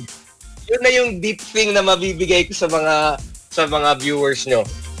deep. Yun na yung deep thing na mabibigay ko sa mga viewers nyo.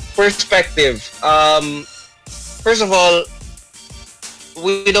 Perspective. First of all,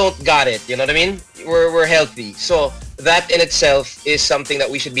 we don't got it. You know what I mean? We're healthy. So that in itself is something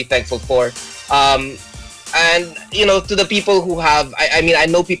that we should be thankful for. And to the people who have, I mean, I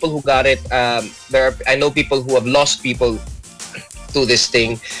know people who got it. I know people who have lost people to this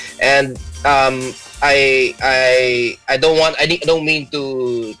thing, and I don't mean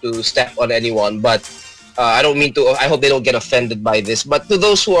to step on anyone, but I don't mean to. I hope they don't get offended by this. But to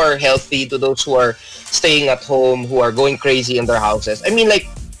those who are healthy, to those who are staying at home, who are going crazy in their houses, I mean, like,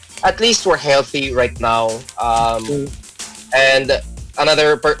 at least we're healthy right now. And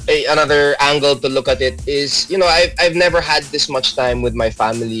another angle to look at it is, I've never had this much time with my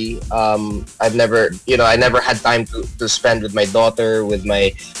family. I never had time to spend with my daughter, with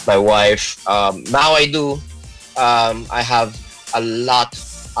my wife. Now I do. I have a lot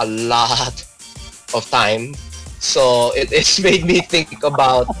of time. So it's made me think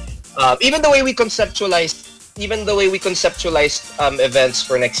about even the way we conceptualize events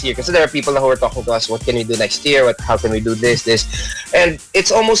for next year, because there are people who are talking to us, what can we do next year, how can we do this, and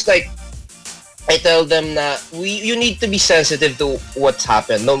it's almost like I tell them that you need to be sensitive to what's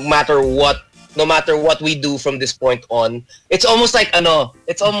happened, no matter what we do from this point on. It's almost like the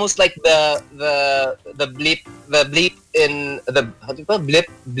bleep in the, how do you call it?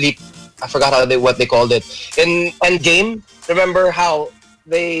 Bleep, I forgot what they called it in Endgame. Remember how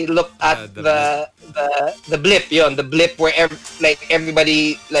they looked at the blip, the blip where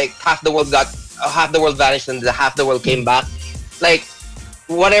everybody, like, half the world vanished and half the world came back. Like,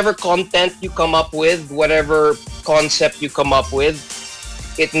 whatever content you come up with, whatever concept you come up with,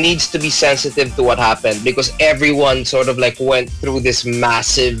 it needs to be sensitive to what happened, because everyone sort of like went through this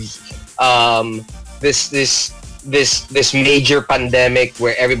massive this major pandemic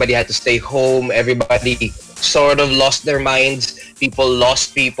where everybody had to stay home, everybody sort of lost their minds, people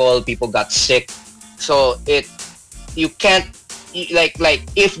lost people got sick. So you can't, like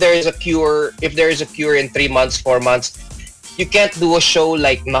if there is a cure in 3 months, 4 months, you can't do a show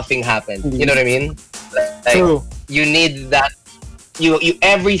like nothing happened. You know what I mean? Like, true. You need that. You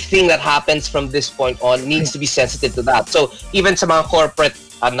everything that happens from this point on needs to be sensitive to that. So even sa mga corporate,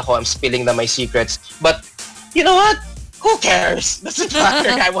 I'm spilling na my secrets, but you know what? Who cares? Doesn't matter.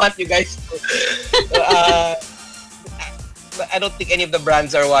 I want you guys to. I don't think any of the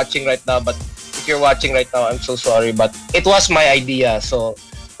brands are watching right now, but if you're watching right now, I'm so sorry. But it was my idea, so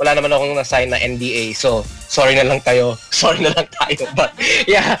wala naman akong na-sign na NDA. So sorry na lang tayo. But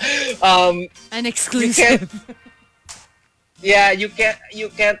yeah, an exclusive. You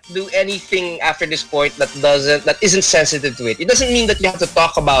can't do anything after this point that isn't sensitive to it. It doesn't mean that you have to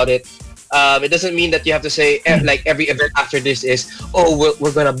talk about it. It doesn't mean that you have to say like every event after this is,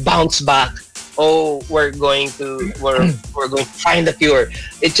 we're gonna bounce back. We're going to find a cure.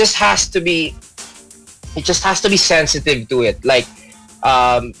 It just has to be sensitive to it. Like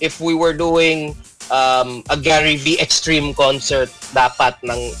if we were doing a Gary V extreme concert, dapat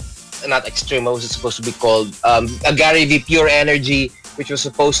not extreme, what was it supposed to be called? A Gary V Pure Energy, which was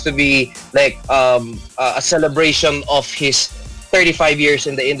supposed to be like a celebration of his 35 years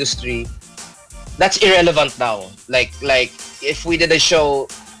in the industry. That's irrelevant now. Like if we did a show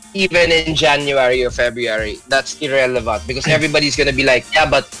even in January or February, that's irrelevant, because everybody's gonna be like, yeah,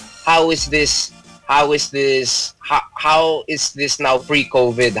 but how is this now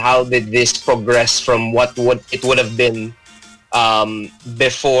pre-COVID? How did this progress from what it would have been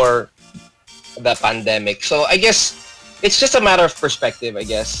before the pandemic? So I guess it's just a matter of perspective, I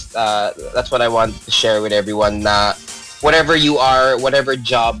guess. That's what I want to share with everyone. whatever you are, whatever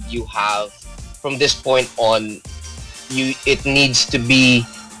job you have, from this point on, it needs to be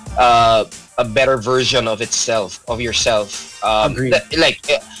a better version of itself, of yourself. Agreed.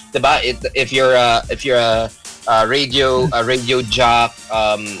 Diba? If you're a radio jock,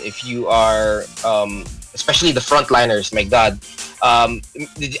 if you are especially the frontliners, my God, I'm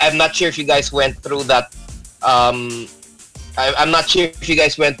not sure if you guys went through that. I'm not sure if you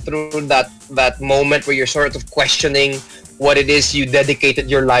guys went through that moment where you're sort of questioning what it is you dedicated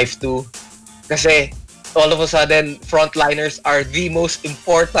your life to. Kasi all of a sudden, frontliners are the most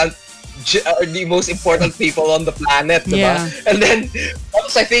important people on the planet, diba? Yeah. And then,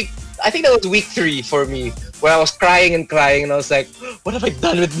 I think that was week 3 for me, where I was crying and crying, and I was like, what have I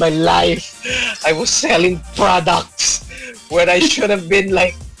done with my life? I was selling products when I should have been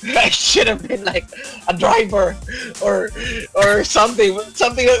like a driver or something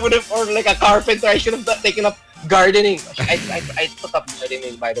that would have, or like a carpenter. I should have taken up gardening. I took up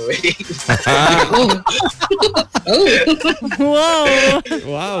gardening, by the way. Whoa.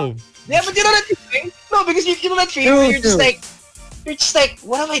 Wow. Yeah, but you know that feeling? No, because you know that feeling where you're just like,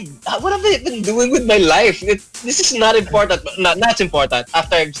 what have I been doing with my life? This is not important. Not important.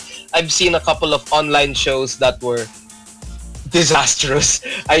 After I've seen a couple of online shows that were disastrous,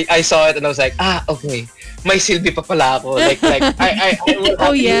 I saw it and I was like, okay, may silbi pa pala ako. Like I will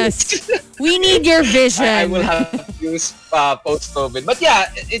have yes. We need your vision. I will have views post-COVID. But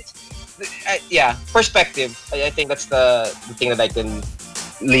yeah, perspective. I think that's the thing that I can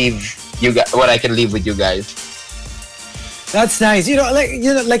leave you guys. What I can leave with you guys. That's nice.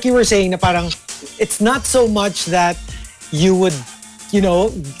 Like you were saying, na parang it's not so much that you would,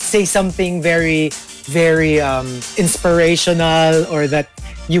 say something very, very inspirational, or that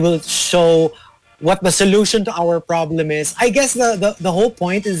you will show what the solution to our problem is. I guess the whole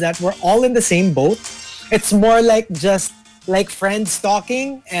point is that we're all in the same boat. It's more like just like friends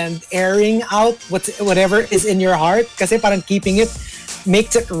talking and airing out whatever is in your heart. Kasi parang keeping it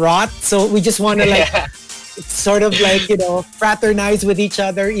makes it rot. So we just want to sort of fraternize with each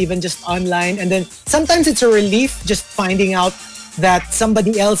other, even just online. And then sometimes it's a relief just finding out that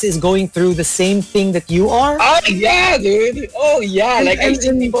somebody else is going through the same thing that you are. Oh yeah, dude. Oh yeah. I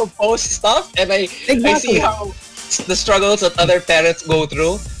see people post stuff and I see how the struggles that other parents go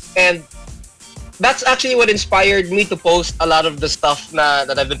through, and that's actually what inspired me to post a lot of the stuff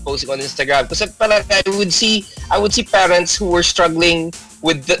that I've been posting on Instagram. Because I would see parents who were struggling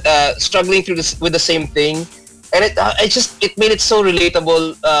with with the same thing, and it made it so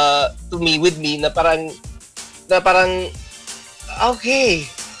relatable with me na parang okay,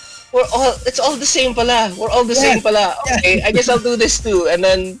 it's all the same pala. We're all the same pala. Okay, I guess I'll do this too. And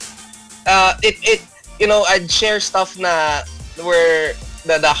then I'd share stuff where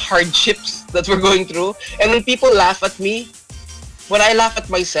the hardships that we're going through, and when people laugh at me, when I laugh at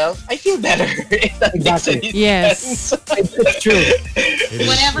myself, I feel better. If that makes any sense. It's true.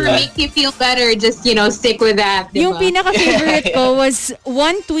 Whatever makes you feel better, just, stick with that. Yung pinaka-favorite ko was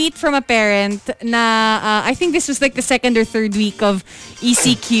one tweet from a parent na, I think this was like the second or third week of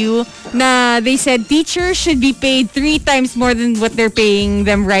ECQ, na they said teachers should be paid 3 times more than what they're paying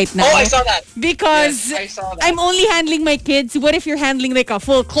them right now. Oh, I saw that. Because yes, I saw that. I'm only handling my kids. What if you're handling like a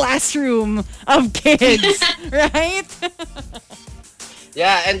full classroom of kids, right?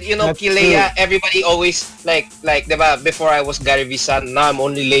 Yeah, and Leia, everybody always like diba, before I was Gary V's son, now I'm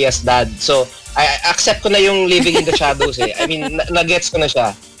only Leia's dad. So I accept ko na yung living in the shadows eh. I mean, nagets ko na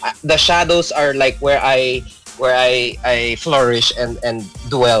siya. The shadows are like where I flourish and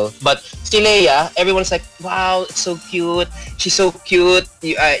dwell. But si Leia, everyone's like, wow, it's so cute. She's so cute.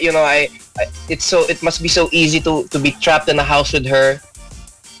 It must be so easy to be trapped in a house with her.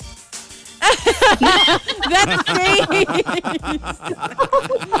 That face!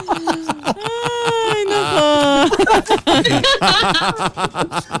 Ay, nako.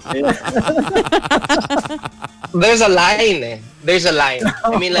 There's a line eh. There's a line.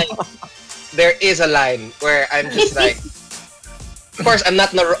 I mean, like, there is a line where I'm just like, of course, I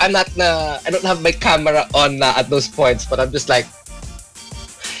don't have my camera on at those points, but I'm just like,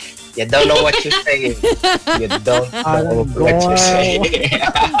 you don't know what you're saying. You don't know what you're saying.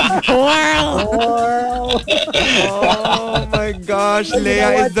 Oh my gosh,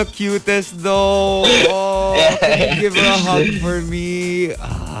 Leia is the cutest though. Oh, can you give her a hug for me?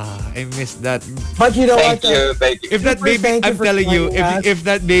 I missed that. But you know what? Thank you. If that baby, I'm telling you, if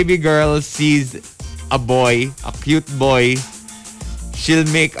that baby girl sees a boy, a cute boy, she'll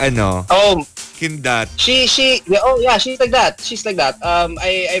make that. She's like that. She's like that. I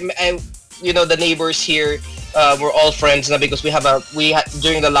the neighbors here, we're all friends now because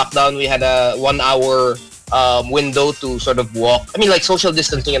during the lockdown we had a 1 hour window to sort of walk. I mean, like social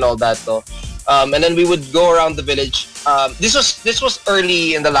distancing and all that, though. And then we would go around the village. This was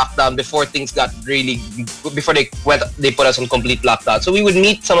early in the lockdown before things got before they put us on complete lockdown. So we would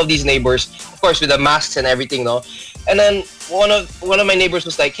meet some of these neighbors, of course, with the masks and everything, no. And then one of my neighbors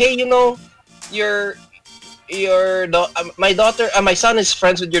was like, "Hey, my son is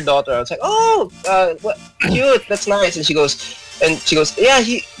friends with your daughter." I was like, "Oh, what cute, that's nice." And she goes, "Yeah,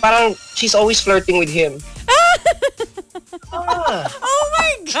 she's always flirting with him." Oh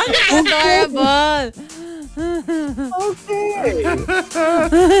my God, that's adorable. Okay.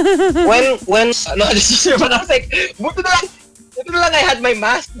 No, this is true, but I was like, buti na lang I had my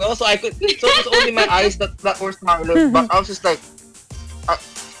mask, no? So it was only my eyes that were smiling, but I was just like, what?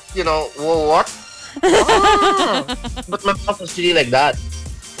 But my mouth was really like that.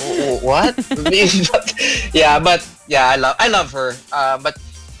 What? I love her. But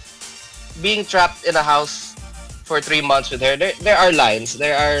being trapped in a house for 3 months with her, there are lines.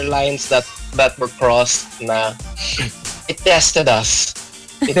 There are lines that were crossed. Na it tested us.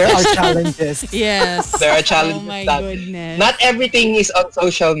 There are challenges. Yes. There are challenges. Oh my that goodness. not everything is on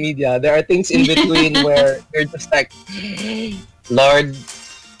social media. There are things in between where you're just like, Lord,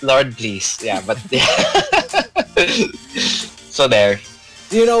 please. Yeah, but yeah. So there.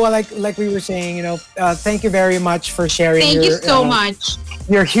 Like we were saying, thank you very much for sharing. Thank you so much.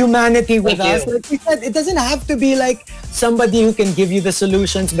 Your humanity with Thank us. you. Like we said, it doesn't have to be like somebody who can give you the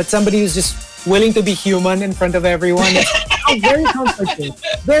solutions, but somebody who's just willing to be human in front of everyone. It's very comforting.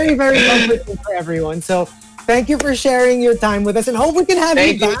 Very, very comforting for everyone. So thank you for sharing your time with us, and hope we can have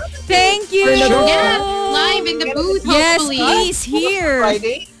you back. Thank you. Yes, live in the booth, Yes, hopefully. please, here.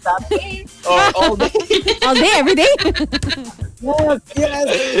 Friday, Saturday, or all day. All day, every day. Yes. We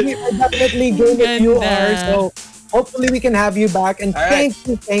are definitely game if you are. So hopefully we can have you back. And All right.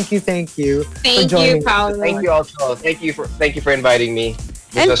 thank you for Thank joining you, Paolo. Thank you also. Thank you for inviting me.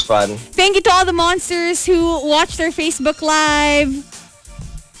 This was fun. Thank you to all the monsters who watched our Facebook Live.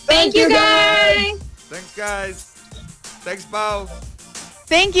 Thank you, guys. Thanks, guys. Thanks, Pao.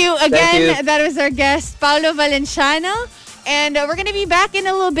 Thank you again. Thank you. That was our guest, Paolo Valenciano. And we're going to be back in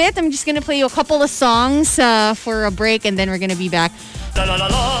a little bit. I'm just going to play you a couple of songs for a break, and then we're going to be back. The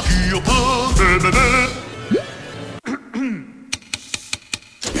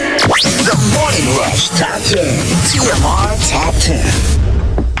Morning Rush Top 10. TMR Top 10.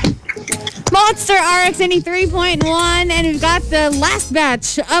 Monster RX 93.1, and we've got the last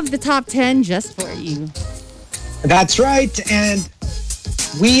batch of the top 10 just for you. That's right. And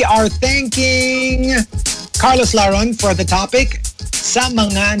we are thanking Carlos Laron for the topic, Sa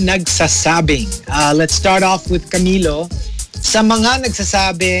Mga Nagsasabing. Let's start off with Camilo. Sa mga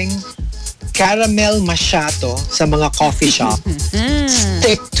nagsasabing, caramel macchiato sa mga coffee shop.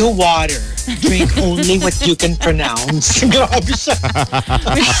 Stick to water. Drink only what you can pronounce. Grabe siya.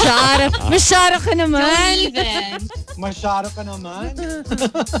 Masyado ka naman. Don't even. Masyado ka naman.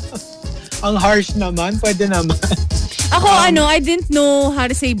 Ang harsh naman. Pwede naman. Ako, I didn't know how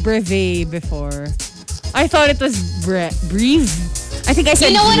to say brevet before. I thought it was breathe. I think I said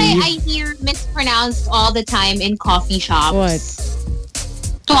You know what breathe. I hear mispronounced all the time in coffee shops? What?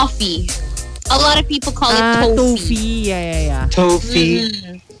 Toffee. A lot of people call it toffee. Toffee. Yeah.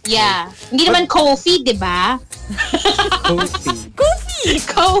 Toffee. Yeah. Hindi naman coffee, di ba? Toffee.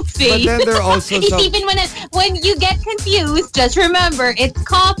 Coffee. But then there are also some... Even when you get confused, just remember, it's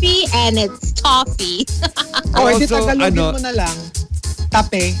coffee and it's toffee. Hindi Also, Tagalogin mo na lang.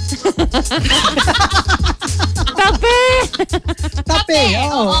 Tape. Tape.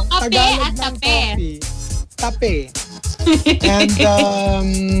 Oo, kape Tagalog at ng tape. coffee. Tape. And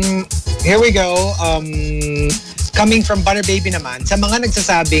here we go. Coming from Butter Baby naman, sa mga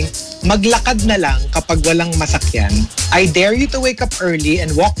nagsasabing, maglakad na lang kapag walang masakyan, I dare you to wake up early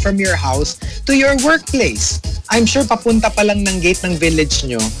and walk from your house to your workplace. I'm sure papunta pa lang ng gate ng village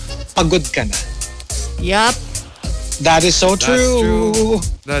nyo, pagod ka na. Yup. That is so true.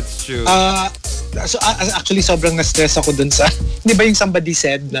 That's true. So actually sobrang na-stress ako dun sa, di ba yung somebody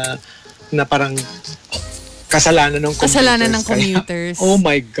said na parang kasalanan ng commuters. Kasalanan ng commuters. Kaya, oh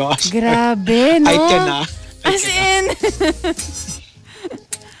my gosh. Grabe, no? I cannot. As in...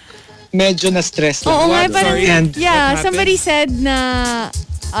 Medyo na-stress lang. Oo nga, What? parang, Sorry. And yeah, what somebody said na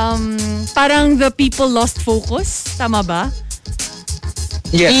parang the people lost focus. Tama ba?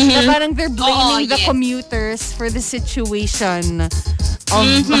 yes. Na parang they're blaming the yes. commuters for the situation of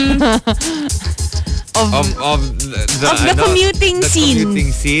of the commuting the scene.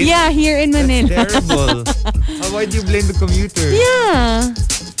 commuting scene? Yeah, here in Manila. Terrible. Why do you blame the commuter? Yeah.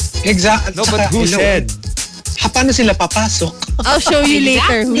 Exactly. No, but who said? paano sila papasok? I'll show you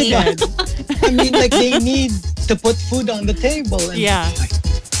later who said. I mean, like, they need to put food on the table. And Yeah.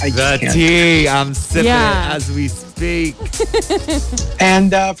 I The just can't. tea, I'm sipping Yeah. it as we speak.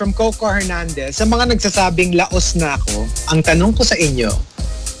 And from Coco Hernandez, sa mga nagsasabing laos na ako, ang tanong ko sa inyo,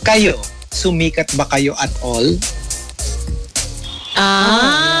 kayo, sumikat ba kayo at all?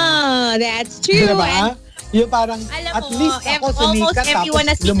 That's true. Diba? And Yung parang, alam at mo, least ako almost sumikat everyone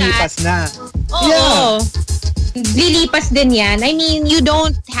na tapos sikat. lumipas na. oo. Yeah. Lilipas din yan. I mean, you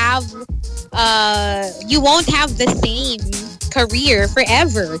don't have, you won't have the same career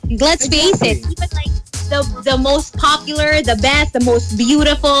forever. Let's face it. Even like the most popular, the best, the most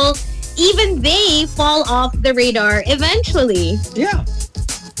beautiful, even they fall off the radar eventually. Yeah.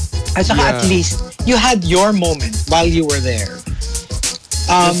 At saka Yeah. at least, you had your moment while you were there.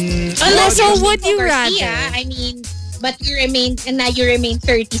 Unless so you're would you over rather? here, I mean, but you remain, and now you remain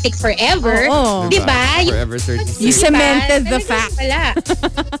 36 forever. Oo. Diba? Forever 36. You cemented the Talagang fact. wala.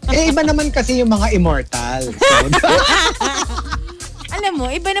 Iba naman kasi yung mga immortal. So, Alam mo,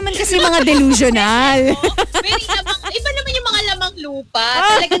 iba naman kasi mga delusional. Very lamang, iba naman yung mga lamang lupa.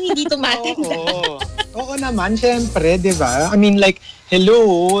 Talagang hindi tumatanda. Oo naman, syempre, di ba? I mean, like,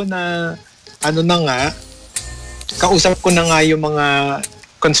 hello, na, ano na nga, kausap ko na nga yung mga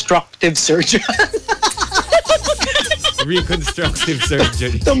constructive surgeon Reconstructive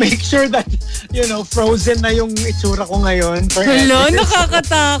surgery. to make sure that, you know, frozen na yung itsura ko ngayon. Hello,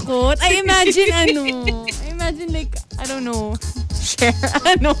 nakakatakot. I imagine like, I don't know, share,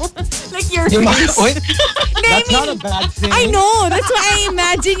 like your Yung mga, face. wait, I that's mean, not a bad thing. I know, that's why I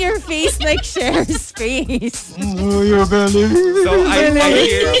imagine your face like Cher's face. Oh, you're belly. So I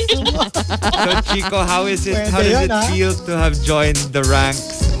hear. So Chico, how does Pwede it yun, feel to have joined the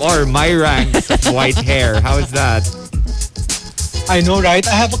ranks or my ranks of white hair? How is that? I know, right?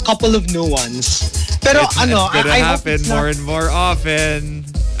 I have a couple of new ones. Pero It's ano, gonna I hope happen it's more not, and more often.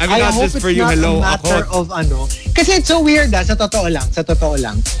 I mean, I not hope just it's for you. not Hello, a matter ako. of ano. Kasi it's so weird sa totoo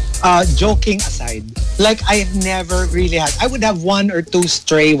lang. Joking aside, like I've never really had, I would have one or two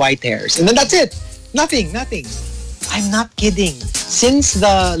stray white hairs. And then that's it. Nothing. I'm not kidding. Since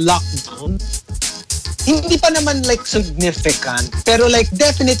the lockdown, hindi pa naman like significant, pero like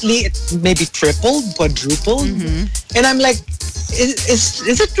definitely it maybe tripled, quadrupled. And I'm like,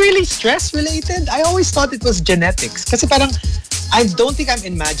 is it really stress related? I always thought it was genetics. Kasi parang, I don't think I'm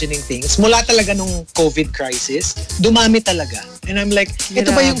imagining things. Mula talaga nung COVID crisis, dumami talaga. And I'm like,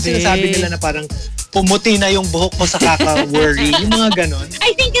 ito ba yung Grabe. sinasabi nila na parang pumuti na yung buhok ko sa kaka-worry? Yung mga ganon.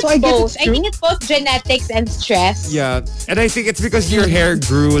 I think it's So I guess both. it's I true. think it's both genetics and stress. Yeah, and I think it's because your hair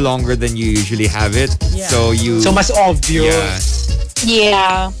grew longer than you usually have it. Yeah. So you. So mas obvious.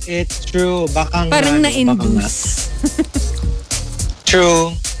 Yeah. Yeah. It's true. Baka Parang nga, no, baka nga. na-induce.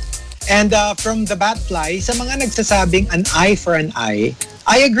 True. And from the Batfly, sa mga nagsasabing an eye for an eye,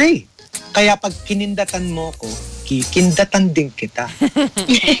 I agree. Kaya pag kinindatan mo ko, kikindatan din kita.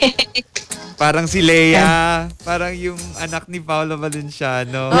 Parang si Leia. Parang yung anak ni Paolo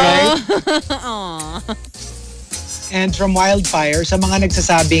Valenciano. Right? Aw. And from Wildfire, sa mga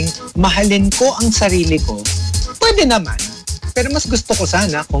nagsasabing, mahalin ko ang sarili ko, pwede naman. Pero mas gusto ko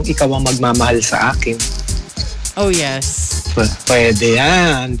sana kung ikaw ang magmamahal sa akin. Oh, yes. Pwede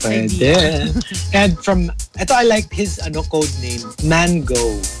yan. Pwede. And from, ito I like his code name,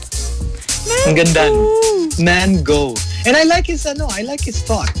 Mango. Ang ganda. No? Mango. And I like his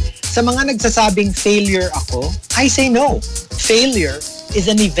thought. Sa mga nagsasabing failure ako, I say no. Failure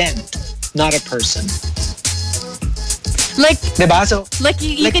is an event, not a person. Like, Diba? So,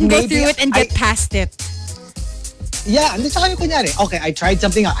 you like can go maybe through it and get past it. yeah, and saka yung kunyari, okay, I tried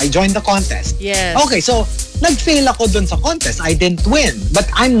something out. I joined the contest. Yes. Okay, so, nag-fail ako dun sa contest. I didn't win. But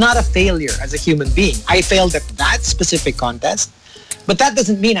I'm not a failure as a human being. I failed at that specific contest. But that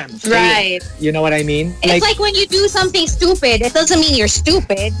doesn't mean I'm a failure. Right. You know what I mean? It's like when you do something stupid, it doesn't mean you're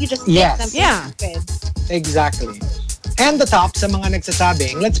stupid. You just did Yes. something Yeah. stupid. Exactly. And the top sa mga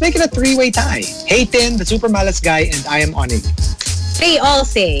nagsasabing, let's make it a three-way tie. Hayten, the super malas guy, and I am Onig. They all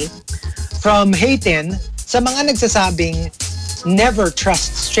say, From Hayten, sa mga nagsasabing, never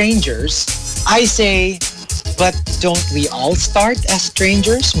trust strangers, I say, but don't we all start as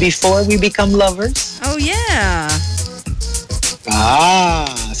strangers before we become lovers? Oh, yeah.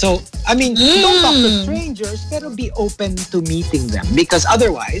 So, I mean, don't talk to strangers, pero be open to meeting them. Because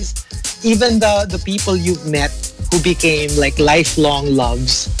otherwise, even the people you've met who became like lifelong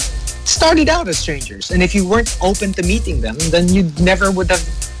loves started out as strangers. And if you weren't open to meeting them, then you never would have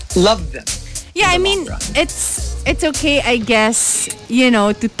loved them. Yeah, I in the mean, long run. it's okay, I guess,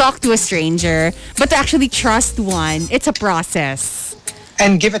 to talk to a stranger, but to actually trust one, it's a process.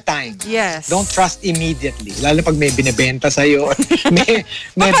 And give it time. Yes. Don't trust immediately. Lalo pag may binibenta sa'yo. may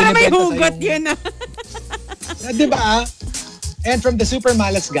Para may binibenta hugot sa'yong- yun Di ba? And from the super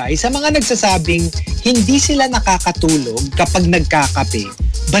malas guy, sa mga nagsasabing hindi sila nakakatulog kapag nagkakape,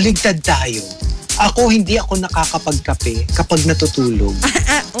 baligtad tayo. Ako, hindi ako nakakapagkape kapag natutulog.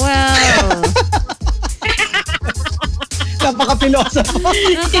 Wow. Napaka-piloso.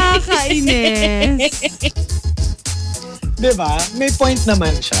 Nakakainis. Diba? May point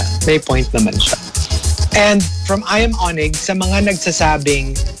naman siya. May point naman siya. And from I Am Onig, sa mga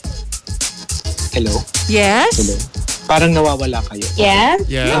nagsasabing, hello? Yes? Hello? Parang nawawala kayo. Yeah?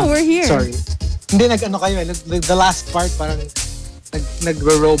 No, we're here. Sorry. Hindi, nag-ano kayo. The last part, parang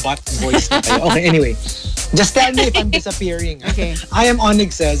nag-robot voice na kayo. Okay, anyway. Just tell me if I'm disappearing. Okay. I Am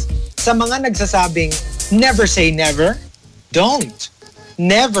Onig says, sa mga nagsasabing, never say never, don't.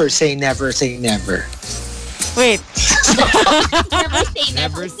 Never say never, say never. Wait. Never say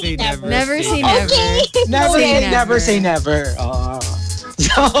Never say never. Never say never. Okay. Never Say say never. never, say never. Oh.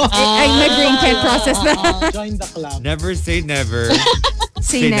 So, My brain can't process that. join the club. Never say never.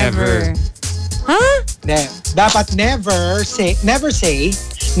 Say Say never. never. Huh? Dapat never say never say.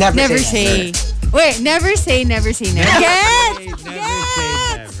 Never say. Wait, never say never. Yes! Never say never.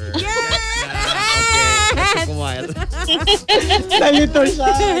 Yes! Okay, that took a while. Nalito siya,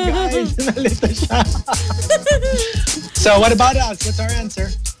 guys. Nalito siya. So, what about us? What's our answer?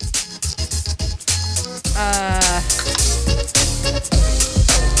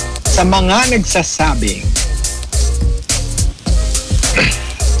 Sa mga nagsasabing,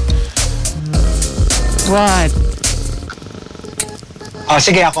 What? oh,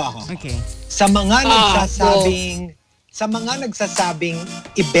 sige, ako. Okay. Sa mga nagsasabing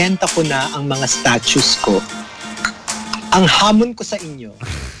ibenta ko na ang mga statues ko, ang hamon ko sa inyo,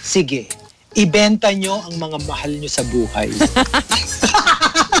 sige, ibenta nyo ang mga mahal nyo sa buhay.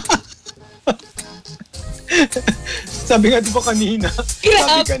 Sabi nga di ba kanina?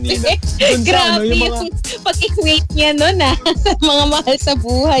 Sabi kanina. Dun sa ano, Grabe yung yung mga, pag-equate niya nun sa mga mahal sa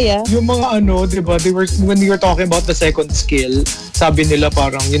buhay yung mga ano, di ba? When we were talking about the second skill, sabi nila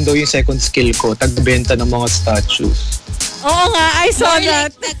parang yun daw yung second skill ko, tagbenta ng mga statues. Oo nga, I saw More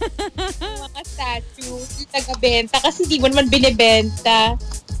that. Mga statue, taga-benta kasi di mo naman binibenta.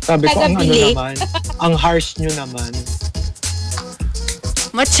 Sabi ko, ang ano Tagabili. naman, ang harsh nyo naman.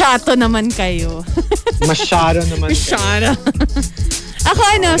 Machato naman kayo. Masyado naman. Masyado. Ako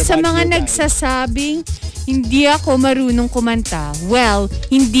sa about mga you guys? nagsasabing hindi ako marunong kumanta. Well,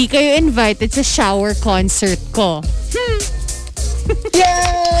 hindi kayo invited sa shower concert ko.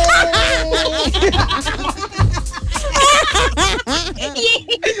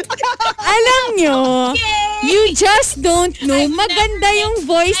 Alam nyo, you just don't know. Maganda yung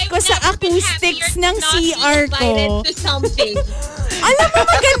voice ko sa acoustics ng CR ko. To something. Alam mo,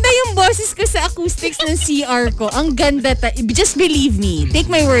 maganda yung boses ko sa acoustics ng CR ko. Ang ganda. Just believe me. Take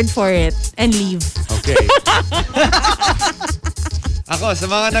my word for it and leave. Okay. Ako, sa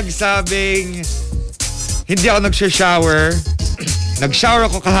mga nagsabing hindi ako nag-shower, nag-shower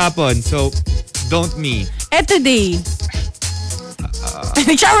ako kahapon, so don't me. Today.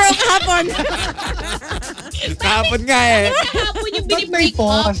 Nag-shower ako kahapon. Kahapon nga eh. Hapon yung Ba't may binibreak up.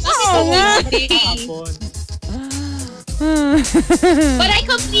 pause? Oo nga. Kahapon. But I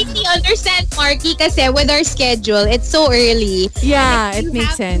completely understand, Markki, kasi with our schedule, it's so early. Yeah, Like, it you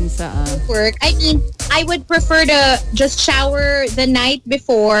makes have sense. Work. I mean, I would prefer to just shower the night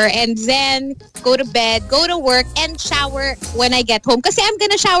before and then go to bed, go to work, and shower when I get home. Kasi I'm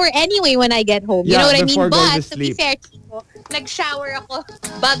gonna shower anyway when I get home. You Yeah, know what I mean? before going But to to be sleep. fair, Chico, nag-shower ako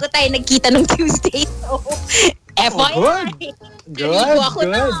bago tayo nagkita ng Tuesday. So, FYI. Good, Naligo ako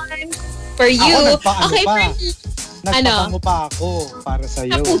good. noon. For you. nagpaano Okay, pa. for me. Nagpapango pa ako para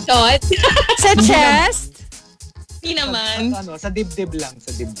sa'yo. Napusot. Sa chest? Hindi naman. Sa dibdib lang, sa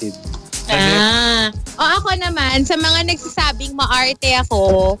dibdib. Ako naman, sa mga nagsasabing maarte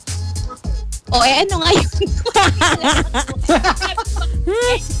ako, ano nga yun?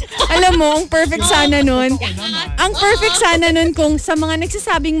 Alam mo, ang perfect sana nun. Ang perfect sana nun kung sa mga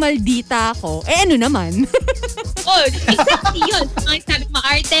nagsasabing maldita ako, ano naman? Exactly yun. Sa mga nagsasabing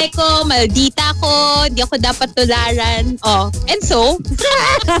maarte ko, maldita ko, hindi ako dapat tularan. And so?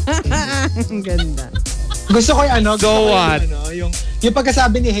 Ang ganda. Gusto ko yung So what? Yung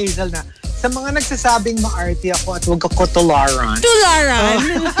pagkasabi ni Hazel na, sa mga nagsasabing maarte ako at wag ako tularan. Tularan?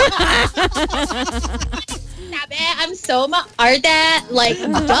 Sabi, I'm so maarte. Like,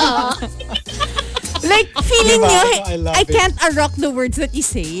 duh. Like, feeling Diba? nyo, I love I it. can't rock the words that you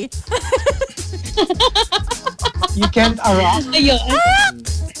say. You can't rock. Ayun.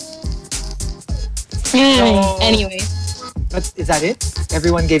 So, Anyway. Is that it?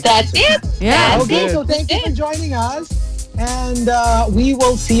 Everyone gave That's it. Yeah. Okay, so thank you for joining us. And we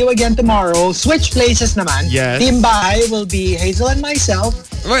will see you again tomorrow. Switch places naman. Yes. Team Bahay will be Hazel and myself.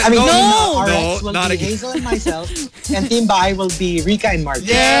 Wait, Team no, RX will not be again. Hazel and myself. And Team Bahay will be Rica and Markki.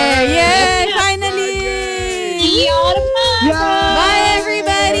 Yeah, finally. See you tomorrow. Bye,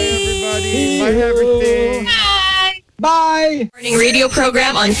 everybody. Bye, everything. Bye. Morning radio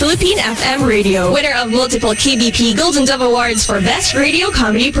program on Philippine FM Radio. Winner of multiple KBP Golden Dove Awards for Best Radio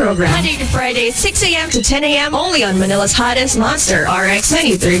Comedy Program. Monday to Friday, 6 a.m. to 10 a.m. only on Manila's hottest monster, RX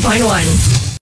 93.1.